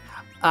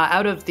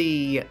 Out of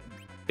the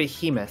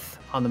behemoth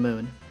on the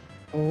moon.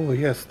 Oh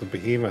yes, the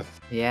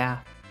behemoth. Yeah.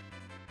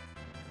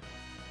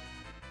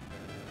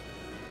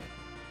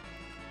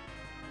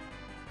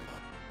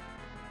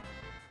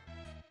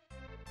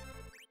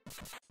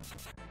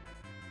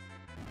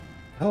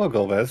 Hello,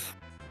 Golbez.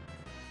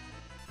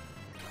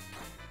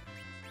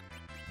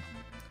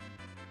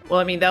 Well,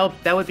 I mean,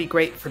 that would be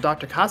great for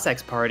Dr.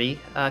 Cossack's party,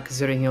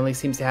 considering he only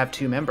seems to have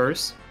 2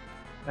 members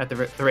at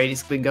the rate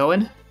he's been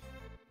going.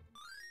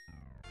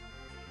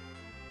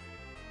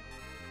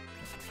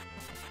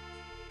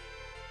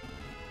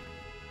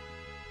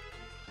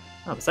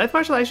 Oh,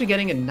 ScytheMarshall actually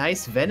getting a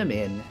nice venom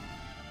in.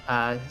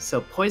 So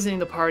poisoning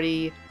the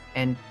party,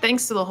 and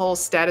thanks to the whole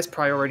status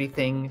priority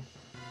thing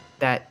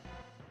that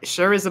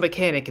sure is a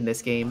mechanic in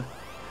this game,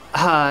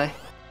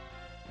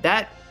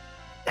 that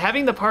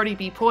having the party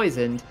be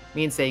poisoned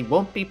means they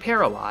won't be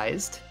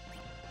paralyzed.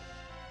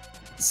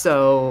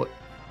 So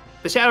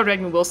the Shadow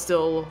Dragon will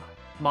still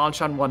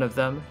launch on one of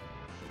them,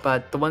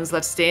 but the ones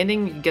left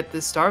standing get the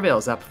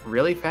Starveils up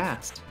really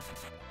fast.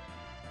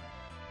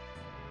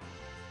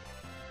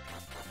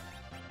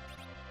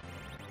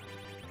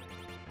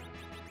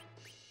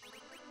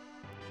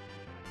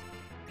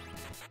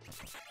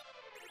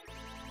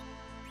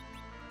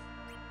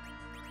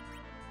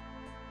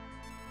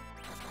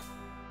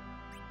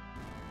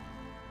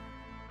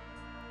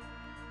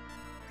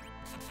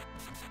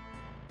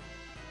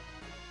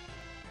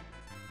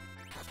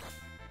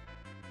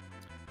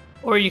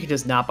 Or you could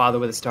just not bother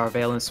with a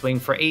Starveil and swing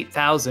for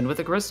 8,000 with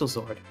a Crystal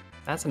Sword.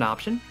 That's an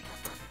option.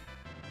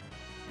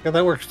 Yeah,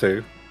 that works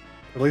too.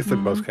 At least in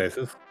most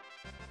cases.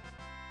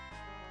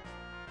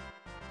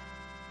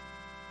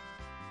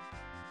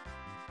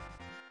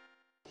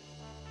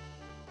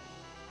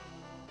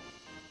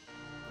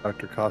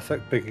 Dr.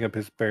 Cossack picking up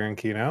his Baron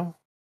Key now.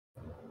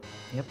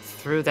 Yep,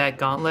 through that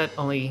gauntlet,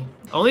 only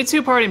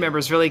 2 party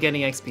members really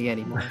getting XP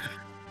anymore.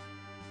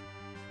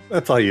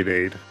 That's all you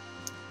need.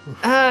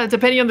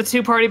 Depending on the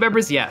 2 party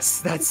members,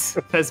 yes,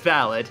 that's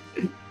valid.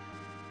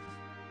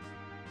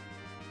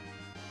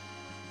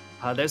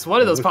 There's one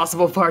of those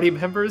possible party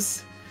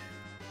members.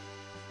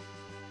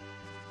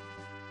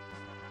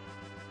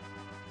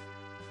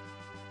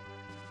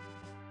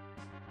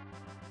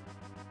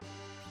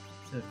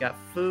 So we've got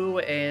Fu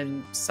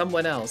and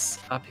someone else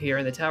up here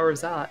in the Tower of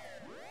Zot.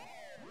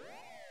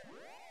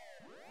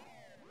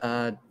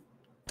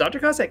 Dr.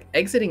 Cossack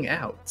exiting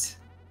out.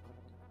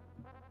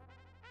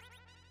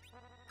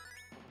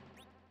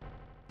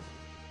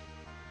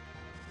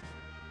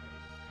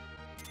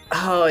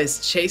 Oh,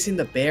 it's chasing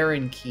the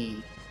Baron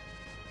Key.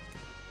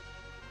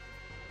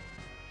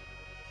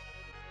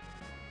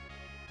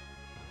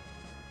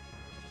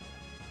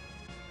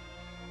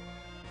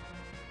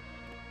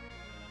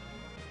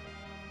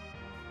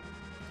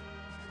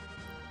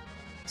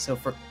 So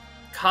for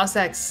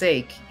Cossack's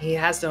sake, he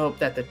has to hope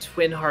that the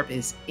Twin Harp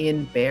is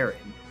in Baron.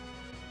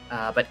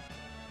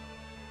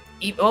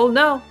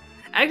 No.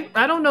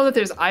 I don't know that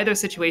there's either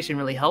situation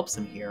really helps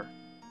him here.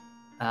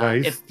 No,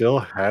 he still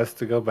has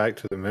to go back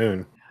to the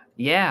moon.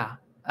 Yeah,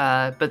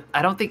 but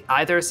I don't think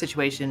either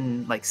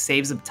situation like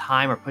saves him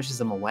time or pushes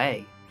him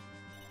away.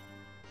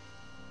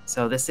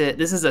 So this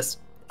is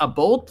a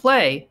bold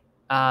play,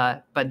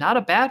 but not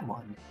a bad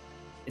one.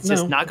 It's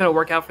just not going to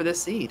work out for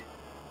this seed.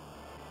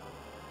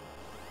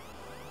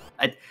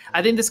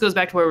 I think this goes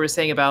back to what we were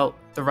saying about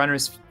the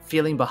runners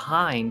feeling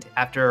behind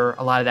after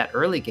a lot of that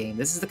early game.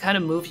 This is the kind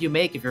of move you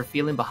make if you're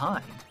feeling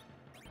behind.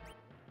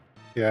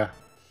 Yeah.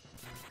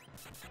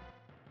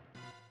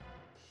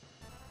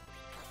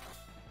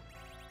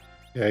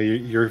 Yeah,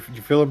 you're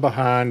feeling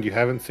behind. You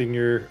haven't seen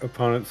your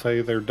opponent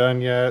say they're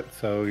done yet,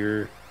 so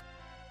you're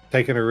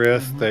taking a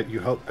risk that you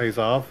hope pays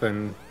off,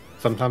 and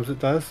sometimes it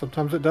does,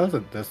 sometimes it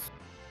doesn't. This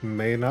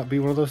may not be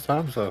one of those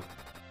times, though.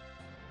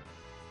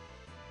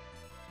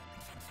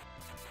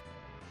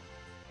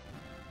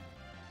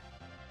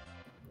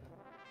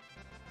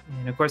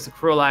 And of course, the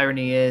cruel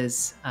irony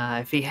is,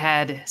 if he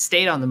had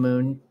stayed on the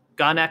moon,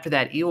 gone after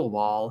that eel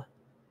wall,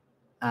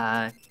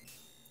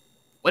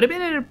 would have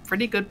been in a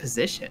pretty good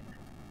position.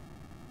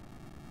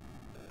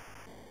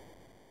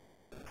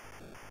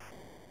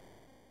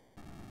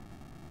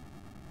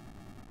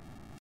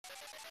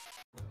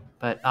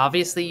 But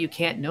obviously, you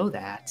can't know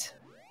that.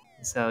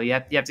 So you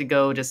have to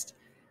go just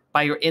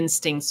by your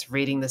instincts,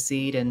 reading the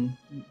seed and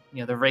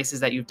the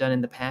races that you've done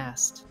in the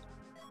past.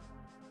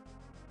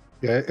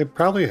 Yeah, it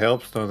probably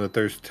helps though that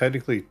there's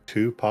technically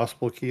 2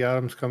 possible key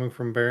items coming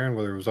from Baron,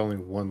 where there was only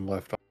 1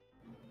 left.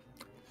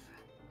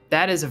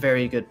 That is a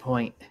very good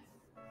point.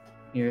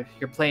 You're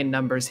playing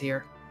numbers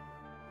here.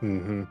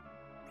 Mm-hmm.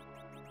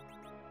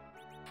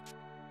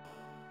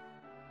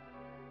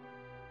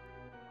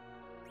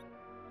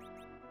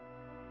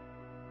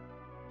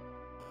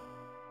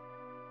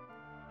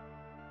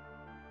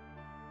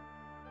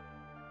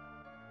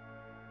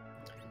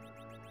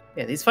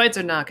 Yeah, these fights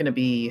are not going to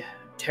be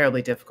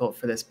terribly difficult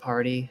for this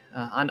party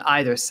on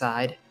either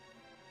side.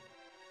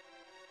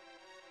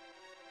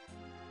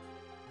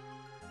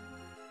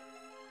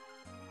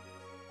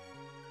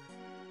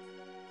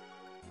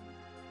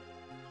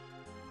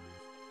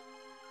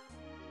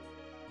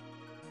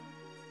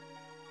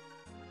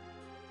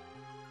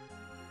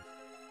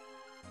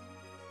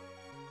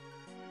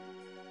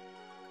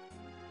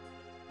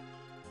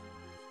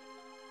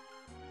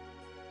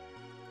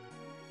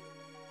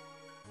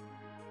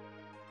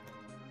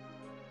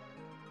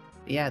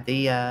 Yeah,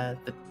 the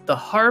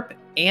harp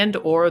and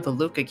or the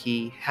Luca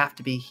key have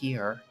to be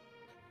here.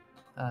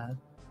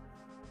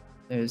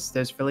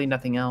 There's really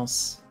nothing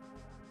else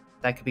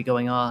that could be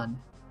going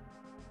on.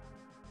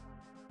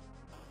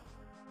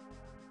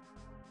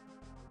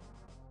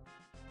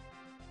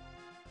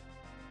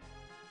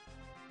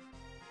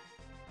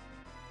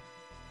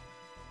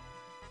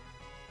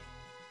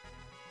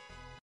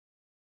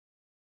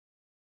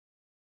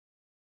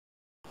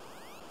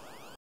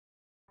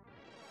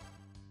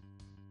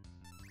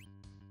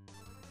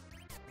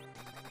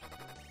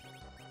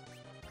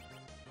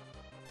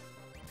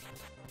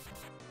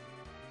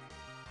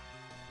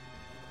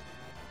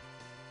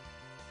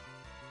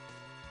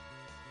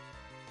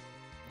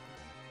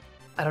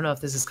 I don't know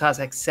if this is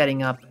Cossack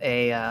setting up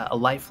a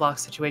lifelock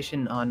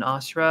situation on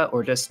Astra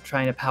or just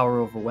trying to power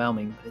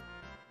overwhelming, but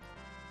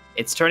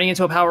it's turning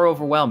into a power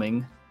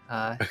overwhelming.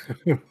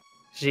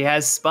 She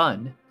has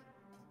spun.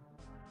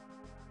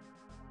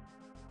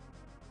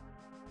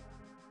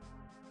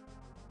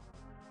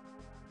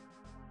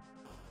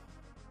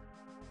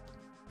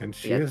 And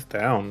she is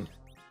down.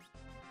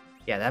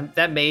 Yeah,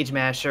 that Mage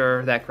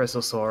Masher, that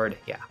Crystal Sword,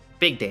 yeah,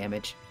 big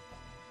damage.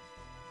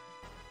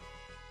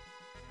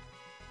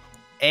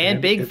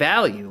 And big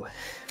value.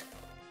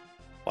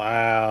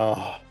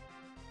 Wow.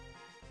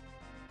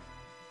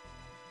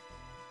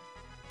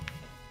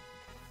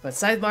 But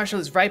ScytheMarshall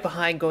is right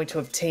behind, going to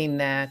obtain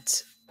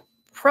that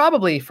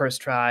probably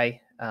first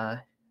try.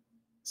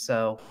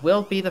 So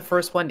will be the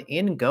first one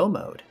in go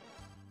mode.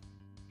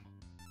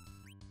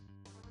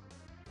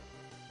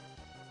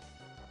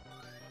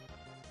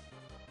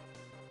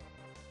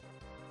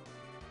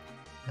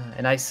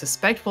 And I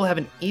suspect we'll have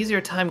an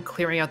easier time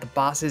clearing out the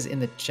bosses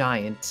in the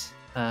Giant,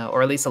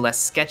 or at least a less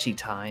sketchy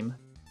time.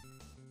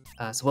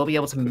 So we'll be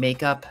able to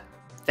make up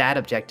that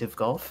objective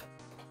gulf.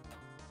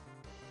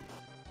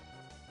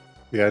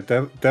 Yeah,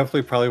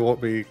 definitely probably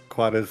won't be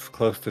quite as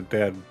close to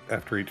dead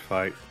after each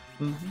fight.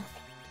 Mm-hmm.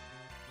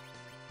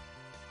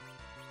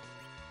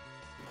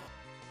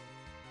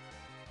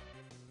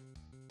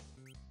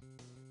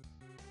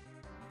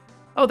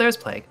 Oh, there's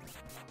Plague.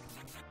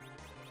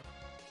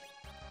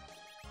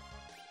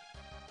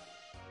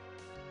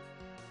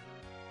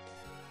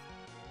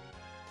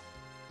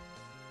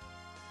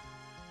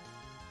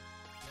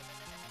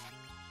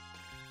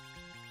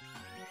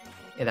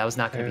 Yeah, that was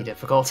not going to be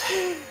difficult.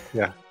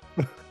 Yeah.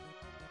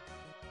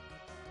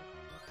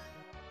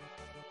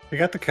 We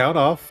got the count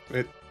off.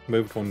 It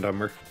moved one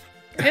dumber.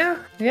 Yeah,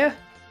 yeah.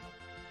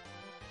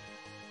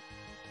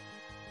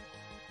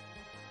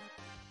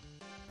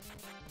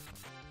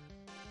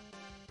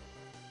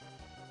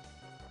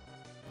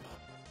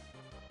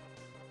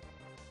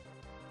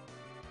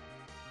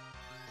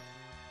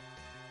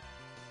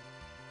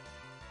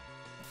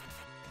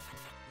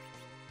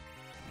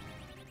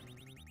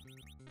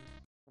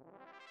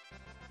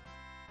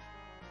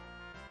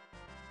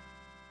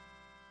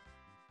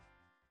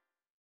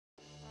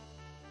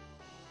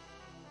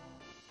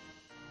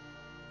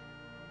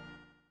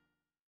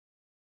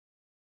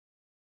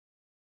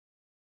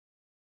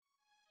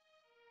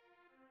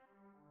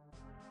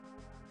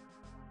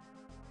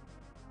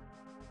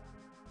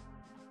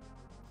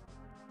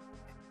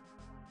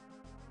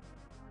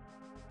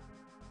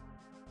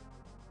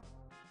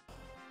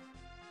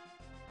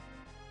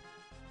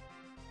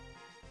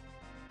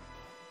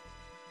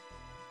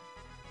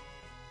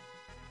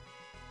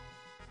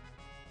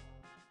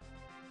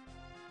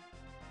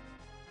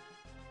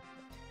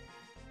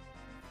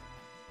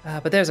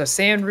 But there's our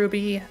Sand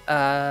Ruby.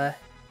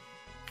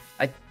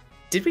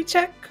 Did we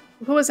check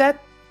who was at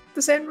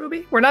the Sand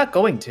Ruby? We're not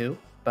going to,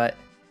 but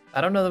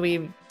I don't know that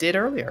we did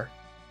earlier.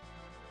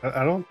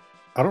 I don't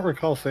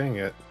recall seeing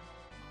it.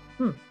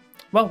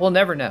 Well, we'll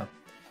never know.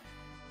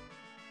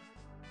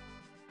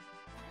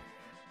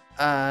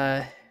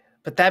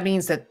 But that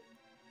means that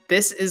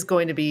this is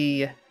going to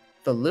be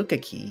the Luca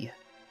key.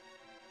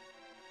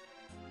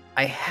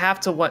 I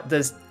have to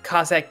does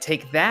Cossack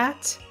take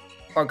that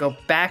or go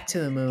back to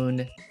the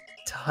moon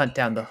to hunt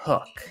down the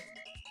hook?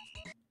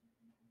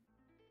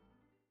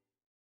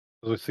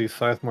 We see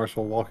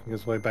ScytheMarshall walking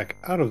his way back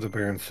out of the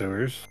barren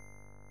sewers.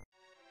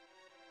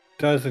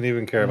 Doesn't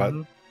even care about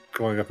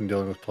going up and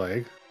dealing with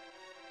Plague.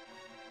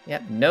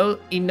 Yeah, no,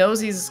 he knows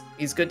he's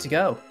good to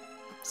go.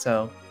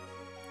 So,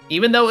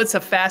 even though it's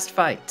a fast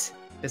fight,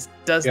 this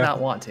does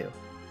not want to.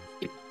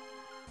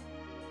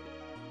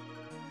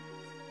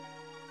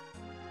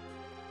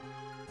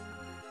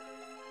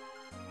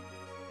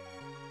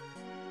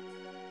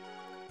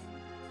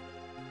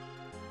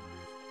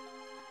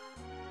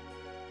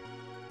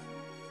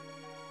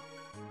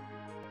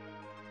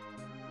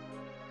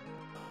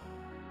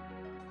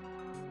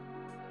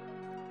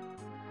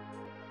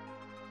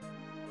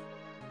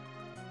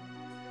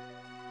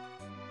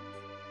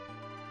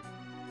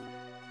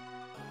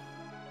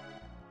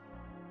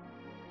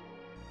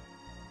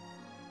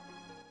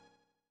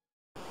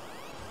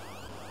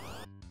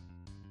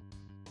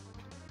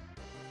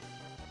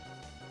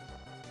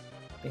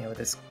 With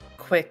this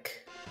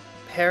quick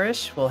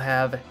perish, we'll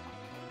have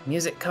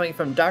music coming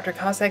from Dr.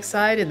 Cossack's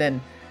side, and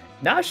then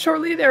not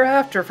shortly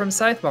thereafter from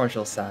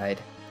ScytheMarshall's side.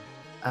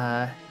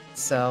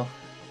 So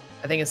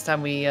I think it's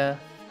time we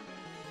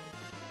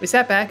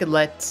sat back and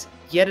let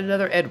yet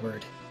another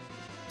Edward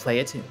play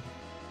a tune.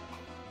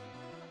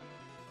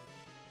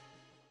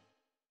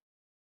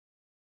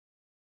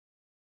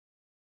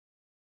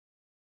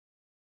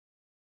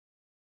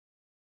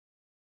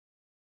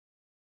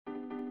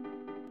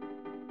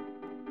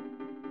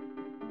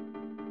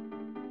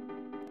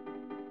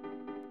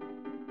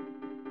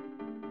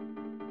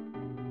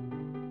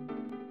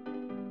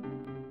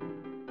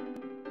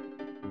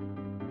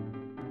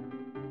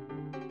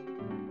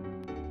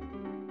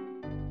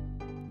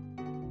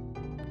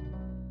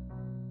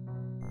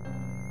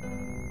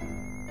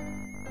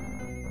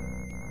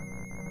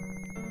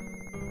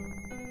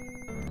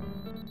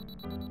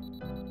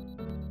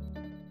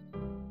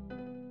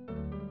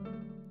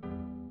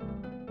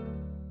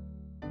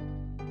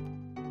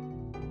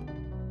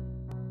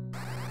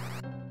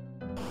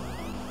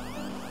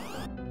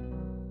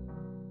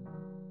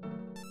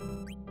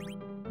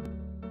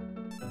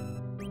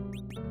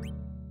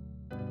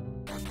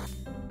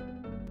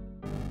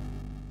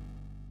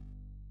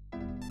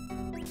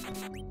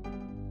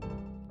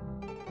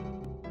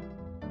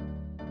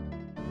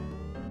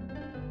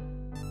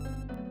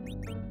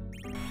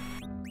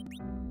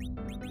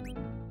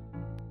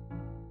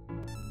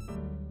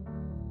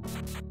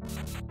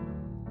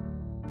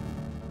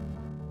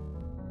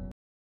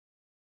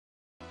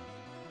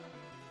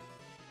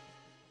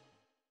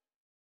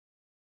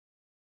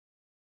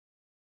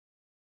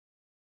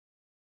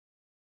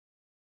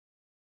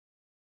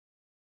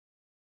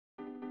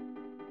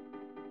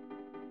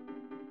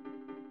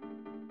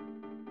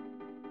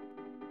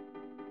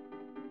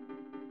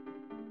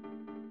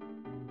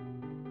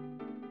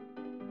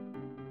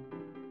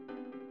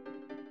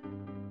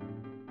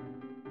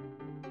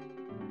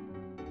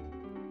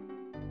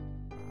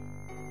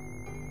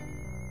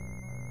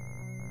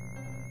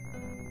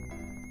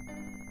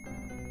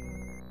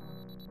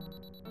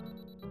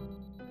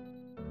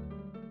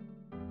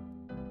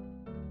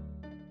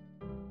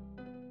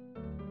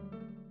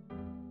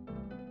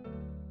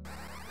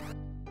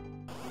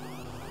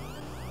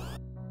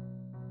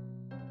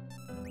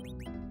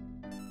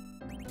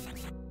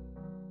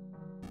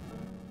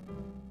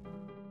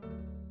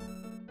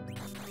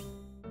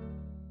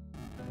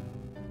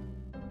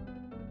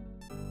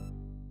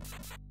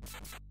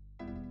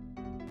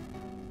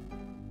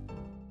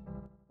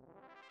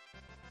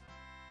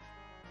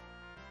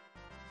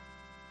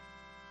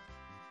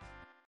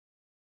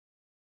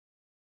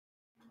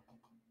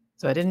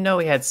 So I didn't know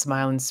we had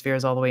smiling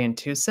spheres all the way in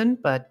Tucson,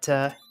 but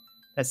that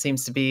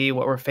seems to be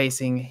what we're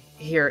facing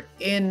here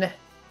in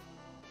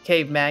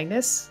Cave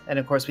Magnus. And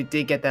of course, we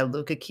did get that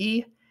Luca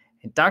key,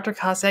 and Dr.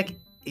 Cossack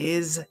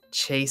is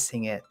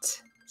chasing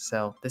it.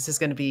 So this is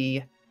going to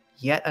be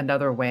yet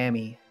another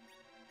whammy.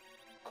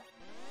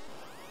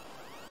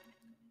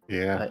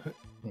 Yeah.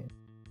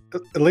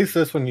 But, at least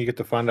this one you get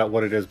to find out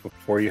what it is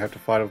before you have to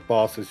fight a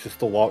boss. It's just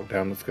the walk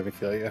down that's going to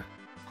kill you.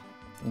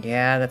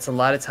 Yeah, that's a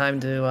lot of time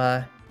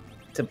to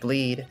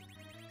bleed.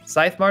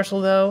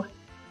 ScytheMarshall, though,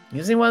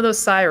 using one of those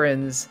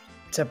sirens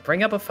to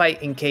bring up a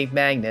fight in Cave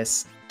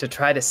Magnus to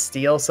try to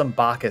steal some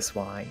Bacchus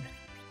wine.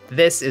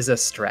 This is a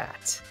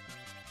strat.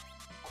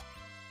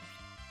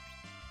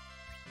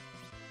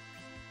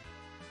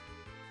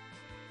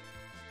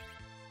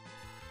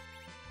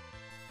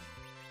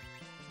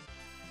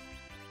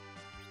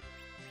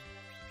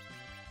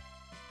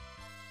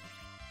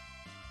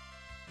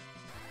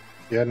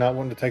 Yeah, not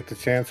wanting to take the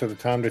chance or the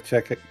time to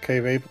check at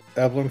Cave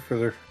Evelyn for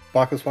their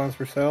Bacchus wines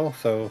for sale,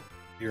 so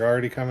you're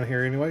already coming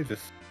here anyway.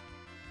 Just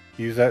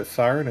use that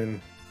siren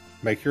and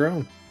make your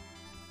own.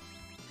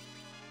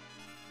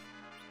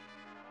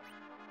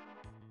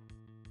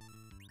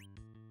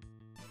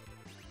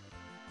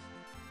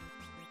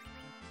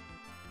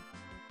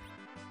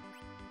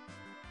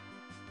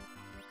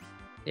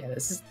 Yeah,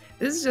 this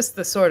is just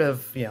the sort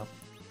of,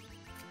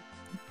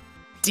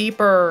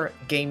 deeper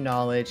game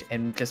knowledge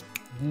and just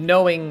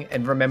knowing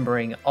and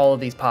remembering all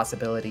of these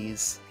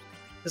possibilities.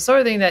 The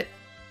sort of thing that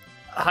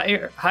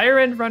higher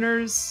end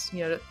runners,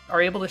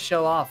 are able to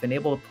show off and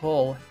able to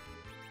pull.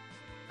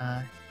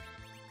 And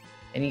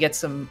you get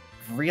some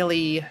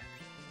really,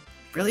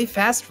 really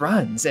fast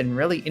runs and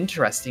really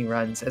interesting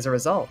runs as a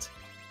result.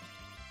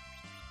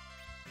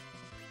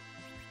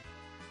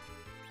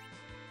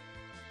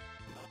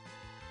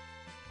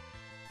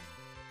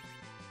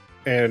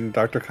 And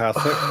Dr.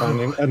 Cossack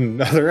finding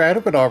another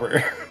Adamant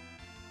armor.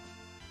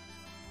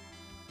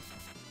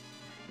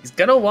 He's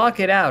gonna walk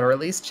it out, or at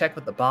least check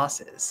with the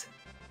bosses.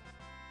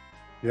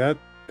 Yeah,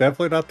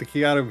 definitely not the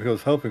key item he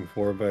was hoping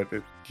for, but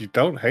you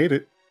don't hate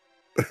it.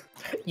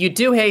 You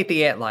do hate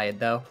the antlion,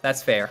 though.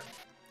 That's fair.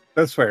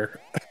 That's fair.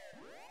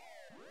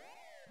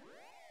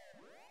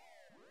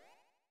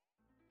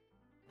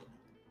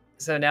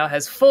 So now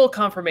has full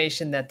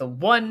confirmation that the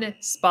one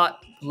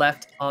spot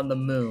left on the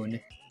moon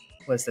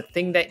was the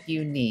thing that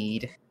you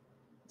need.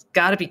 He's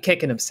got to be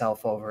kicking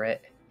himself over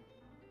it.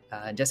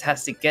 Just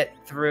has to get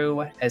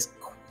through as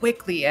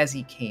quickly as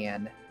he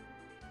can.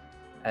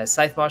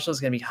 ScytheMarshall is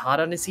going to be hot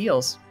on his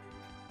heels.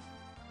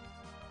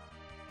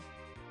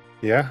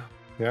 Yeah,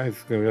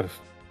 he's going to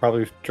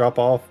probably drop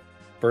off,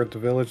 burn the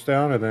village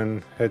down, and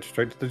then head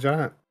straight to the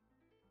giant.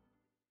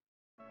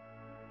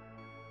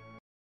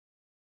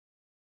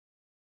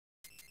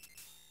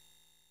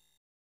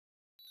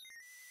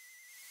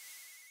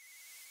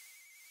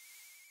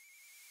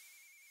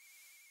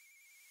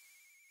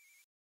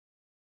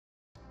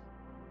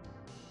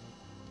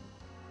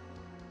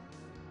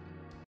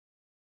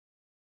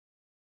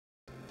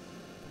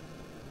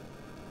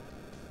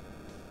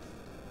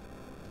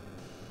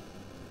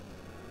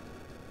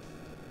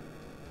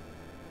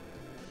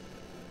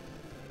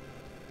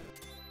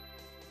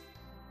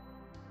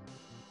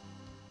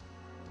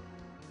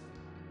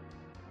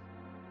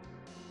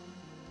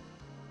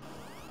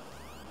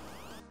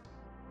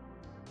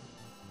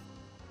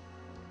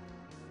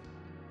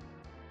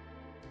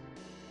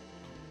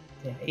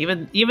 Yeah,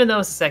 even though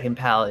it's a second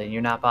paladin,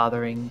 you're not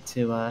bothering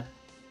to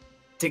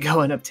go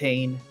and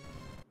obtain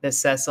this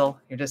Cecil.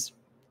 You're just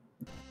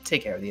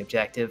take care of the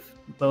objective,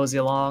 mosey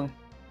along.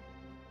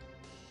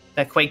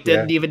 That Quake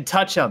didn't even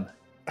touch him.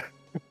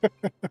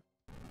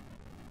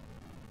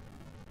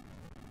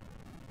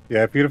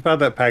 Yeah, if you'd have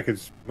found that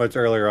package much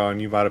earlier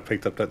on, you might have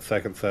picked up that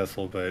second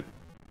Cecil, but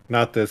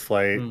not this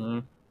late.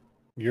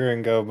 You're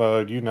in go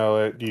mode, you know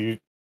it. You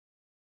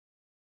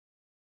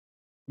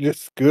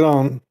just scoot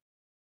on.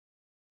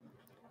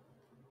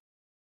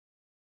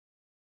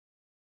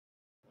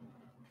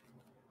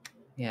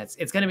 Yeah,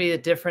 it's going to be the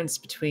difference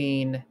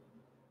between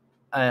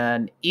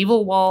an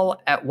Evil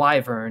Wall at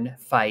Wyvern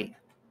fight,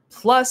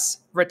 plus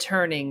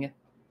returning,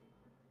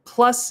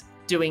 plus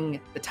doing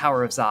the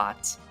Tower of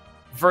Zot,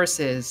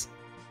 versus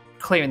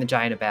clearing the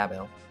Giant of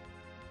Babel.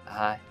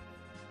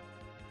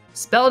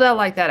 Spelled out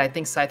like that, I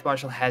think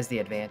ScytheMarshall has the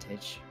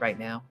advantage right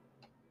now.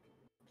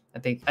 I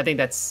think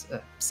that's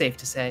safe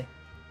to say.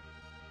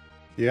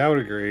 Yeah, I would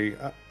agree.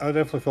 I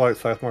definitely feel like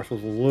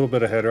ScytheMarshall's a little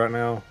bit ahead right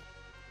now.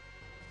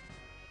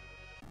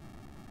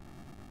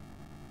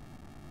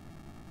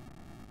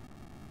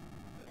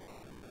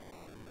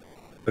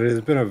 But it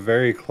has been a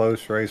very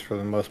close race for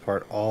the most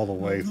part all the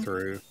way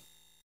through.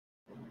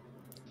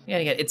 Yeah,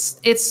 again,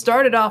 it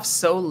started off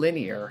so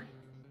linear,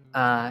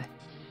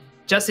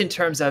 just in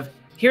terms of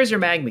here's your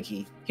magma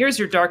key, here's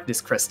your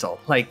darkness crystal.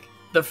 Like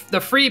the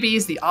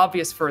freebies, the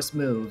obvious first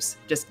moves,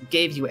 just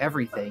gave you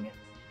everything.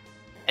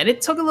 And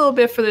it took a little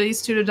bit for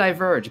these two to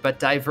diverge, but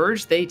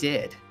diverge they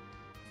did.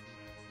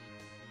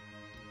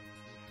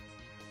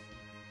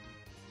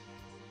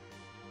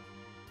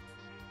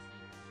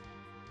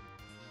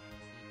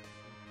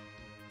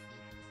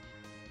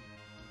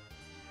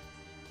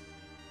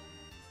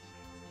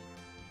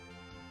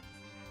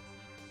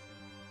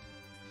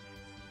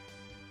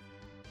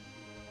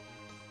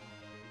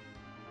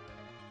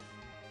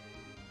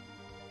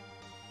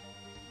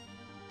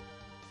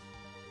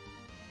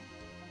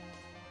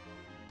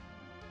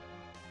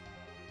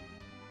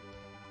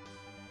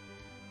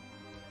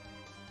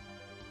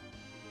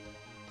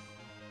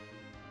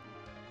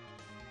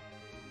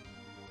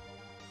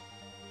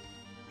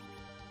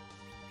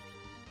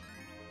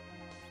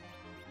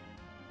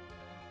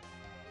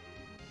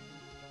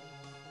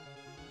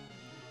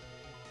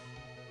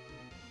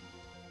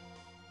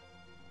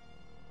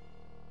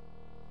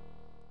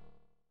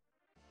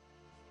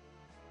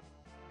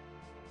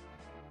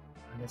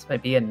 This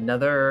might be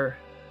another...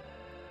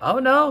 Oh,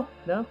 no.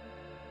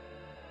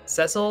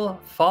 Cecil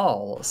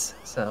falls.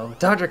 So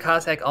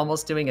drcossack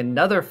almost doing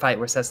another fight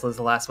where Cecil is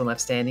the last one left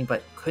standing,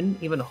 but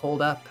couldn't even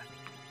hold up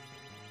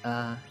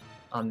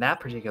on that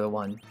particular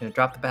one.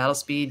 Drop the battle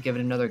speed, give it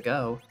another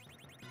go.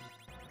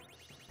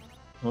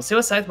 We'll see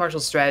what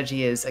ScytheMarshall's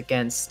strategy is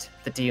against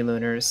the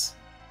D-Lunars.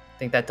 I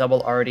think that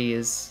double arty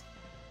is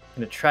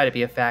going to try to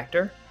be a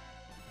factor.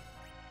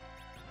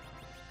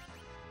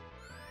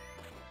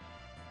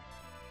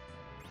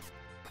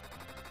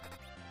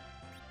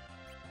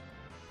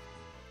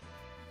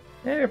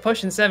 They're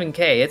pushing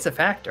 7K. It's a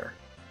factor.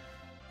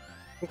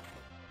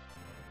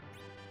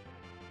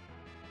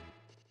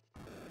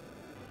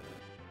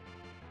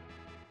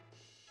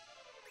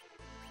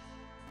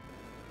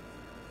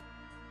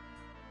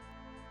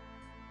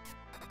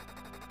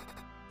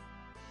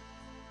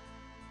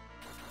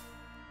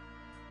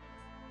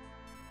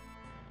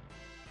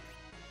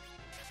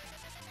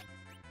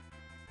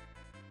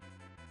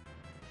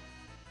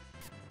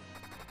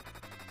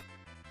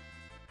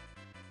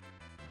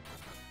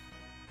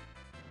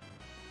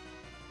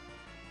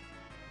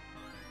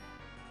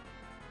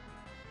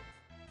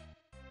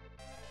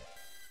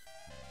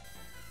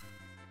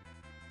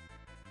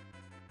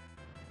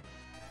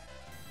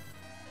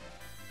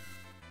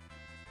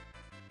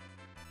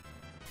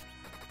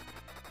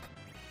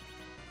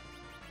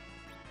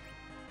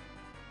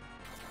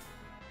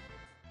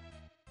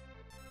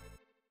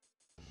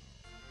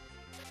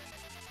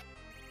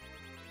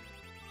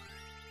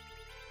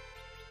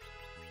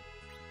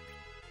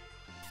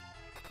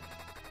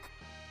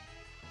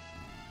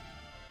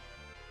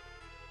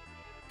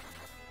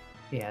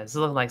 Yeah, it's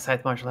looking like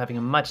ScytheMarshall having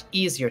a much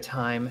easier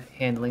time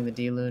handling the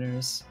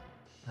D-Lunars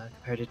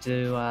compared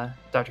to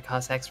Dr.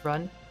 Cossack's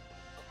run.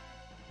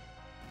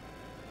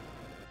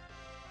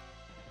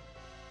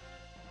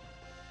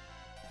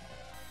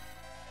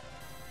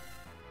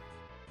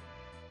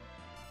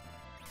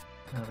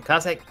 The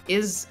Cossack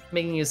is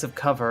making use of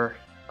cover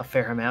a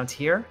fair amount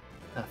here,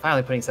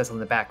 finally putting Cecil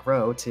in the back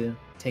row to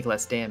take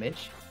less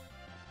damage.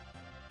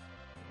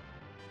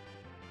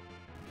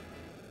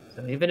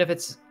 So even if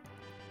it's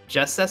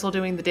just Cecil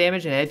doing the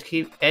damage and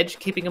Edge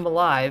keeping him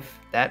alive,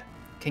 that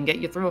can get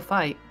you through a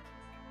fight.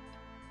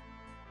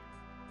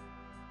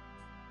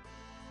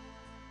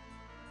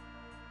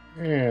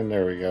 And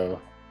there we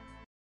go.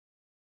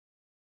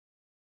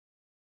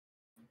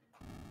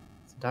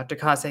 So Dr.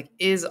 Cossack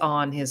is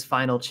on his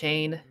final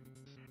chain.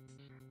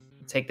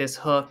 Take this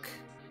hook.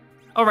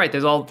 Oh, right,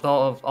 there's all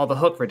the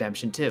hook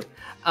redemption, too.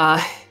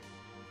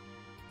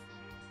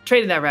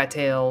 Trading that rat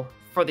tail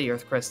for the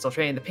earth crystal,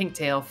 trading the pink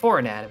tail for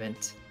an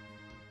adamant.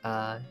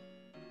 And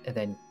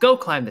then go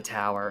climb the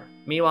tower.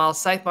 Meanwhile,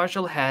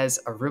 ScytheMarshall has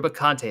a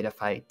Rubicante to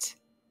fight.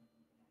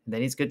 And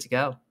then he's good to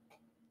go.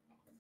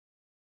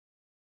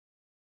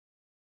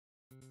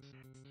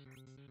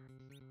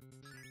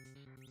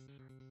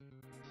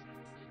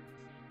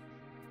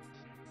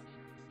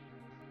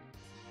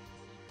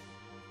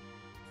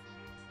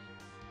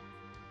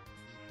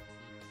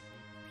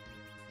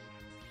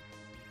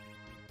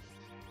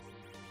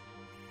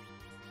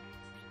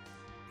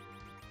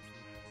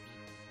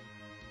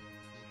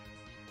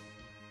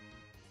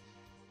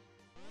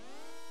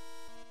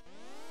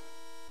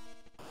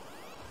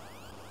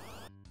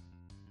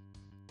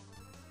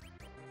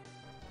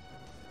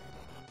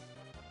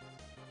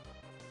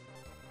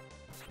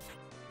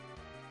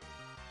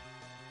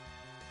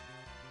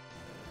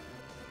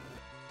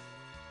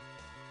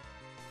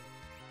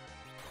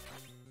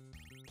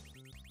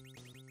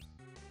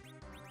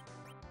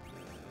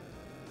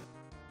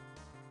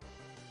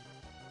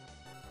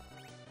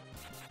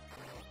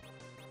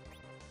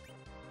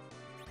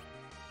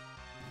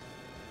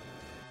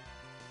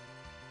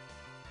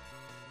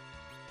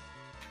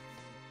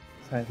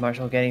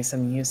 ScytheMarshall getting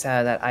some use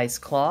out of that Ice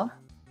Claw.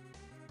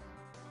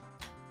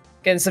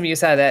 Getting some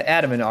use out of that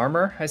Adamant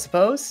Armor, I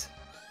suppose.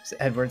 So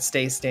Edward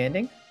stays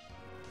standing.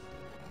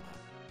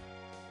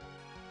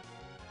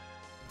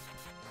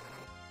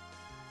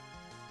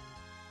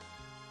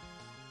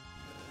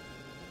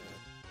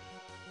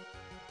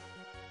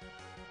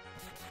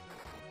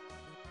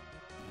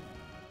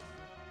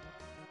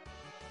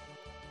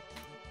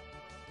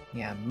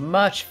 Yeah,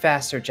 much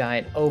faster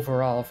giant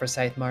overall for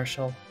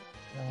ScytheMarshall.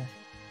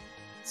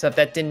 So if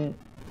that didn't,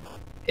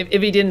 if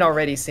he didn't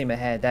already seem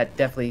ahead, that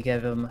definitely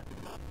gave him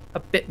a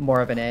bit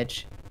more of an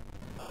edge.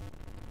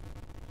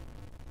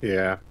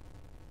 Yeah.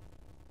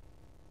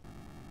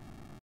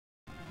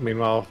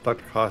 Meanwhile,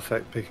 Dr.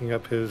 Cossack picking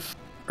up his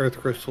Earth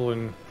Crystal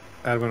and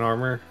Adamant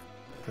Armor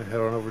and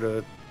head on over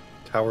to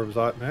Tower of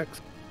Zot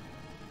next.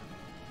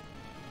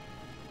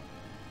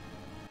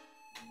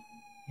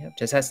 Yep,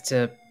 just has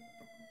to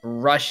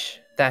rush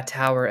that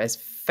tower as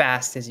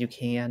fast as you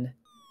can.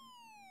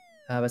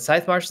 But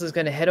ScytheMarshall is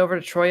going to head over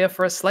to Troya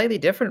for a slightly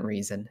different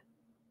reason.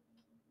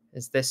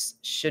 As this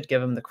should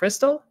give him the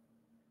crystal.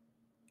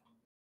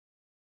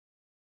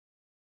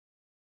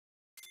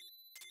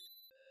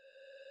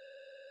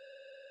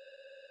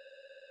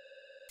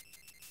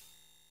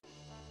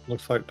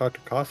 Looks like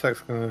Dr. Cossack's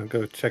going to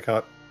go check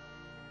out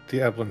the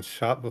Evelyn's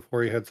shop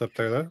before he heads up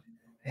there, though.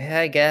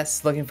 Yeah, I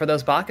guess. Looking for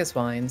those Bacchus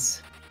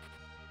wines.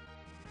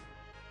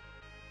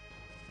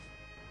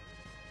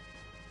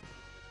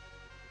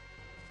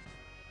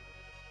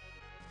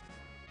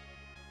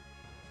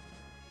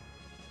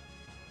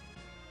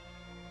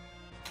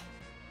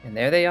 And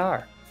there they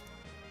are.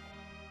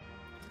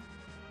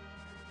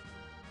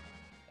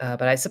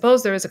 But I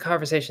suppose there is a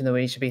conversation that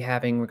we should be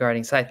having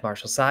regarding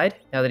ScytheMarshall's side,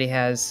 now that he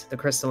has the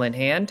crystal in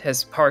hand,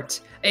 has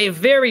parked a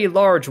very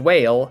large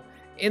whale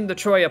in the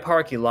Troya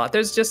parking lot.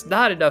 There's just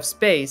not enough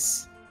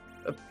space.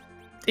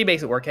 He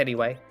makes it work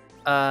anyway.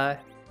 Black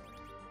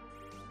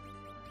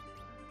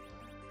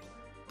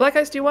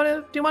Ice, do you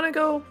want to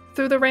go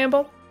through the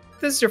ramble?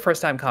 This is your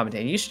first time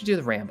commentating. You should do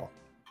the ramble.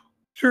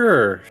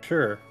 Sure.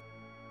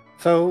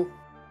 So,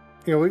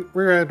 we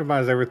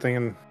randomize everything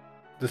in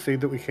the seed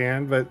that we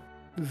can, but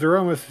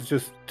Zeromus is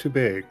just too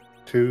big,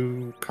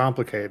 too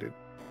complicated.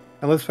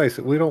 And let's face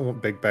it, we don't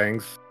want big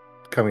bangs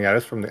coming at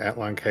us from the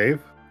Antline Cave.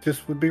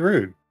 Just would be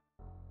rude.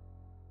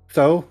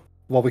 So,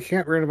 while we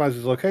can't randomize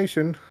his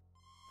location,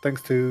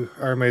 thanks to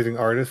our amazing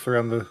artists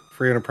around the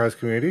free enterprise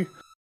community,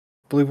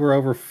 I believe we're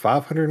over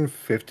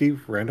 550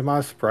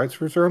 randomized sprites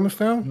for Zeromus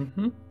now.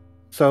 Mm-hmm.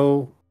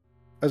 So,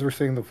 as we're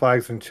seeing the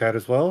flags in chat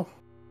as well,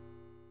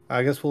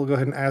 I guess we'll go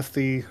ahead and ask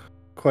the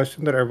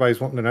question that everybody's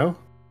wanting to know.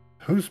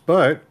 Whose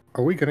butt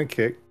are we going to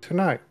kick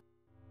tonight?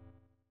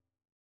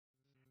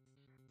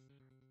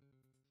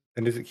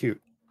 And is it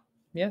cute?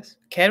 Yes.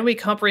 Can we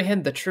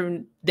comprehend the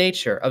true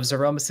nature of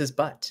Zeromus's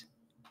butt?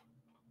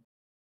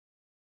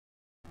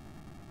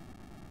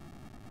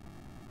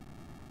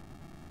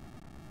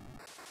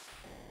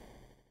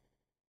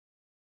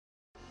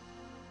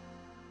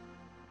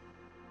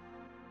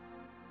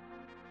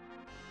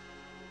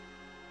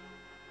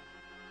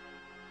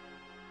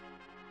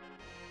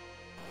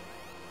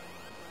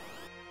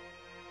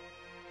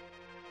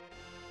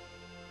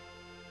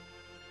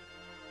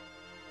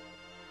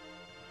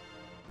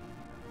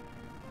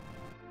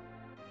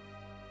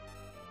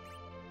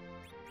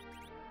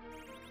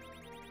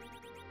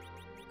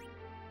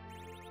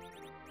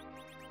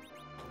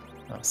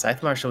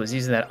 ScytheMarshall was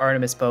using that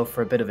Artemis bow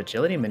for a bit of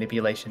agility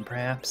manipulation,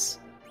 perhaps.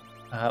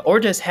 Or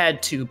just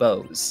had 2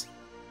 bows.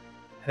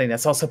 I think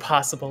that's also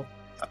possible.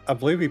 I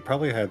believe he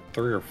probably had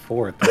 3 or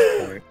 4 at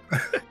that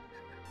point.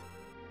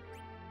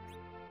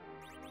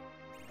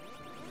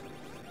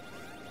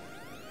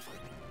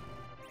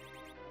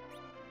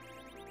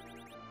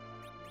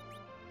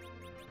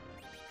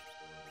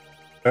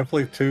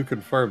 Definitely 2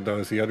 confirmed, though,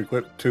 as he had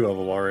equipped 2 of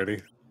them already.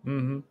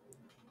 Mm-hmm.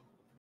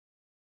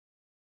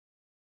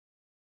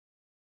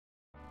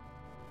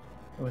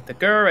 With the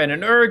Gur and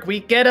an Erg, we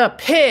get a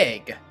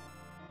pig!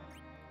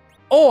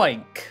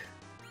 Oink!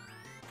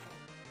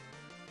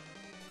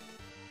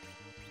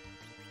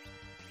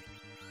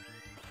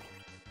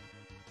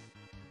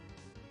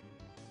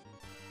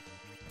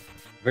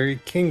 Very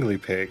kingly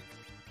pig.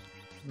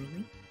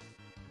 Mm-hmm.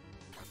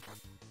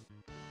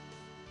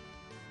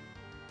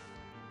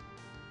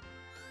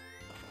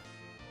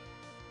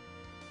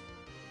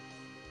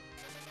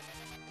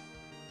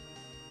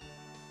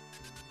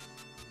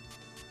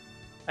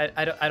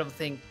 I don't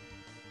think.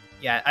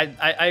 Yeah,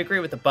 I agree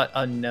with the but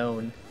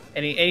unknown.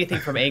 Anything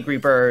from Angry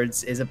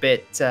Birds is a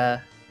bit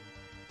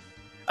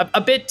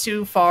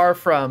too far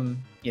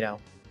from, you know,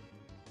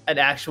 an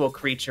actual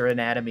creature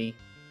anatomy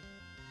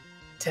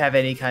to have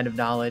any kind of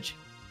knowledge.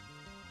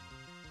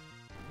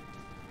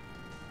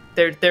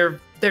 They're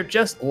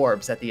just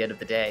orbs at the end of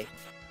the day.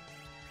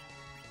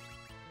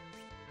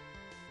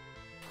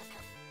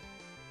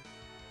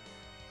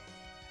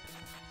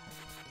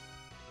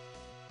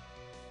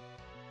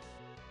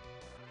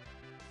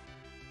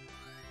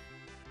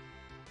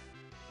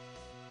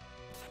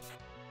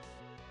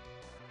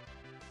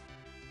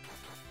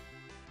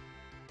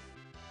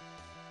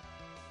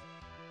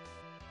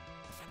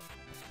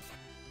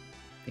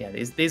 Yeah,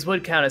 these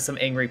would count as some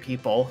angry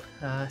people,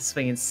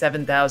 swinging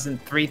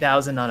 7,000,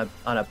 3,000 on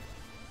a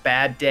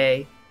bad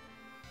day.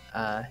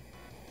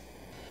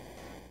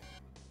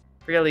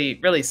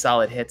 Really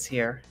solid hits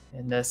here,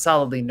 and a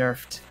solidly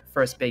nerfed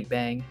first Big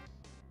Bang.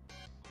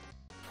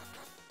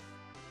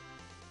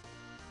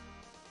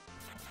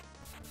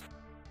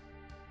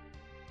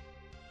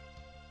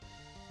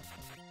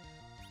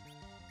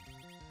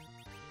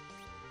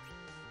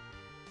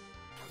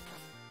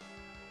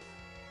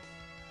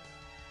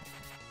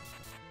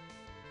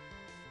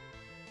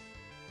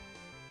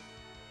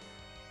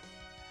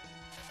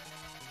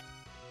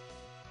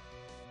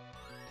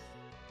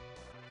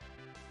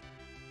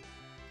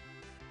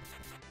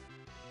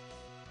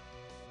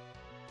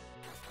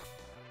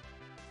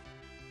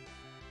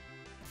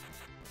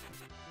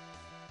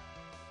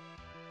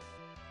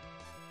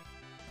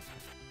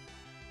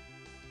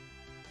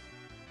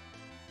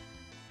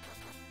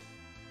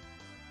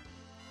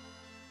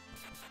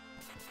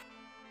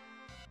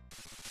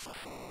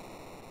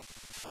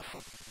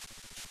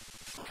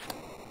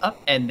 Up,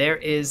 and there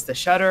is the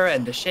shudder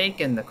and the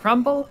shake and the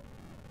crumble.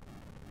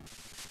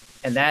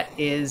 And that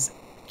is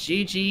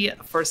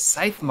GG for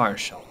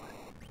ScytheMarshall.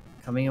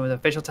 Coming in with an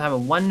official time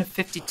of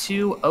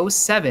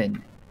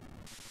 1:52:07.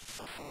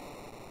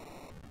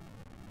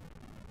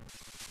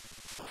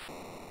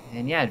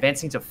 And yeah,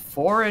 advancing to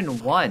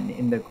 4-1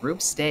 in the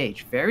group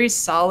stage. Very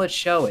solid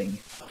showing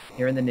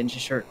here in the Ninja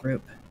Shirt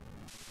group.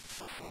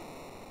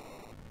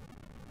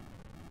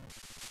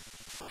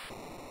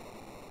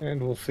 And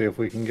we'll see if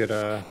we can get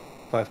a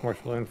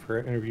ScytheMarshall in for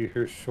an interview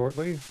here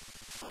shortly.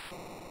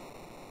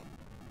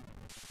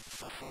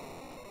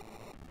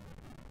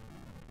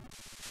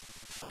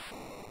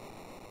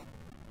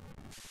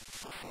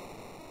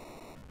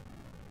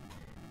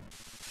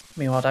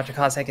 Meanwhile, Dr.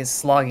 Cossack is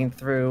slogging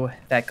through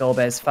that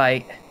Golbez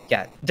fight.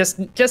 Yeah,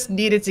 just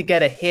needed to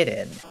get a hit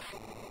in.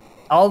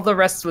 All the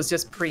rest was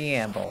just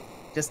preamble.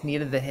 Just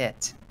needed the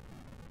hit.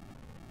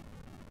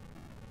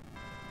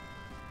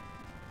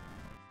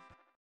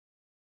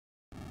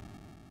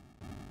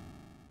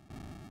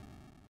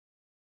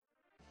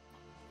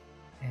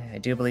 I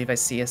do believe I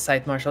see a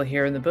ScytheMarshall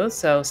here in the booth,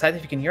 so Scythe,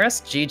 if you can hear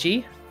us,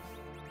 GG.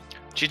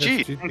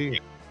 GG. GG.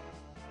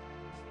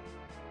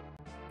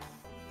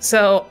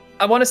 So,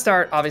 I want to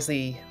start,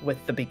 obviously,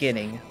 with the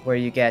beginning, where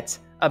you get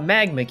a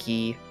Magma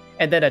Key,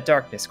 and then a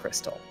Darkness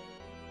Crystal.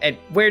 And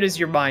where does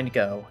your mind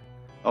go?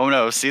 Oh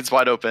no, seat's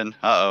wide open.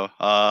 Uh-oh.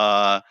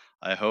 I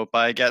hope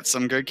I get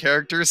some good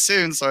characters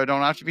soon, so I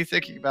don't have to be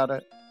thinking about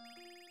it.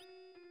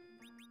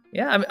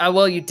 Yeah,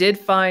 well, you did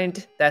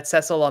find that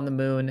Cecil on the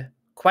moon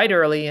quite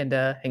early and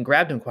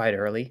grabbed him quite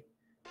early.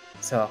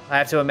 So I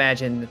have to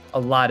imagine a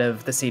lot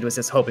of the seed was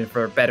just hoping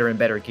for better and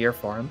better gear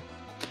for him.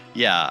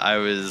 Yeah, I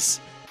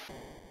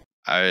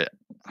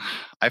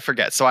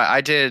forget. So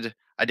I did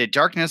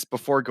Darkness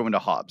before going to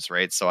Hobbs,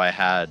 right? So I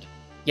had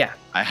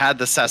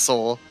the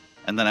Cecil,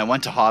 and then I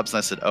went to Hobbs and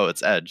I said, oh,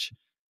 it's Edge.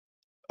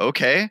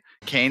 Okay,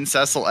 Kane,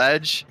 Cecil,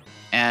 Edge,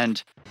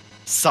 and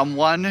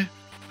someone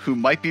who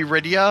might be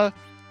Rydia.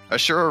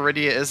 Sure,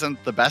 Rydia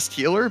isn't the best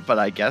healer, but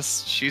I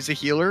guess she's a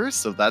healer,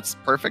 so that's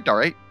perfect. All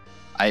right.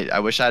 I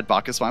wish I had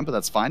Bacchus Wine, but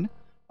that's fine.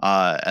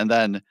 And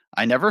then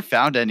I never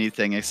found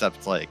anything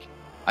except, like,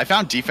 I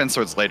found defense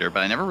swords later, but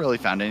I never really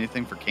found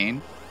anything for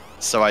Kane.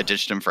 So I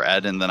ditched him for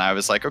Ed, and then I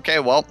was like, okay,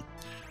 well,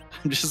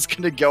 I'm just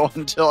going to go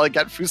until I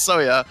get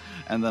Fusoya.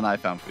 And then I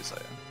found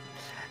Fusoya.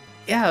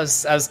 Yeah, I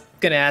was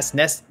going to ask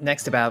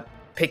next about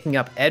picking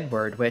up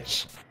Edward,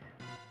 which,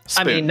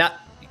 Spoon. I mean, not...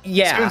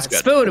 Yeah,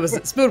 Spoon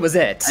was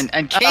it.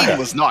 And Kane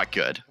was not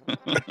good.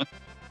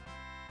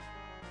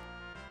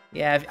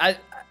 Yeah,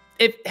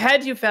 if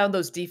had you found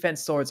those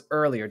defense swords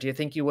earlier, do you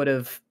think you would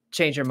have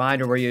changed your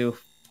mind, or were you're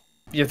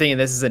thinking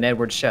this is an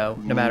Edward show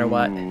no matter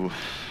what?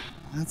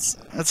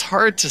 That's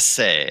hard to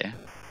say.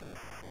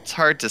 It's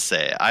hard to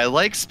say. I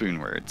like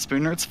Spoonward.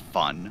 Spoonward's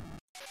fun.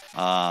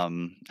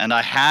 And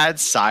I had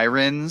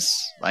sirens.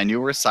 I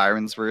knew where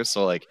sirens were,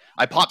 so like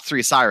I popped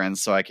 3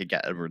 sirens so I could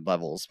get Edward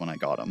levels when I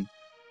got them.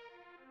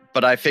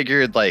 But I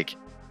figured like,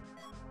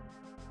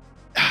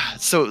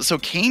 so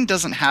Kane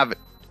doesn't have,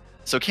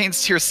 so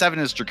Kane's tier 7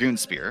 is Dragoon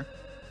Spear,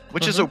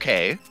 which is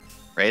okay,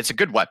 right? It's a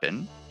good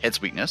weapon,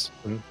 hits weakness.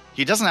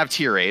 He doesn't have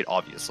tier 8,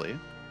 obviously,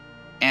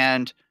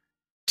 and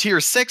tier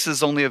 6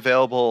 is only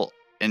available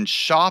in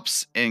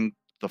shops in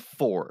the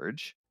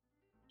Forge,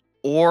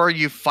 or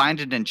you find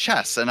it in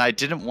chests. And I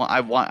didn't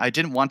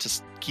want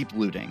to keep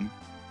looting.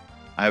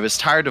 I was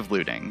tired of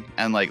looting,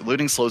 and like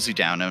looting slows you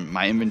down, and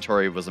my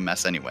inventory was a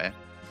mess anyway.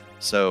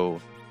 So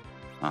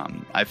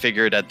I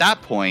figured at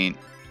that point,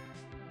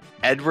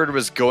 Edward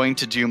was going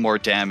to do more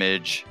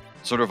damage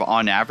sort of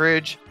on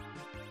average.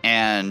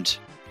 And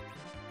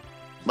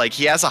like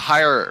he has a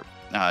higher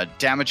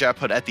damage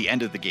output at the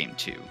end of the game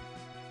too.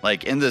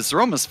 Like in this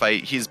Roma's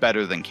fight, he's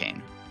better than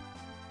Kane.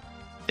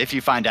 If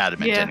you find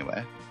Adamant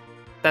anyway.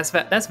 That's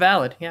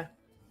valid, yeah.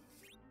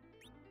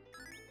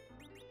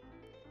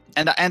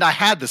 And I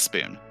had the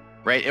spoon.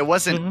 Right? It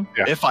wasn't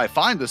if I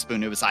find the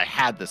spoon, it was I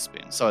had the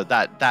spoon. So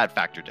that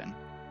factored in.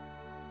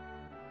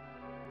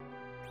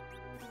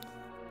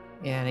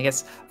 Yeah, and I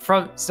guess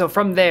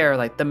from there,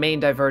 like the main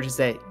divergence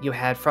that you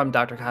had from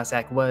Dr.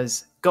 Cossack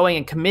was going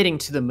and committing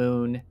to the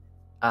moon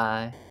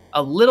a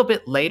little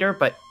bit later,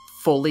 but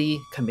fully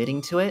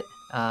committing to it.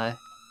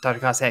 Dr.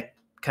 Cossack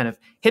kind of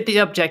hit the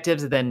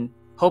objectives and then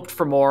hoped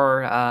for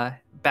more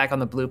back on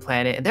the blue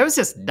planet, and there was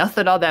just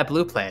nothing on that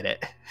blue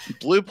planet.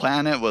 Blue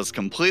planet was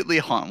completely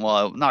haunted.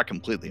 Well, not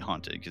completely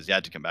haunted because you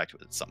had to come back to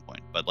it at some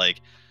point. But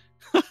like,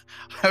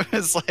 I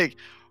was like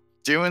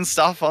doing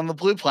stuff on the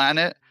blue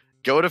planet.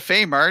 Go to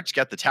FF4FE,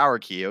 get the tower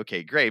key.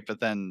 Okay, great. But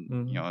then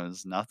you know,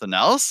 there's nothing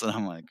else, and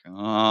I'm like,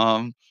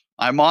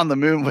 I'm on the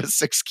moon with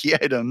 6 key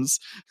items.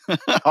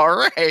 All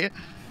right.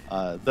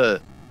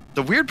 The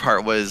weird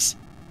part was,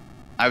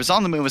 I was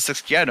on the moon with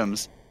 6 key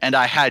items, and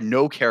I had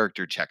no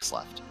character checks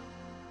left.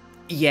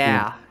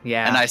 Yeah.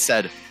 And I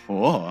said,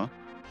 "Oh,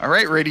 all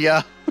right,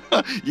 Rydia,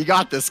 you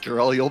got this,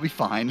 girl. You'll be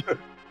fine."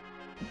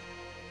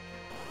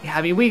 Yeah,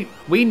 I mean,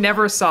 we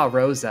never saw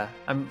Rosa.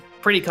 I'm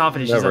pretty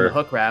confident she's on the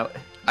hook route.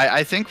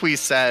 I think we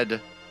said,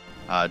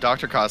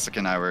 Dr. Cossack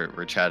and I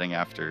were chatting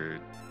after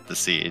the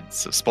seed.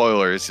 So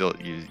spoilers,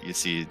 you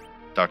see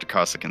Dr.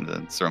 Cossack in the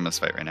Soromas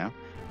fight right now.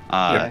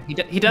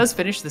 He does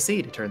finish the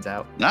seed, it turns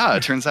out.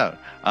 It turns out.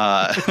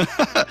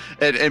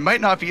 It might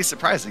not be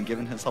surprising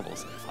given his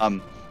levels.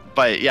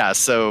 But yeah,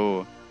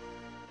 so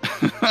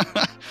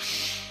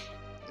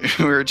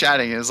we were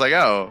chatting. It was like,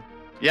 oh,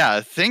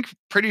 yeah,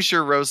 pretty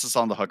sure Rose is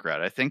on the hook route.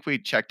 I think we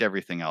checked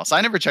everything else.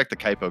 I never checked the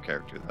Kaipo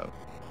character, though.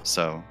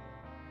 So,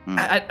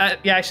 I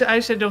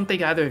actually don't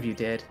think either of you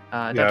did.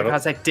 Dr.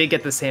 Cossack did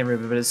get the sand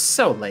ruby, but it's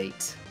so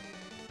late.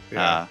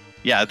 Yeah,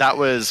 that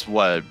was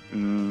what?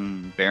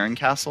 Baron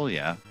Castle?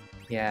 Yeah.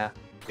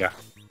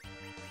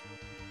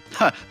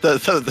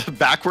 The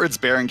backwards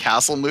Baron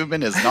Castle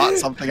movement is not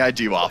something I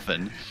do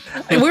often.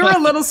 We were a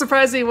little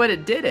surprised when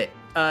it did it.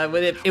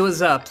 It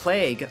was a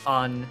plague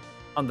on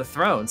the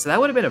throne, so that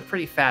would have been a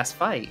pretty fast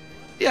fight.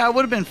 Yeah, it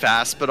would have been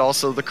fast, but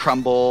also the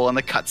crumble and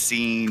the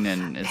cutscene,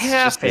 and it's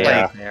just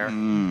like there.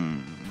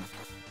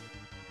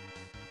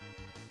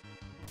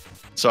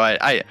 So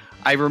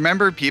I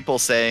remember people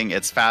saying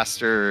it's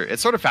faster.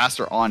 It's sort of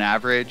faster on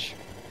average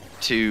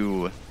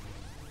to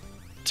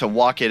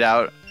walk it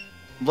out.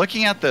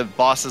 Looking at the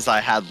bosses I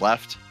had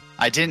left,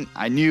 I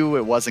knew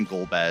it wasn't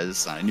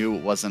Golbez. I knew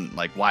it wasn't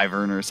like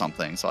Wyvern or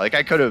something. So like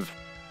I could have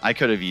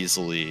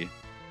easily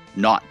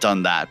not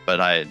done that,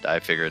 but I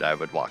figured I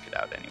would walk it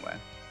out anyway.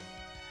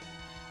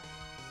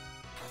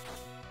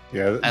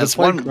 Yeah, and it's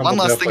one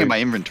less thing in my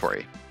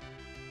inventory.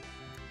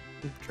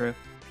 True.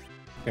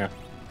 Yeah.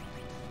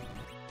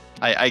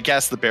 I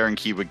guess the Baron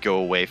key would go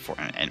away for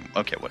and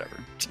okay,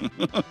 whatever.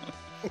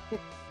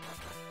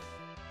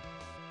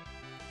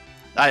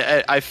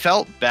 I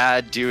felt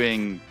bad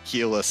doing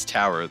Keyless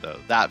Tower though.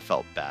 That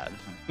felt bad.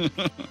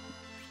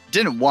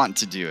 Didn't want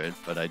to do it,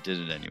 but I did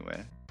it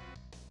anyway.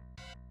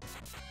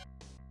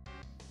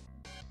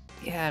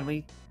 Yeah, and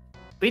we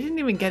didn't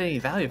even get any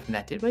value from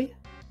that, did we?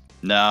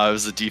 No, it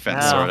was a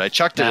defense sword. I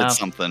chucked it at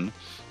something.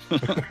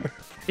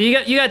 You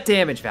got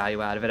damage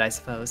value out of it, I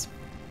suppose.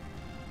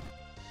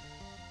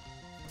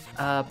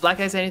 Black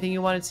Eyes, anything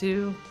you wanted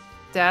to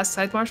ask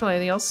ScytheMarshall?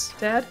 Anything else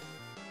to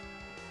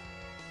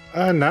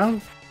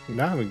add?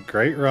 No,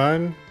 great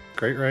run,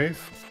 great race.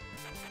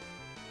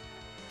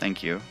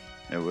 Thank you.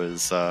 It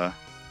was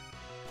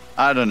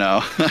I don't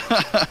know.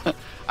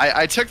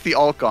 I took the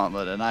alt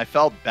gauntlet and I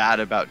felt bad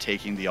about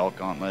taking the alt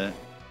gauntlet.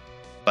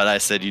 But I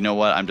said, you know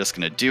what? I'm just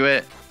going to do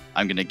it.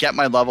 I'm going to get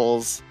my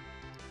levels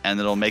and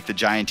it'll make the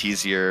giant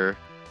easier.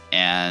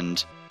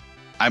 And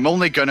I'm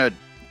only going to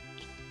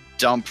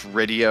dump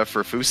Rydia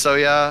for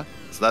Fusoya.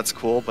 So that's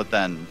cool. But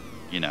then,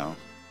 you know,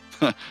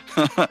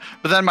 but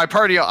then my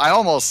party,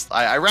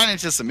 I ran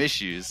into some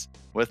issues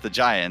with the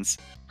giants.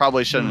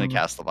 Probably shouldn't have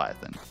cast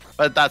Leviathan.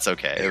 But that's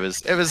okay. It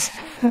was,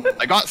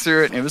 I got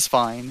through it and it was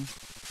fine.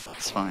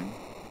 It's fine.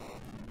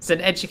 It's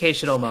an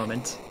educational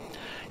moment.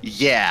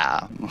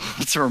 Yeah,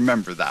 let's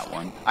remember that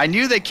one. I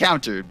knew they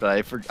countered,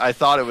 but I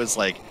thought it was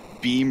like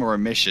beam or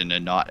emission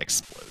and not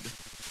explode.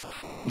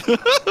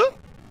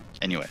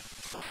 Anyway.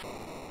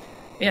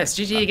 Yes,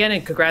 GG again,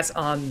 and congrats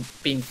on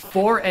being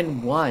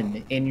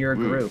 4-1 in your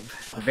group.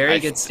 Very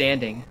good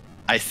standing.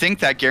 I think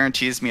that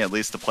guarantees me at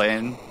least a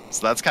play-in,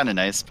 so that's kind of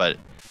nice. But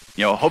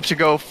you know, hope to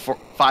go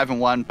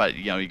 5-1, but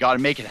you know, you got to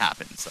make it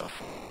happen. So,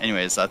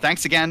 anyways,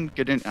 thanks again.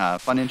 Good,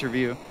 fun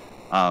interview.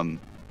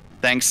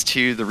 Thanks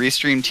to the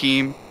Restream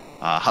team,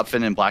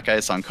 Hupfin and Black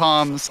Ice on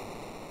comms,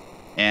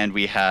 and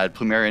we had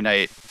Plumeria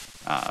Knight.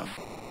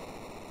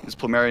 It was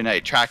Plumeria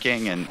Knight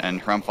tracking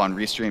and Harumph on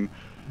Restream.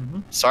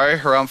 Sorry,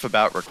 Harumph,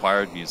 about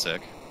required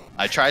music.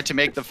 I tried to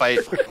make the fight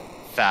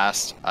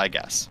fast, I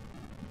guess.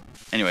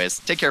 Anyways,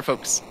 take care,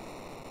 folks.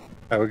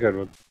 Have a good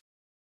one.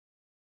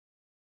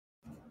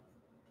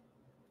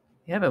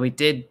 Yeah, but we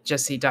did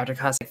just see Dr.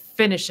 Cossack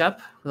finish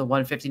up with a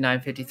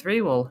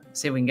 159.53. We'll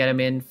see if we can get him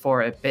in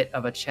for a bit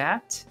of a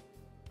chat.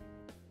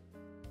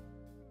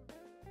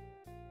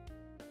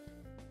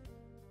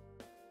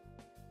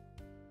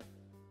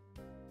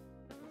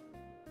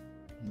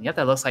 Yep,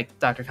 that looks like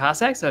Dr.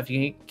 Cossack. So if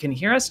you can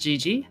hear us,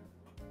 GG.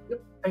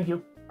 Yep, thank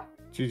you.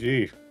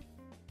 GG.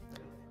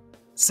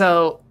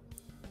 So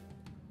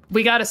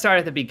we got to start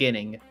at the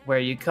beginning, where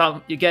you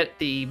get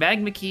the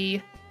magma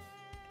key,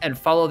 and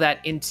follow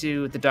that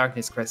into the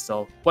darkness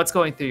crystal. What's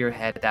going through your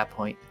head at that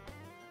point?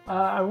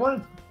 I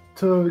wanted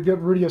to get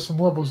rid of some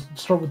levels,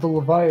 start with the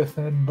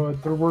Leviathan,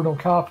 but there were no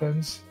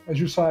coffins. As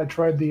you saw, I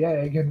tried the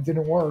egg and it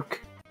didn't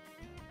work.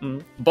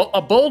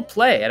 A bold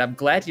play, and I'm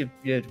glad you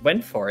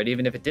went for it,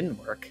 even if it didn't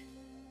work.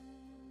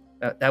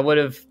 That would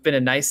have been a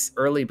nice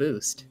early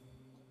boost.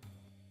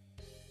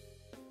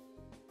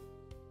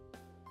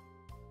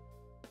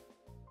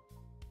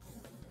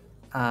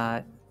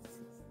 But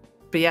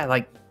yeah,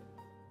 like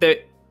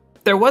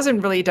there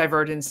wasn't really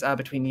divergence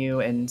between you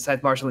and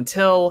ScytheMarshall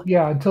until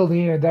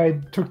the end. I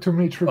took too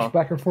many trips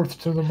back and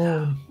forth to the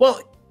moon. Well,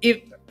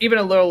 even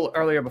a little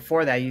earlier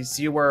before that,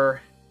 you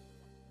were.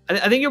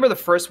 I think you were the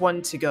first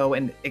one to go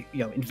and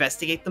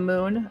investigate the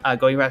moon,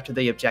 going after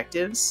the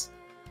objectives,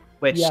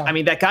 which I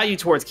mean that got you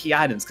towards key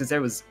items because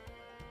there was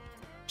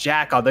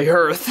Jack on the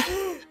Earth.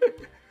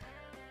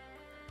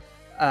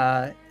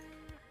 But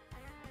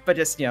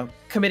just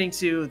committing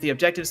to the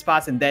objective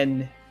spots and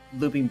then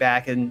looping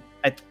back, and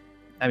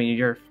I mean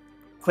you're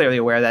clearly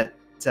aware that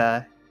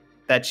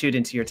that chewed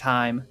into your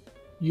time.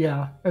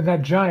 Yeah, and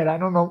that giant, I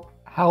don't know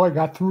how I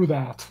got through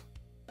that.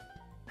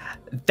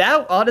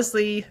 That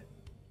honestly,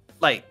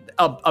 like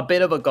a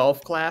bit of a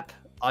golf clap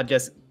on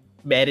just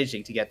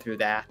managing to get through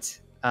that,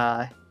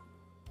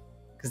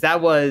 because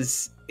that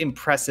was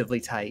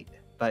impressively tight,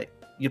 but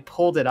you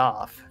pulled it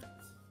off.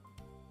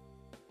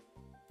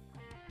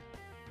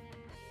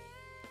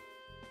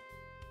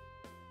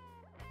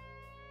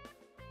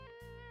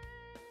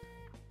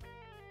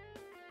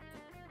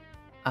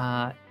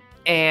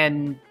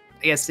 And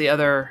I guess the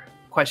other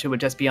question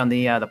would just be on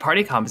the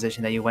party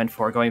composition that you went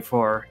for, going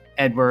for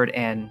Edward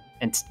and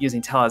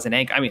using Tella as an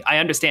anchor. I mean, I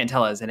understand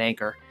Tella as an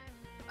anchor,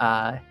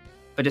 but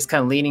just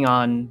kind of leaning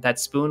on that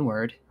spoon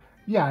word.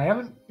 Yeah, I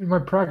haven't, in my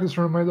practice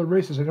or in my other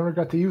races, I never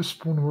got to use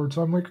spoon word,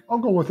 so I'm like, I'll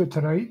go with it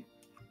tonight.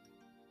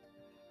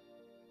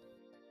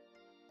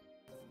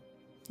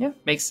 Yeah,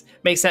 makes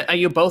sense.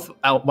 You both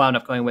wound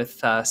up going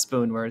with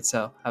spoon word,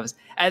 so I was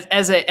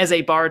as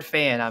a Bard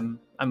fan,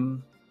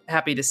 I'm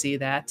happy to see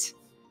that.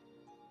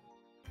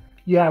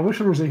 Yeah, I wish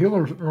there was a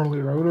healer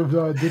earlier. I would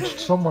have ditched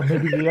someone,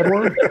 maybe the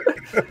Edward.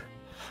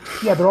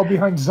 Yeah, they're all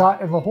behind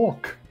Zot and the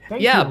Hulk.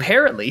 Thank you.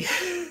 Apparently.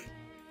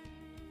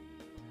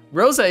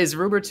 Rosa is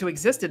rumored to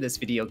exist in this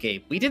video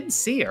game. We didn't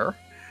see her.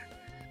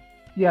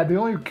 Yeah, the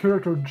only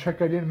character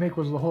check I didn't make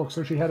was the Hulk,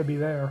 so she had to be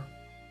there.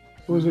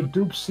 It was a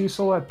dupe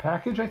Cecil at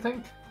package, I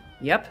think?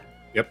 Yep.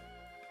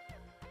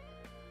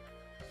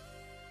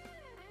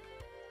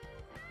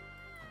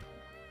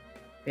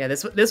 Yeah,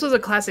 this was a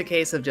classic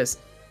case of just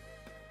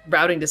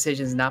routing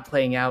decisions not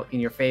playing out in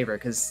your favor,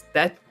 because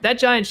that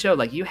giant show,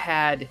 like, you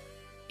had,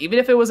 even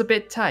if it was a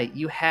bit tight,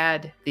 you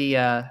had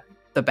the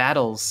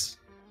battles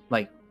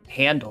like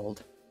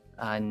handled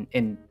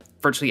in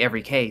virtually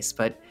every case,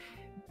 but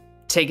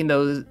taking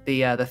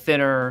the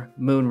thinner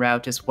moon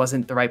route just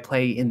wasn't the right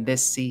play in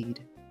this seed,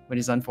 which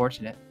is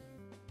unfortunate.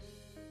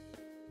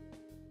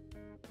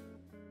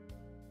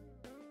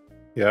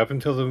 Yeah, up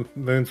until the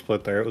moon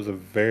split there, it was a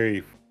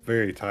very,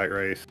 very tight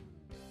race.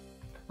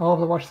 I'll have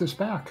to watch this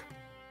back.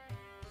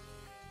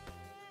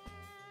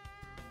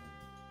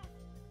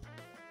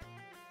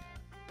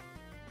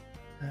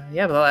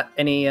 Yeah, but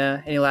any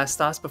last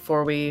thoughts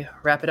before we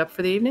wrap it up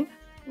for the evening?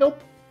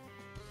 Nope.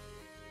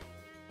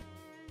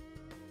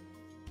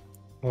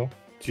 Well,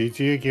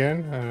 GG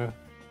again.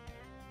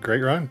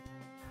 Great run.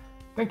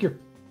 Thank you.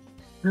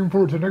 Looking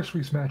forward to next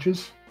week's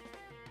matches.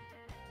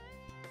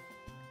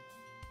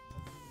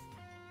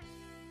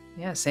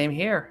 Yeah, same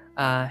here.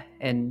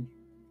 And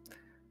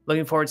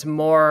looking forward to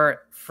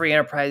more Free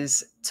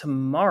Enterprise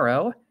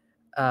tomorrow,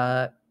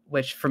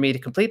 which for me to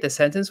complete this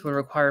sentence would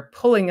require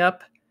pulling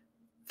up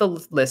the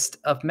list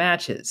of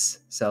matches.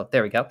 So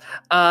there we go.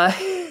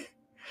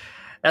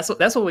 That's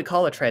what we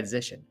call a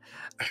transition.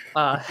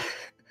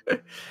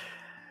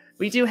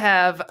 We do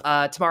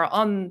have tomorrow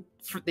on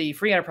the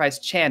Free Enterprise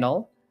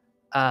channel.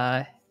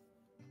 The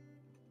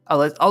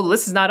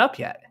list is not up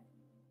yet,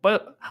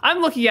 but I'm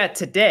looking at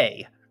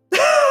today.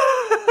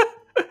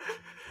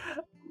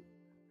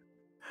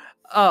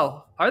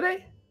 Oh, are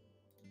they?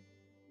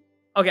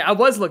 Okay, I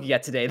was looking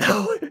at today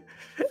though.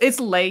 It's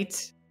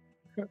late.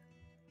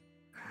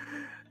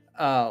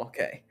 Oh,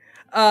 okay.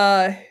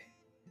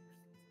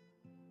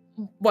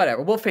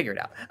 Whatever, we'll figure it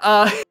out.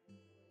 I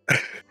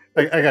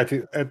got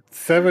you. At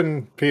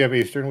 7 p.m.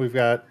 Eastern, we've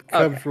got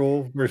Cubs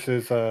Rule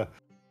versus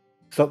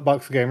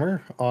Soapbox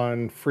Gamer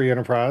on Free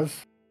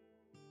Enterprise.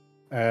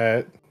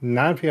 At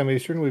 9 p.m.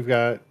 Eastern, we've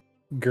got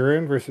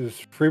Gurren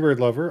versus Freebird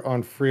Lover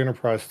on Free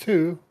Enterprise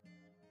 2.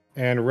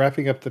 And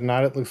wrapping up the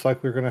night, it looks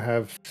like we're going to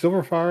have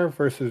Silverfire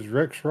versus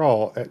Rex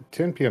Raw at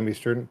 10 p.m.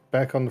 Eastern,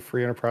 back on the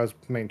Free Enterprise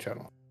main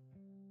channel.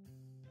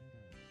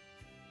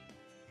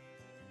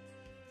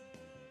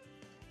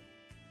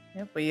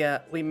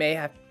 Yep, we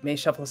may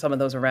shuffle some of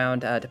those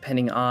around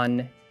depending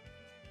on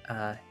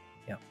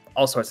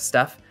all sorts of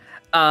stuff.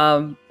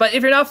 But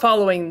if you're not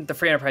following the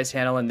Free Enterprise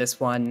channel in this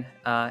one,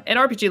 and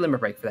RPG Limit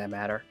Break for that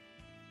matter,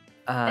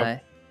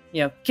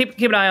 keep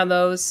an eye on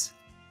those.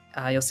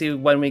 You'll see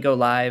when we go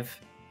live.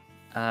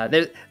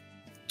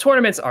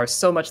 Tournaments are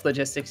so much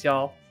logistics,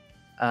 y'all,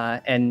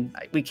 and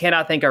we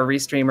cannot thank our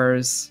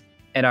restreamers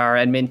and our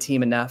admin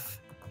team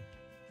enough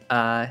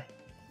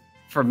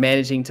for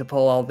managing to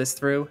pull all this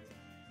through.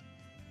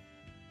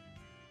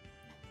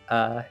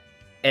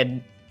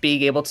 And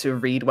being able to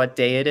read what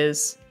day it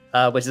is,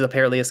 which is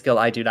apparently a skill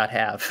I do not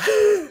have.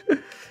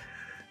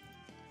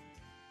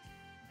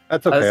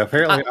 That's okay.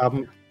 Apparently,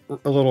 I'm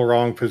a little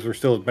wrong because we're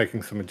still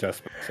making some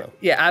adjustments. So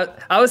yeah,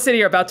 I was sitting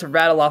here about to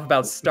rattle off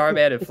about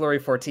Starman and Flurry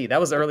 14. That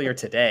was earlier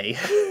today.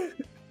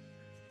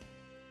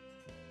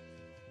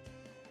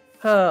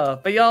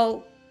 But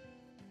y'all,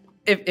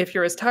 if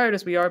you're as tired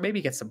as we are,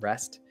 maybe get some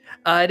rest.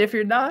 And if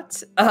you're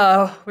not,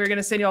 we're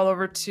gonna send you all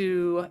over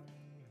to.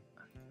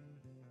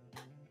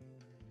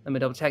 Let me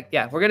double check.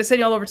 Yeah, we're going to send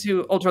you all over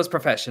to Ultros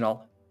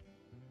Professional,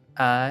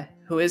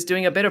 who is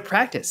doing a bit of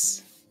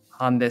practice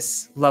on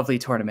this lovely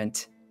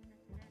tournament.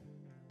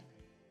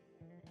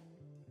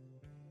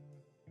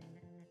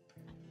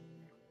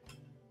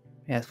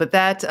 Yes, with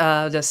that,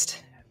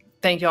 just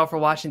thank you all for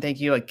watching.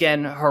 Thank you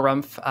again,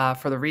 Harumph,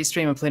 for the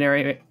restream and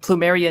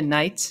Plumeria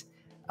Night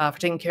for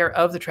taking care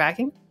of the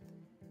tracking.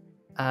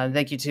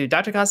 Thank you to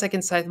Dr. Cossack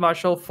and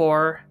ScytheMarshall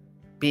for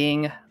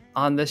being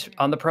on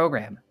the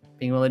program,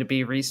 being willing to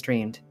be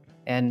restreamed.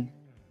 And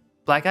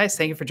Black Ice,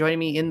 thank you for joining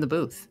me in the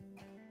booth.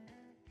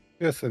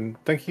 Yes, and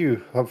thank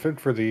you, Humphrey,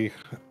 for the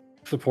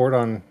support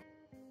on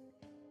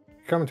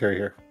commentary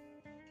here.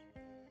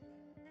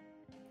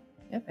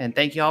 Yep, and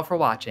thank you all for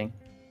watching.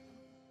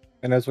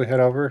 And as we head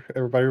over,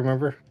 everybody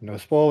remember, no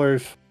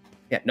spoilers.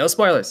 Yeah, no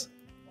spoilers.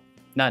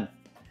 None.